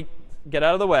motion, and let me get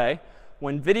out of the way.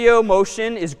 When video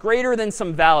motion is greater than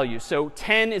some value, so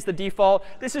 10 is the default.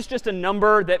 This is just a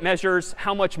number that measures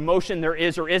how much motion there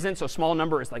is or isn't. So small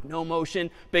number is like no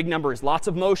motion. Big number is lots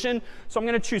of motion. So I'm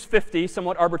going to choose 50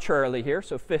 somewhat arbitrarily here.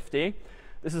 So 50.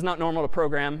 This is not normal to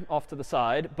program off to the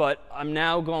side, but I'm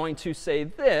now going to say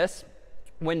this.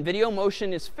 When video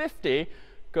motion is 50,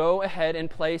 go ahead and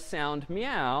play sound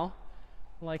meow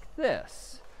like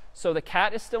this. So the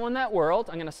cat is still in that world.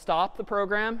 I'm going to stop the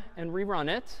program and rerun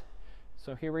it.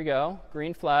 So here we go,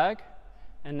 green flag.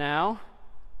 And now,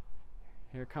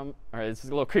 here come, all right, this is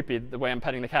a little creepy the way I'm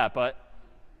petting the cat, but,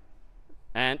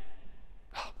 and,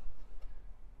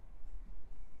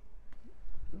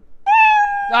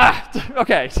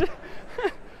 OK.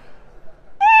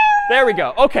 There we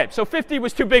go. OK, so 50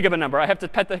 was too big of a number. I have to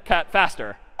pet the cat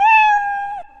faster.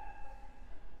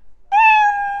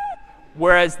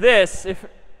 Whereas this, if,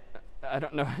 I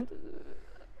don't know.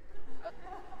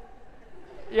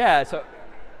 Yeah, so.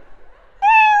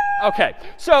 OK,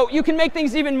 so you can make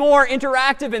things even more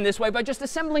interactive in this way by just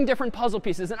assembling different puzzle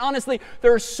pieces. And honestly,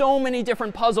 there are so many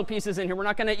different puzzle pieces in here. We're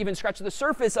not going to even scratch the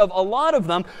surface of a lot of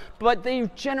them, but they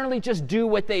generally just do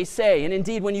what they say. And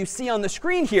indeed, when you see on the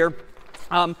screen here,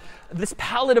 this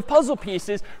palette of puzzle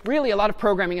pieces, really a lot of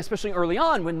programming, especially early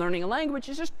on when learning a language,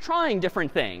 is just trying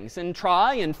different things and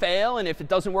try and fail. And if it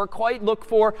doesn't work quite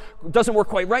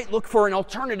right, look for an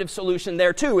alternative solution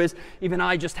there too, as even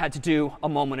I just had to do a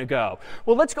moment ago.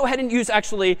 Well, let's go ahead and use how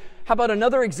about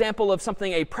another example of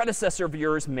something a predecessor of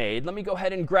yours made. Let me go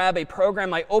ahead and grab a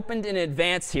program I opened in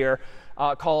advance here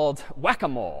called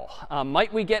Whack-A-Mole.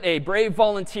 Might we get a brave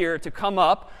volunteer to come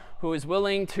up who is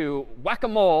willing to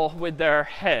whack-a-mole with their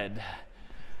head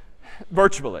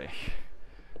virtually?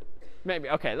 Maybe.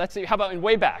 OK, let's see. How about in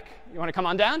way back? You want to come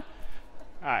on down?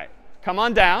 All right, come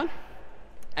on down.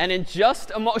 And in just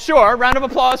a moment, sure, round of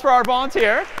applause for our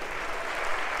volunteer.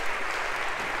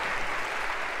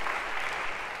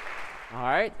 All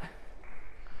right.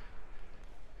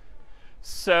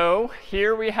 So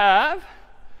here we have,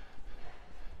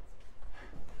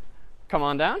 come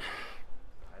on down.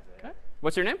 OK.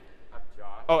 What's your name?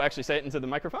 Oh, actually, say it into the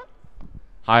microphone.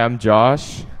 Hi, I'm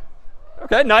Josh.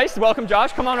 OK, nice. Welcome,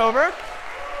 Josh. Come on over.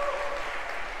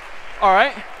 All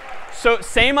right. So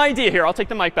same idea here. I'll take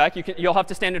the mic back. You'll have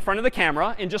to stand in front of the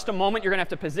camera. In just a moment, you're going to have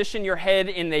to position your head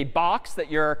in a box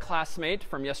that your classmate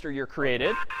from yesteryear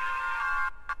created.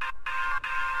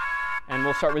 And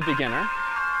we'll start with beginner.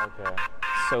 OK.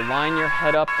 So line your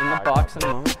head up in the box in a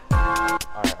moment. All right,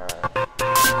 all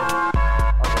right.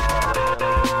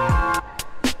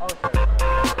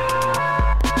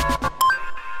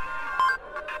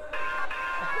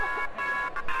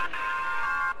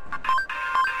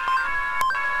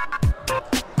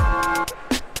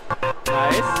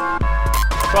 Nice.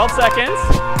 12 seconds.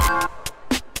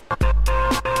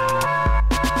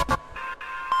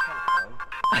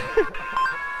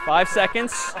 Five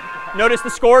seconds. Notice the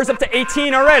score is up to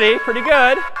 18 already. Pretty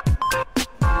good.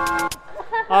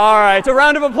 All right. A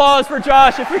round of applause for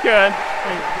Josh, if we could.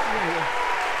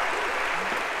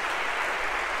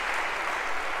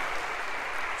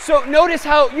 So notice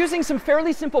how using some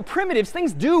fairly simple primitives,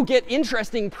 things do get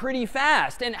interesting pretty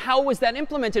fast. And how was that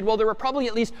implemented? Well, there were probably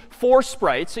at least 4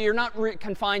 sprites. So you're not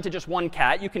confined to just one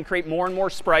cat. You can create more and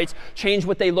more sprites, change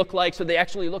what they look like so they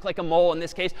actually look like a mole in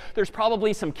this case. There's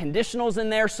probably some conditionals in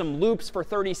there, some loops for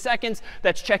 30 seconds.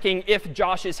 That's checking if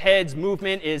Josh's head's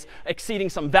movement is exceeding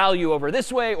some value over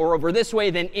this way or over this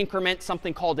way, then increment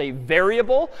something called a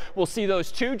variable. We'll see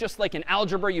those too. Just like in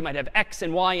algebra, you might have x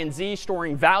and y and z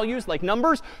storing values like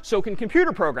numbers. So can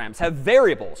computer programs have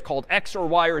variables called x or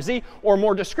y or z, or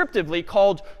more descriptively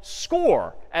called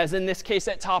score, as in this case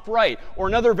at top right, or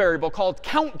another variable called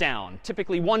countdown,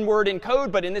 typically one word in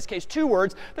code, but in this case 2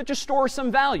 words, that just stores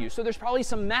some value. So there's probably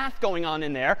some math going on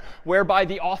in there, whereby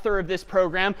the author of this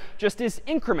program just is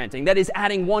incrementing, that is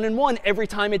adding 1 and 1 every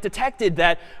time it detected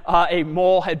that a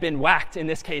mole had been whacked, in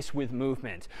this case with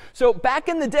movement. So back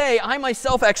in the day, I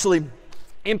myself actually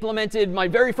implemented my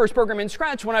very first program in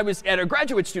Scratch when I was a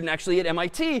graduate student, actually, at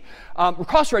MIT,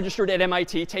 cross-registered at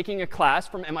MIT, taking a class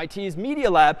from MIT's Media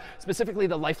Lab, specifically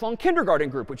the Lifelong Kindergarten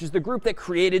group, which is the group that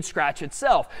created Scratch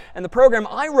itself. And the program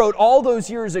I wrote all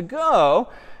those years ago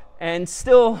and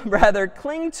still rather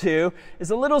cling to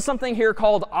is a little something here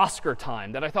called Oscar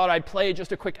time that I thought I'd play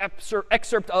just a quick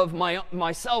excerpt of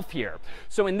myself here.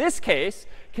 So in this case,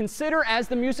 consider as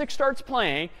the music starts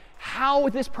playing how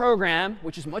this program,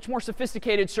 which is much more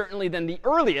sophisticated certainly than the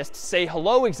earliest say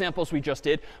hello examples we just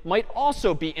did, might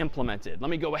also be implemented.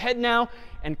 Let me go ahead now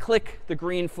and click the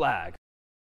green flag.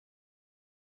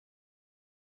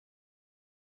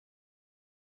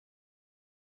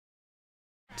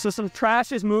 So some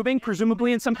trash is moving,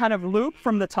 presumably in some kind of loop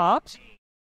from the top.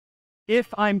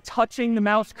 If I'm touching the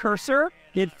mouse cursor,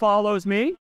 it follows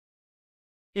me.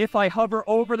 If I hover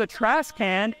over the trash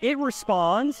can, it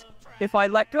responds. If I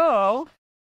let go,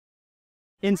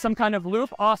 in some kind of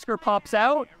loop, Oscar pops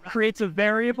out, creates a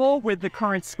variable with the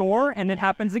current score, and it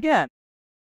happens again.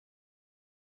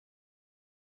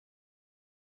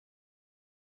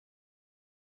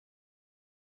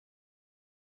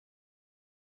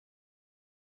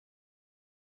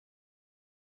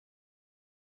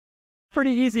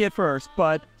 Pretty easy at first,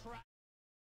 but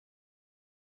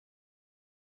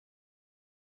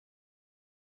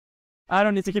I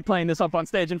don't need to keep playing this up on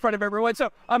stage in front of everyone.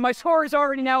 So my score is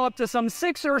already now up to some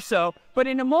 6 or so, but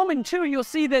in a moment too, you'll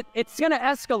see that it's going to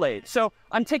escalate. So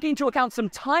I'm taking into account some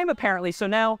time apparently. So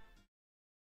now,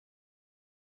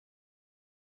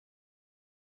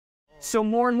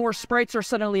 more and more sprites are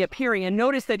suddenly appearing, and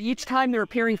notice that each time they're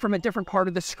appearing from a different part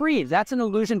of the screen. That's an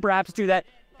illusion perhaps to that.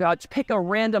 Pick a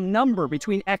random number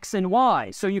between X and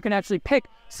Y. So you can actually pick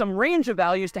some range of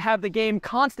values to have the game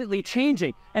constantly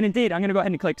changing. And indeed, I'm going to go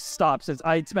ahead and click stop since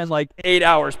I spent like 8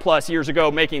 hours plus years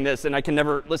ago making this, and I can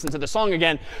never listen to the song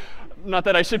again. Not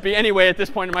that I should be anyway at this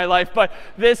point in my life, but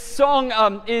this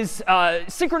song is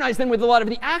synchronized then with a lot of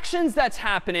the actions that's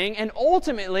happening, and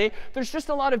ultimately there's just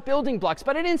a lot of building blocks.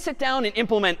 But I didn't sit down and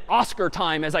implement Oscar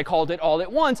time, as I called it, all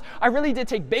at once. I really did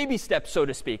take baby steps, so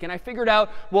to speak, and I figured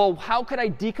out, well, how could I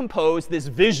decompose this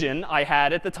vision I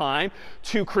had at the time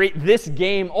to create this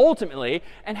game ultimately,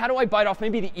 and how do I bite off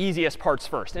maybe the easiest parts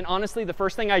first? And honestly, the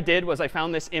first thing I did was I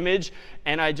found this image,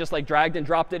 and I just like dragged and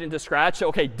dropped it into Scratch. So,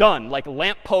 OK, done. Like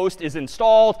lamppost is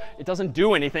installed. It doesn't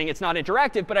do anything. It's not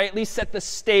interactive, but I at least set the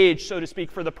stage, so to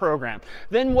speak, for the program.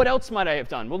 Then what else might I have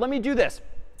done? Well, let me do this.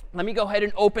 Let me go ahead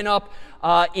and open up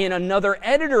in another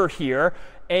editor here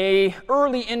a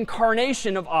early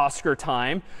incarnation of Oscar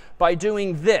time by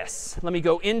doing this. Let me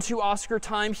go into Oscar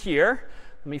time here.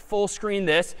 Let me full screen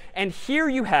this. And here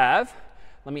you have,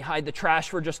 let me hide the trash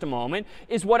for just a moment,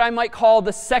 is what I might call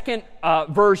the second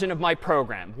version of my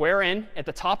program, wherein at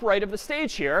the top right of the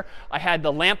stage here, I had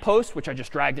the lamppost, which I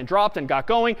just dragged and dropped and got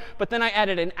going, but then I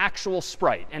added an actual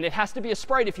sprite. And it has to be a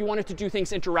sprite if you wanted to do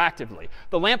things interactively.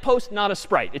 The lamppost, not a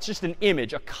sprite. It's just an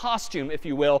image, a costume, if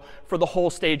you will, for the whole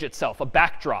stage itself, a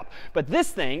backdrop. But this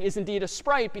thing is indeed a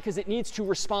sprite because it needs to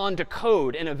respond to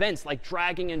code and events like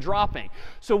dragging and dropping.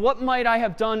 So what might I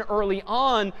have done early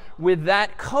on with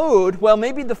that code? Well,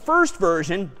 maybe the first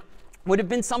version would have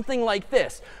been something like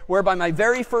this, whereby my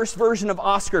very first version of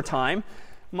Oscar time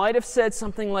might have said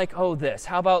something like, oh, this.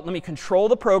 How about let me control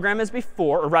the program as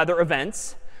before, or rather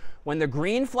events. When the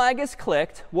green flag is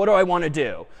clicked, what do I want to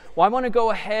do? Well, I want to go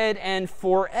ahead and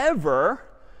forever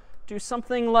do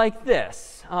something like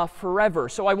this, forever.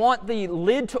 So I want the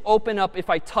lid to open up if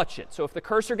I touch it. So if the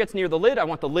cursor gets near the lid, I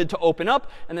want the lid to open up.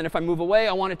 And then if I move away,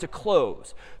 I want it to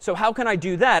close. So how can I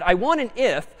do that? I want an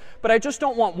if, but I just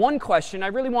don't want one question. I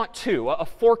really want two, a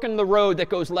fork in the road that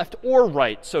goes left or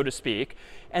right, so to speak.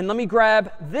 And let me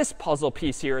grab this puzzle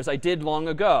piece here as I did long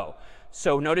ago.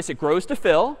 So notice it grows to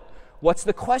fill. What's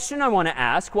the question I want to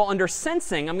ask? Well, under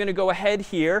sensing, I'm going to go ahead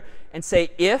here and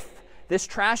say if this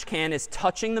trash can is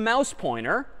touching the mouse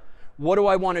pointer, what do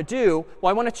I want to do? Well,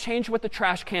 I want to change what the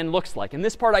trash can looks like. And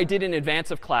this part I did in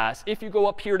advance of class. If you go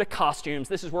up here to costumes,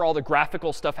 this is where all the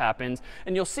graphical stuff happens.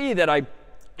 And you'll see that I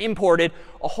imported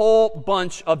a whole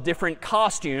bunch of different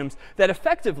costumes that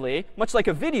effectively, much like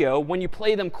a video, when you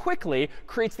play them quickly,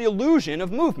 creates the illusion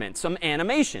of movement, some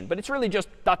animation. But it's really just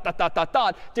dot, dot, dot, dot,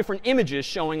 dot, different images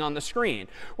showing on the screen.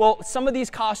 Well, some of these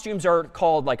costumes are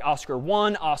called like Oscar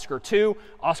 1, Oscar 2.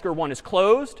 Oscar 1 is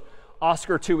closed.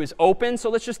 Oscar 2 is open. So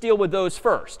let's just deal with those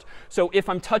first. So if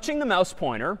I'm touching the mouse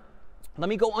pointer, let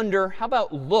me go under, how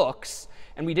about looks?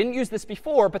 And we didn't use this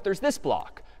before, but there's this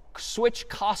block. Switch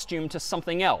costume to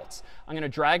something else. I'm going to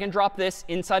drag and drop this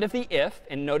inside of the if,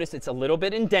 and notice it's a little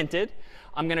bit indented.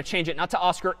 I'm going to change it not to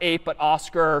Oscar 8, but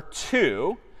Oscar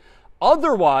 2.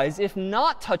 Otherwise, if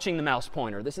not touching the mouse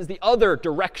pointer, this is the other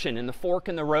direction in the fork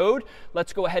in the road,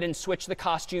 let's go ahead and switch the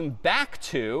costume back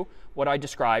to what I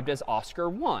described as Oscar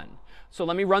 1. So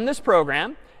let me run this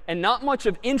program, and not much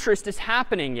of interest is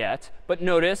happening yet, but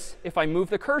notice if I move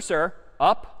the cursor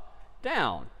up,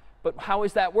 down. But how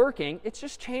is that working? It's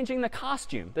just changing the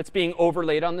costume that's being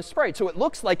overlaid on the sprite. So it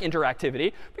looks like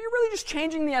interactivity, but you're really just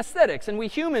changing the aesthetics. And we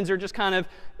humans are just kind of,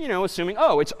 assuming,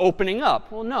 oh, it's opening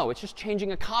up. Well, no, it's just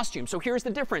changing a costume. So here's the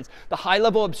difference. The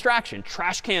high-level abstraction,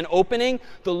 trash can opening,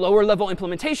 the lower-level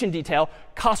implementation detail,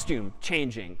 costume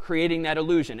changing, creating that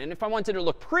illusion. And if I wanted to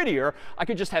look prettier, I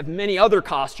could just have many other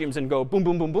costumes and go boom,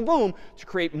 boom, boom, boom, boom to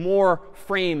create more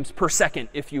frames per second,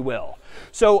 if you will.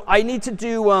 So I need to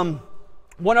do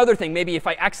One other thing, maybe if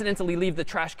I accidentally leave the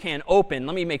trash can open,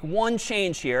 let me make one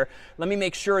change here. Let me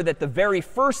make sure that the very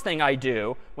first thing I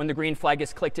do when the green flag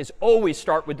is clicked is always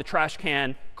start with the trash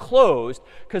can closed,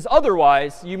 because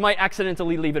otherwise you might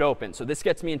accidentally leave it open. So this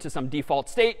gets me into some default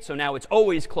state. So now it's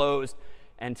always closed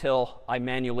until I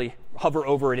manually hover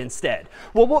over it instead.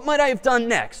 Well, what might I have done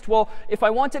next? Well, if I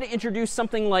wanted to introduce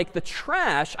something like the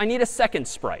trash, I need a second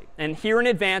sprite. And here in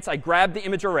advance, I grabbed the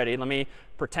image already. Let me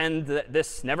pretend that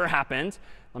this never happened.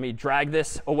 Let me drag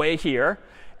this away here.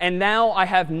 And now I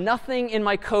have nothing in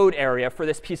my code area for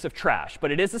this piece of trash.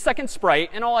 But it is a second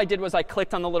sprite. And all I did was I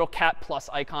clicked on the little cat plus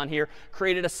icon here,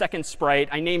 created a second sprite.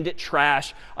 I named it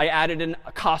trash. I added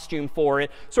a costume for it,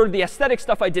 sort of the aesthetic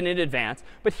stuff I did in advance.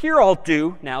 But here I'll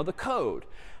do now the code.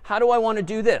 How do I want to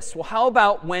do this? Well, how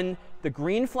about when the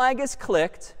green flag is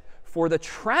clicked for the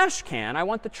trash can, I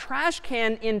want the trash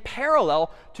can in parallel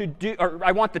to do, or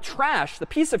I want the trash, the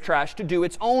piece of trash, to do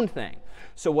its own thing.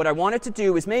 So what I want it to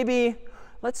do is maybe,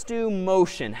 let's do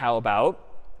motion, how about?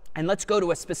 And let's go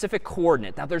to a specific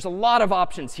coordinate. Now, there's a lot of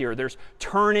options here. There's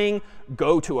turning,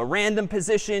 go to a random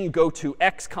position, go to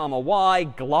x, comma, y,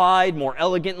 glide more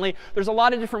elegantly. There's a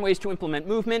lot of different ways to implement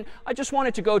movement. I just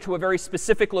wanted to go to a very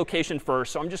specific location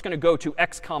first. So I'm just going to go to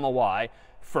x, comma, y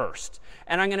first.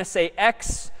 And I'm going to say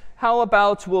x, how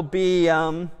about will be,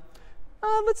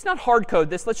 let's not hard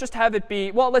code this. Let's just have it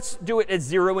be, well, let's do it at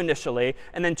 0 initially,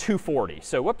 and then 240.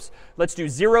 So whoops, let's do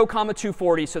 0, comma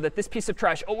 240 so that this piece of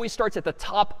trash always starts at the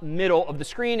top middle of the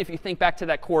screen. If you think back to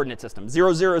that coordinate system,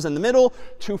 0, 0 is in the middle,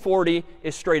 240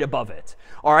 is straight above it.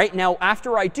 All right, now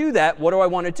after I do that, what do I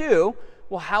want to do?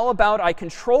 Well, how about I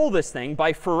control this thing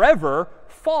by forever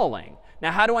falling?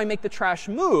 Now, how do I make the trash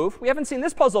move? We haven't seen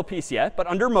this puzzle piece yet, but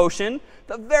under motion,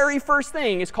 the very first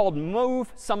thing is called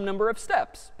move some number of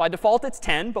steps. By default, it's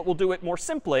 10, but we'll do it more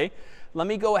simply. Let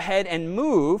me go ahead and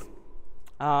move.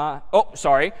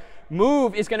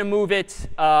 Move is going to move it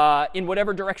in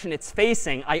whatever direction it's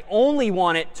facing. I only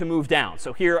want it to move down.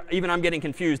 So here, even I'm getting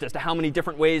confused as to how many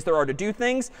different ways there are to do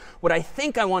things. What I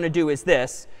think I want to do is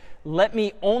this. Let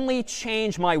me only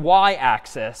change my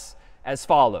y-axis as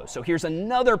follows. So here's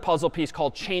another puzzle piece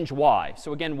called change y.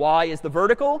 So again, y is the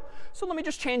vertical. So let me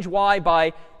just change y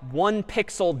by 1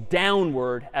 pixel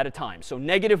downward at a time. So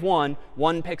 -1,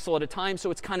 1 pixel at a time. So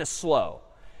it's kind of slow.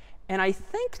 And I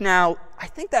think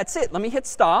that's it. Let me hit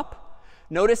stop.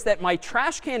 Notice that my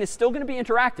trash can is still going to be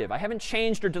interactive. I haven't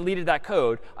changed or deleted that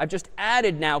code. I've just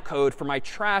added now code for my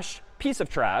trash piece of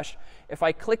trash. If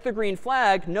I click the green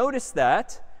flag, notice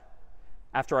that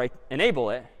after I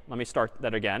enable it, let me start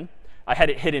that again. I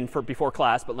had it hidden before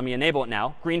class, but let me enable it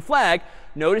now. Green flag,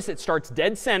 notice it starts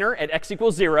dead center at x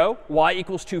equals 0, y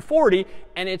equals 240,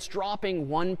 and it's dropping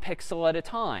 1 pixel at a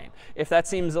time. If that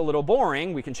seems a little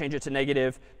boring, we can change it to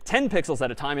 -10 pixels at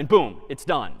a time, and boom, it's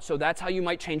done. So that's how you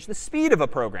might change the speed of a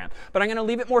program. But I'm going to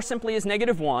leave it more simply as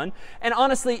 -1. And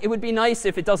honestly, it would be nice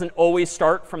if it doesn't always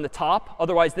start from the top.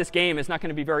 Otherwise, this game is not going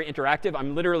to be very interactive.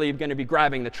 I'm literally going to be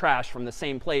grabbing the trash from the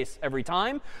same place every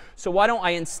time. So why don't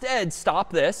I instead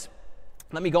stop this?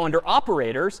 Let me go under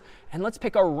operators, and let's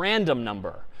pick a random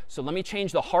number. So let me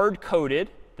change the hard-coded,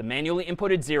 the manually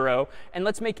inputted 0, and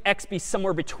let's make x be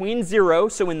somewhere between 0,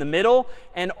 so in the middle,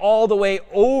 and all the way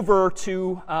over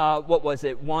to, what was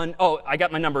it, I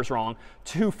got my numbers wrong,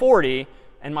 240,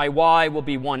 and my y will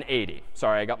be 180.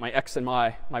 Sorry, I got my x and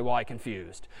my y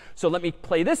confused. So let me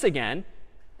play this again.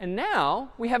 And now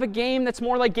we have a game that's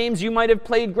more like games you might have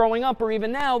played growing up, or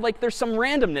even now, like there's some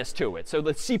randomness to it. So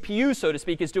the CPU, so to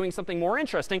speak, is doing something more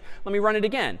interesting. Let me run it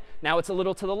again. Now it's a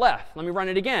little to the left. Let me run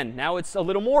it again. Now it's a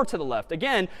little more to the left.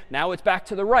 Again, now it's back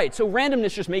to the right. So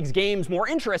randomness just makes games more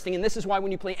interesting. And this is why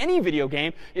when you play any video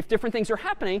game, if different things are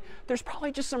happening, there's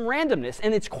probably just some randomness.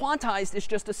 And it's quantized as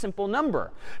just a simple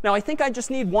number. Now, I think I just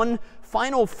need one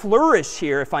final flourish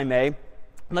here, if I may.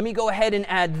 Let me go ahead and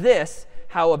add this.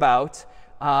 How about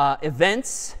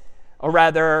events, or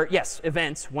rather, yes,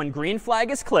 events. When green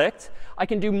flag is clicked, I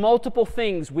can do multiple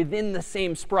things within the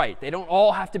same sprite. They don't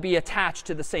all have to be attached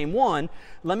to the same one.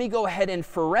 Let me go ahead and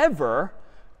forever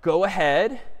go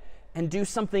ahead and do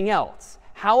something else.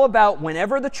 How about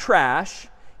whenever the trash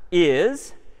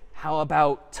is, how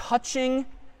about touching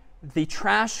the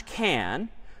trash can?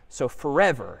 So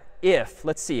forever, if,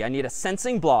 let's see, I need a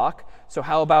sensing block. So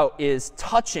how about is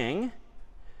touching,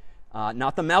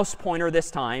 not the mouse pointer this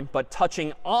time, but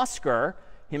touching Oscar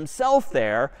himself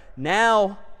there.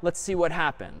 Now let's see what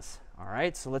happens. All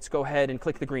right, so let's go ahead and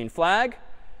click the green flag.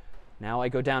 Now I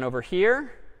go down over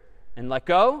here and let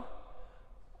go.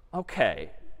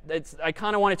 OK, I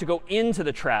kind of want it to go into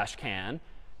the trash can.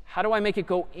 How do I make it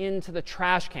go into the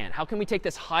trash can? How can we take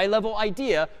this high-level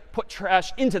idea, put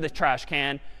trash into the trash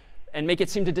can, and make it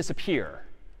seem to disappear?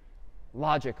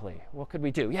 Logically, what could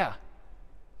we do? Yeah.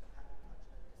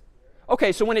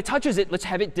 OK, so when it touches it, let's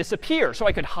have it disappear. So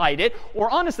I could hide it.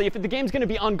 Or honestly, if the game's going to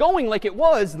be ongoing like it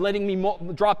was, letting me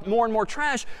drop more and more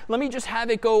trash, let me just have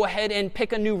it go ahead and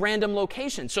pick a new random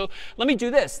location. So let me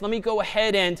do this. Let me go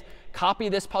ahead and copy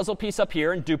this puzzle piece up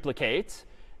here and duplicate.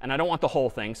 And I don't want the whole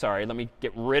thing. Sorry. Let me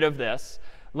get rid of this.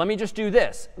 Let me just do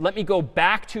this. Let me go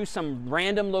back to some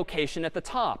random location at the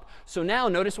top. So now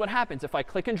notice what happens. If I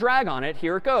click and drag on it,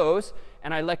 here it goes,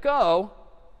 and I let go,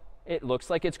 it looks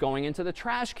like it's going into the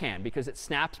trash can because it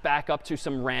snaps back up to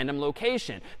some random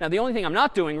location. Now, the only thing I'm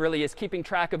not doing really is keeping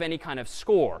track of any kind of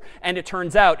score. And it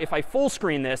turns out if I full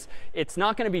screen this, it's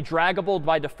not going to be draggable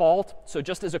by default. So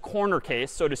just as a corner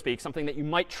case, so to speak, something that you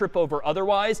might trip over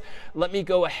otherwise, let me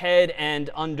go ahead and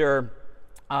under,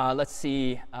 let's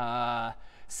see,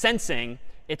 sensing,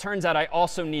 it turns out I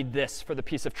also need this for the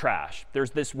piece of trash.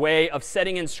 There's this way of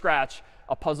setting in Scratch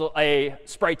a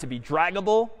sprite to be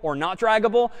draggable or not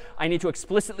draggable. I need to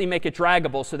explicitly make it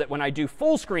draggable so that when I do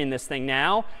full screen this thing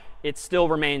now, it still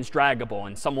remains draggable.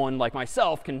 And someone like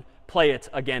myself can play it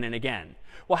again and again.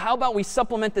 Well, how about we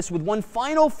supplement this with one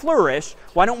final flourish?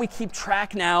 Why don't we keep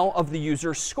track now of the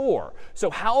user's score? So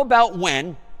how about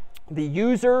when the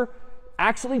user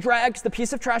actually drags the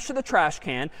piece of trash to the trash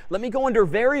can. Let me go under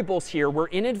variables here where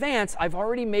in advance I've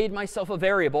already made myself a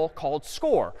variable called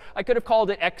score. I could have called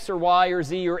it X or Y or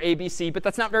Z or ABC, but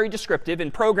that's not very descriptive.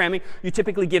 In programming, you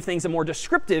typically give things a more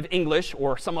descriptive English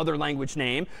or some other language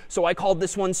name. So I called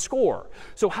this one score.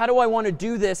 So how do I want to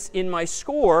do this in my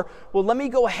score? Well, let me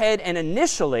go ahead and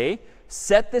initially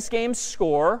set this game's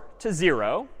score to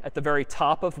 0 at the very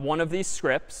top of one of these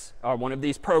scripts, or one of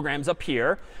these programs up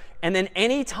here. And then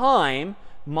any time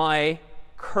my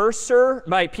cursor,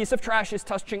 my piece of trash is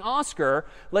touching Oscar,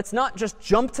 let's not just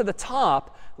jump to the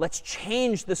top. Let's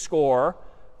change the score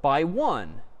by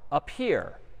 1 up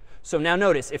here. So now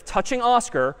notice, if touching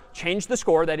Oscar, change the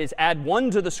score, that is, add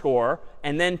 1 to the score,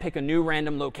 and then pick a new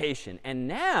random location. And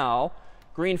now,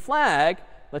 green flag,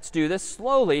 let's do this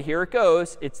slowly. Here it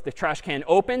goes. It's the trash can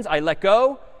opens. I let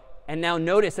go. And now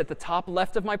notice at the top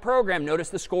left of my program, notice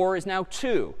the score is now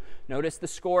 2. Notice the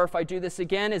score, if I do this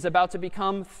again, is about to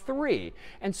become 3.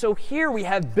 And so here we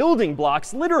have building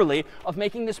blocks, literally, of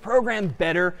making this program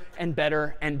better and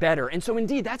better and better. And so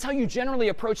indeed, that's how you generally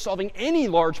approach solving any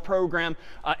large program,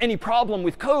 any problem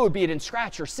with code, be it in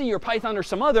Scratch or C or Python or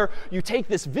some other. You take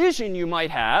this vision you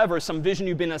might have, or some vision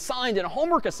you've been assigned in a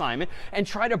homework assignment, and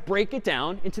try to break it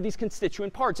down into these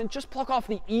constituent parts. And just pluck off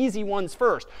the easy ones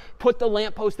first. Put the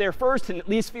lamppost there first and at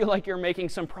least feel like you're making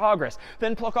some progress.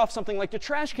 Then pluck off something like the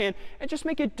trash can and just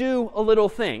make it do a little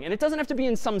thing. And it doesn't have to be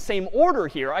in some same order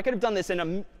here. I could have done this in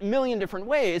a million different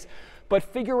ways. But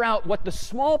figure out what the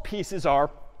small pieces are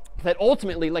that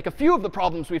ultimately, like a few of the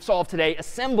problems we've solved today,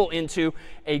 assemble into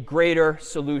a greater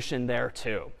solution there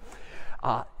too.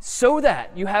 So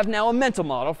that you have now a mental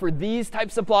model for these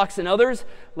types of blocks and others,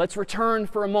 let's return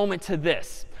for a moment to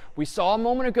this. We saw a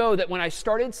moment ago that when I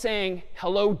started saying,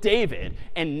 hello, David,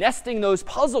 and nesting those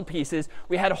puzzle pieces,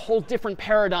 we had a whole different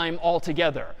paradigm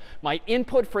altogether. My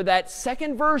input for that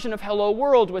second version of hello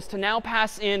world was to now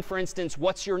pass in, for instance,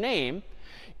 what's your name,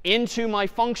 into my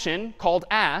function called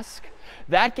ask.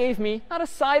 That gave me not a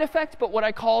side effect, but what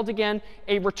I called, again,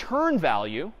 a return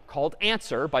value called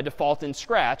answer by default in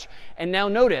Scratch. And now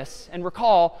notice and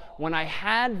recall, when I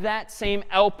had that same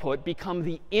output become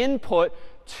the input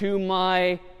to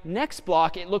my next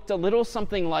block, it looked a little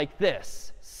something like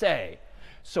this, say.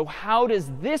 So how does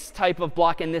this type of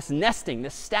block and this nesting,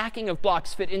 this stacking of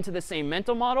blocks fit into the same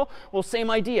mental model? Well, same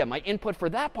idea. My input for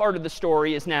that part of the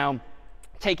story is now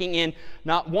taking in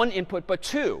not one input, but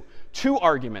two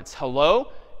arguments,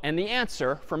 hello and the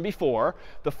answer from before.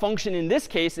 The function in this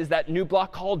case is that new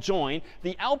block called join.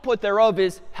 The output thereof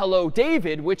is hello,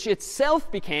 David, which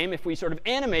itself became, if we sort of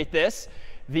animate this,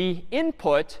 the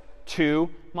input to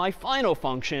my final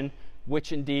function,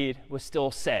 which indeed was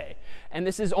still say. And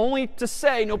this is only to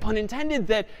say, no pun intended,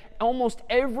 that almost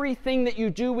everything that you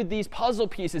do with these puzzle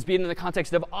pieces, be it in the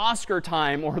context of Oscar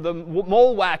time or the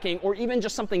mole whacking or even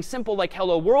just something simple like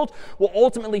hello world, will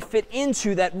ultimately fit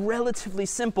into that relatively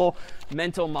simple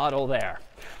mental model there.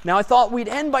 Now, I thought we'd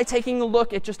end by taking a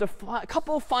look at just a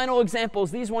couple final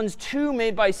examples, these ones too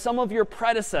made by some of your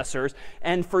predecessors.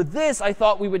 And for this, I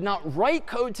thought we would not write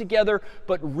code together,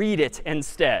 but read it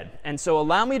instead. And so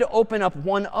allow me to open up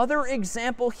one other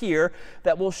example here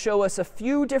that will show us a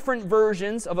few different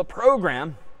versions of a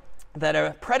program that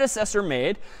a predecessor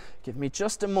made. Give me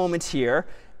just a moment here,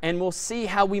 and we'll see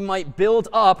how we might build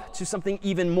up to something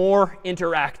even more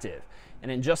interactive. And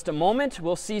in just a moment,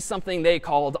 we'll see something they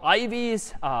called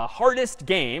Ivy's hardest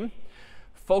game.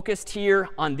 focused here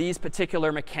on these particular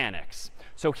mechanics.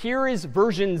 So here is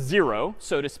version 0,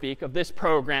 so to speak, of this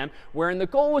program, wherein the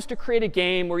goal was to create a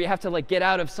game where you have to like get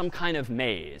out of some kind of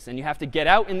maze. And you have to get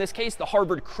out, in this case, the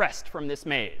Harvard crest from this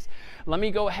maze. Let me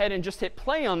go ahead and just hit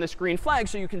play on this green flag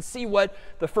so you can see what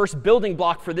the first building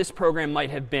block for this program might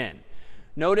have been.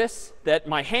 Notice that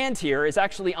my hand here is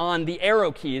actually on the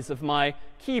arrow keys of my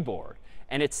keyboard.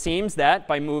 And it seems that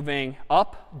by moving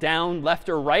up, down, left,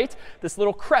 or right, this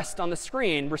little crest on the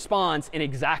screen responds in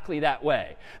exactly that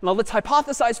way. Now let's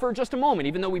hypothesize for just a moment.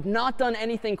 Even though we've not done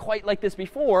anything quite like this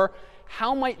before,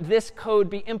 how might this code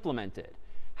be implemented?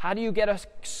 How do you get a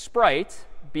sprite,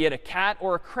 be it a cat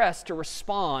or a crest, to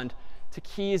respond to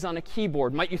keys on a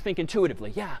keyboard? Might you think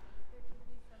intuitively? Yeah.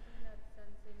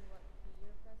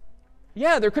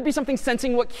 Yeah, there could be something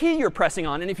sensing what key you're pressing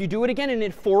on. And if you do it again in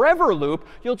a forever loop,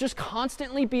 you'll just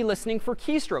constantly be listening for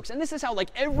keystrokes. And this is how like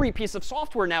every piece of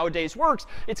software nowadays works.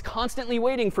 It's constantly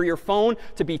waiting for your phone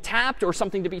to be tapped or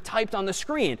something to be typed on the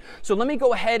screen. So let me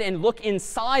go ahead and look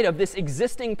inside of this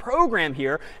existing program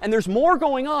here. And there's more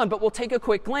going on, but we'll take a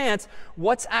quick glance.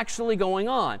 What's actually going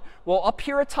on? Well, up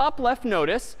here at top left,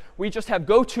 notice we just have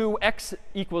go to x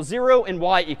equals 0 and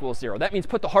y equals 0. That means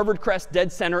put the Harvard crest dead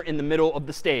center in the middle of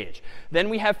the stage. Then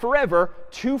we have forever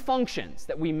two functions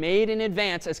that we made in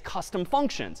advance as custom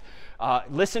functions.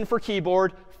 Listen for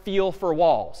keyboard, feel for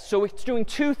walls. So it's doing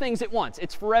two things at once.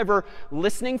 It's forever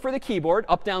listening for the keyboard,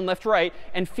 up, down, left, right,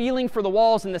 and feeling for the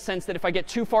walls in the sense that if I get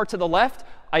too far to the left,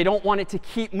 I don't want it to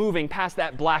keep moving past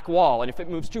that black wall. And if it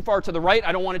moves too far to the right,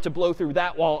 I don't want it to blow through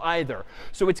that wall either.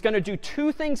 So it's going to do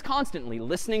two things constantly,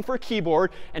 listening for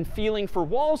keyboard and feeling for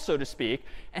walls, so to speak.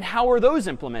 And how are those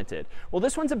implemented? Well,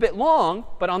 this one's a bit long,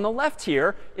 but on the left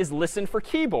here is listen for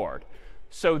keyboard.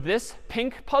 So this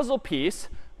pink puzzle piece,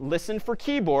 listen for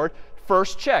keyboard,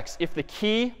 first checks if the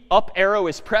key up arrow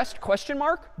is pressed, question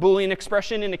mark, Boolean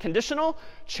expression in a conditional,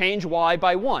 change y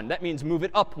by 1. That means move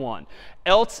it up 1.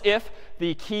 Else if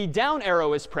the key down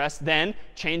arrow is pressed, then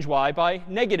change y by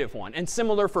 -1. And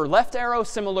similar for left arrow,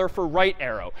 similar for right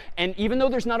arrow. And even though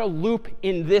there's not a loop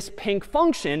in this pink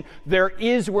function, there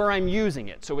is where I'm using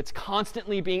it. So it's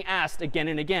constantly being asked again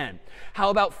and again. How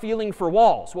about feeling for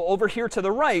walls? Well, over here to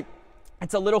the right,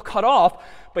 it's a little cut off,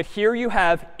 but here you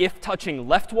have if touching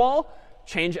left wall,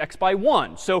 change x by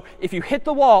 1. So if you hit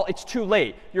the wall, it's too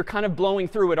late. You're kind of blowing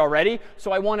through it already.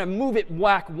 So I want to move it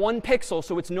whack 1 pixel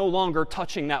so it's no longer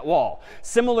touching that wall.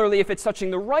 Similarly, if it's touching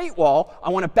the right wall,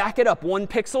 I want to back it up 1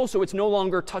 pixel so it's no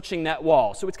longer touching that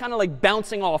wall. So it's kind of like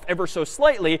bouncing off ever so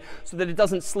slightly so that it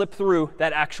doesn't slip through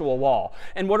that actual wall.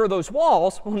 And what are those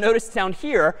walls? Well, notice down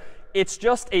here, it's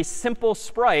just a simple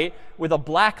sprite with a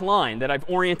black line that I've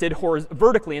oriented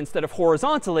vertically instead of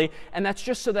horizontally. And that's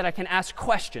just so that I can ask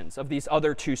questions of these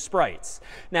other two sprites.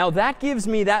 Now, that gives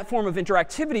me that form of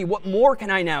interactivity. What more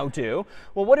can I now do?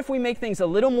 Well, what if we make things a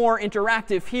little more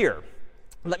interactive here?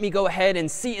 Let me go ahead and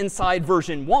see inside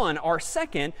version 1, our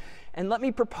second. And let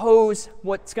me propose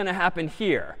what's going to happen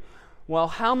here. Well,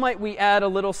 how might we add a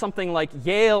little something like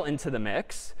Yale into the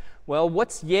mix? Well,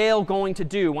 what's Yale going to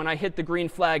do when I hit the green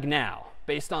flag now,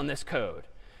 based on this code?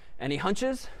 Any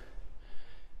hunches?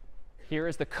 Here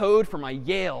is the code for my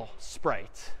Yale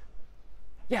sprite.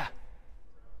 Yeah.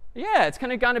 Yeah, it's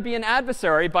kind of going to be an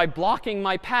adversary by blocking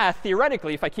my path,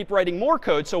 theoretically, if I keep writing more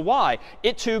code. So why?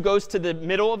 It, too, goes to the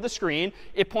middle of the screen.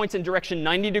 It points in direction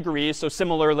 90 degrees. So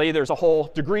similarly, there's a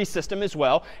whole degree system as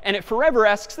well. And it forever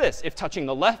asks this. If touching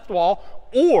the left wall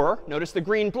or, notice the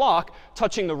green block,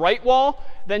 touching the right wall,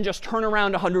 then just turn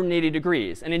around 180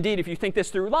 degrees. And indeed, if you think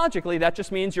this through logically, that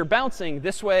just means you're bouncing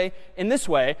this way and this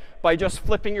way by just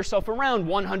flipping yourself around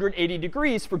 180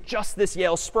 degrees for just this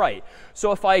Yale sprite.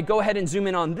 So if I go ahead and zoom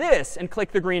in on this and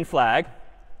click the green flag,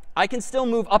 I can still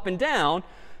move up and down.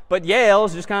 But Yale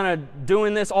is just kind of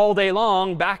doing this all day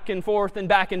long, back and forth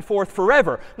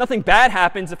forever. Nothing bad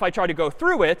happens if I try to go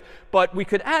through it, but we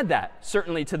could add that,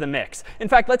 certainly, to the mix. In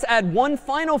fact, let's add one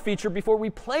final feature before we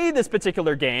play this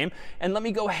particular game. And let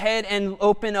me go ahead and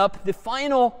open up the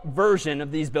final version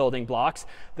of these building blocks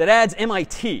that adds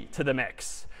MIT to the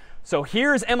mix. So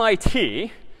here's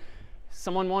MIT.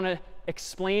 Someone want to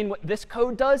explain what this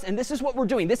code does? And this is what we're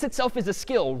doing. This itself is a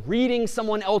skill. Reading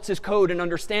someone else's code and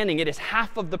understanding it is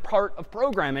half of the part of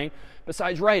programming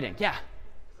besides writing. Yeah.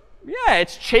 Yeah,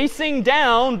 it's chasing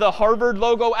down the Harvard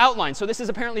logo outline. So this is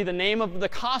apparently the name of the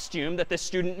costume that this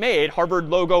student made, Harvard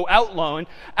logo outline.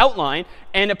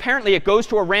 And apparently it goes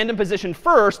to a random position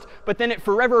first, but then it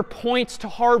forever points to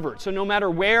Harvard. So no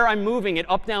matter where I'm moving it,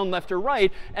 up, down, left, or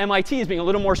right, MIT is being a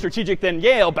little more strategic than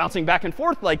Yale, bouncing back and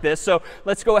forth like this. So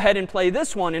let's go ahead and play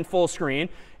this one in full screen.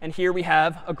 And here we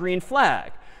have a green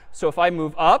flag. So if I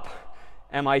move up,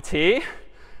 MIT,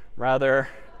 rather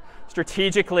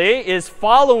strategically is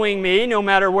following me no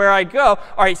matter where I go.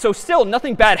 All right, so still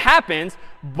nothing bad happens,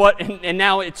 but and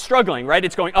now it's struggling, right?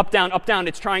 It's going up, down, up, down.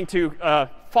 It's trying to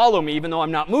follow me even though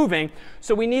I'm not moving.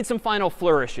 So we need some final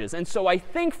flourishes. And so I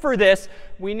think for this,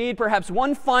 we need perhaps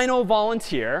one final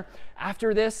volunteer.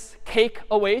 After this, cake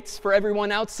awaits for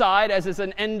everyone outside, as is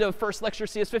an end of first lecture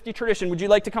CS50 tradition. Would you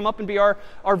like to come up and be our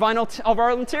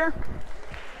volunteer?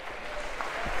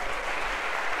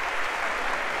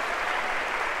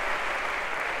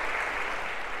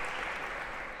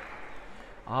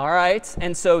 All right,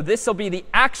 and so this will be the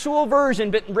actual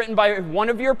version written by one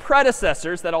of your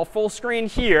predecessors that I'll full screen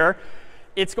here.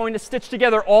 It's going to stitch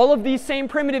together all of these same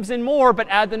primitives and more, but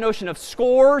add the notion of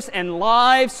scores and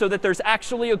lives so that there's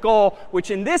actually a goal, which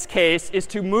in this case is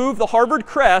to move the Harvard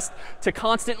crest to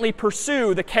constantly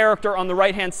pursue the character on the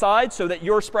right-hand side so that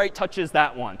your sprite touches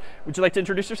that one. Would you like to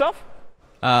introduce yourself?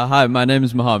 Hi, my name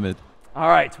is Mohammed. All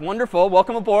right, wonderful.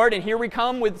 Welcome aboard. And here we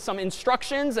come with some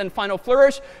instructions and final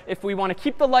flourish if we want to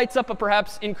keep the lights up but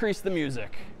perhaps increase the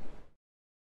music.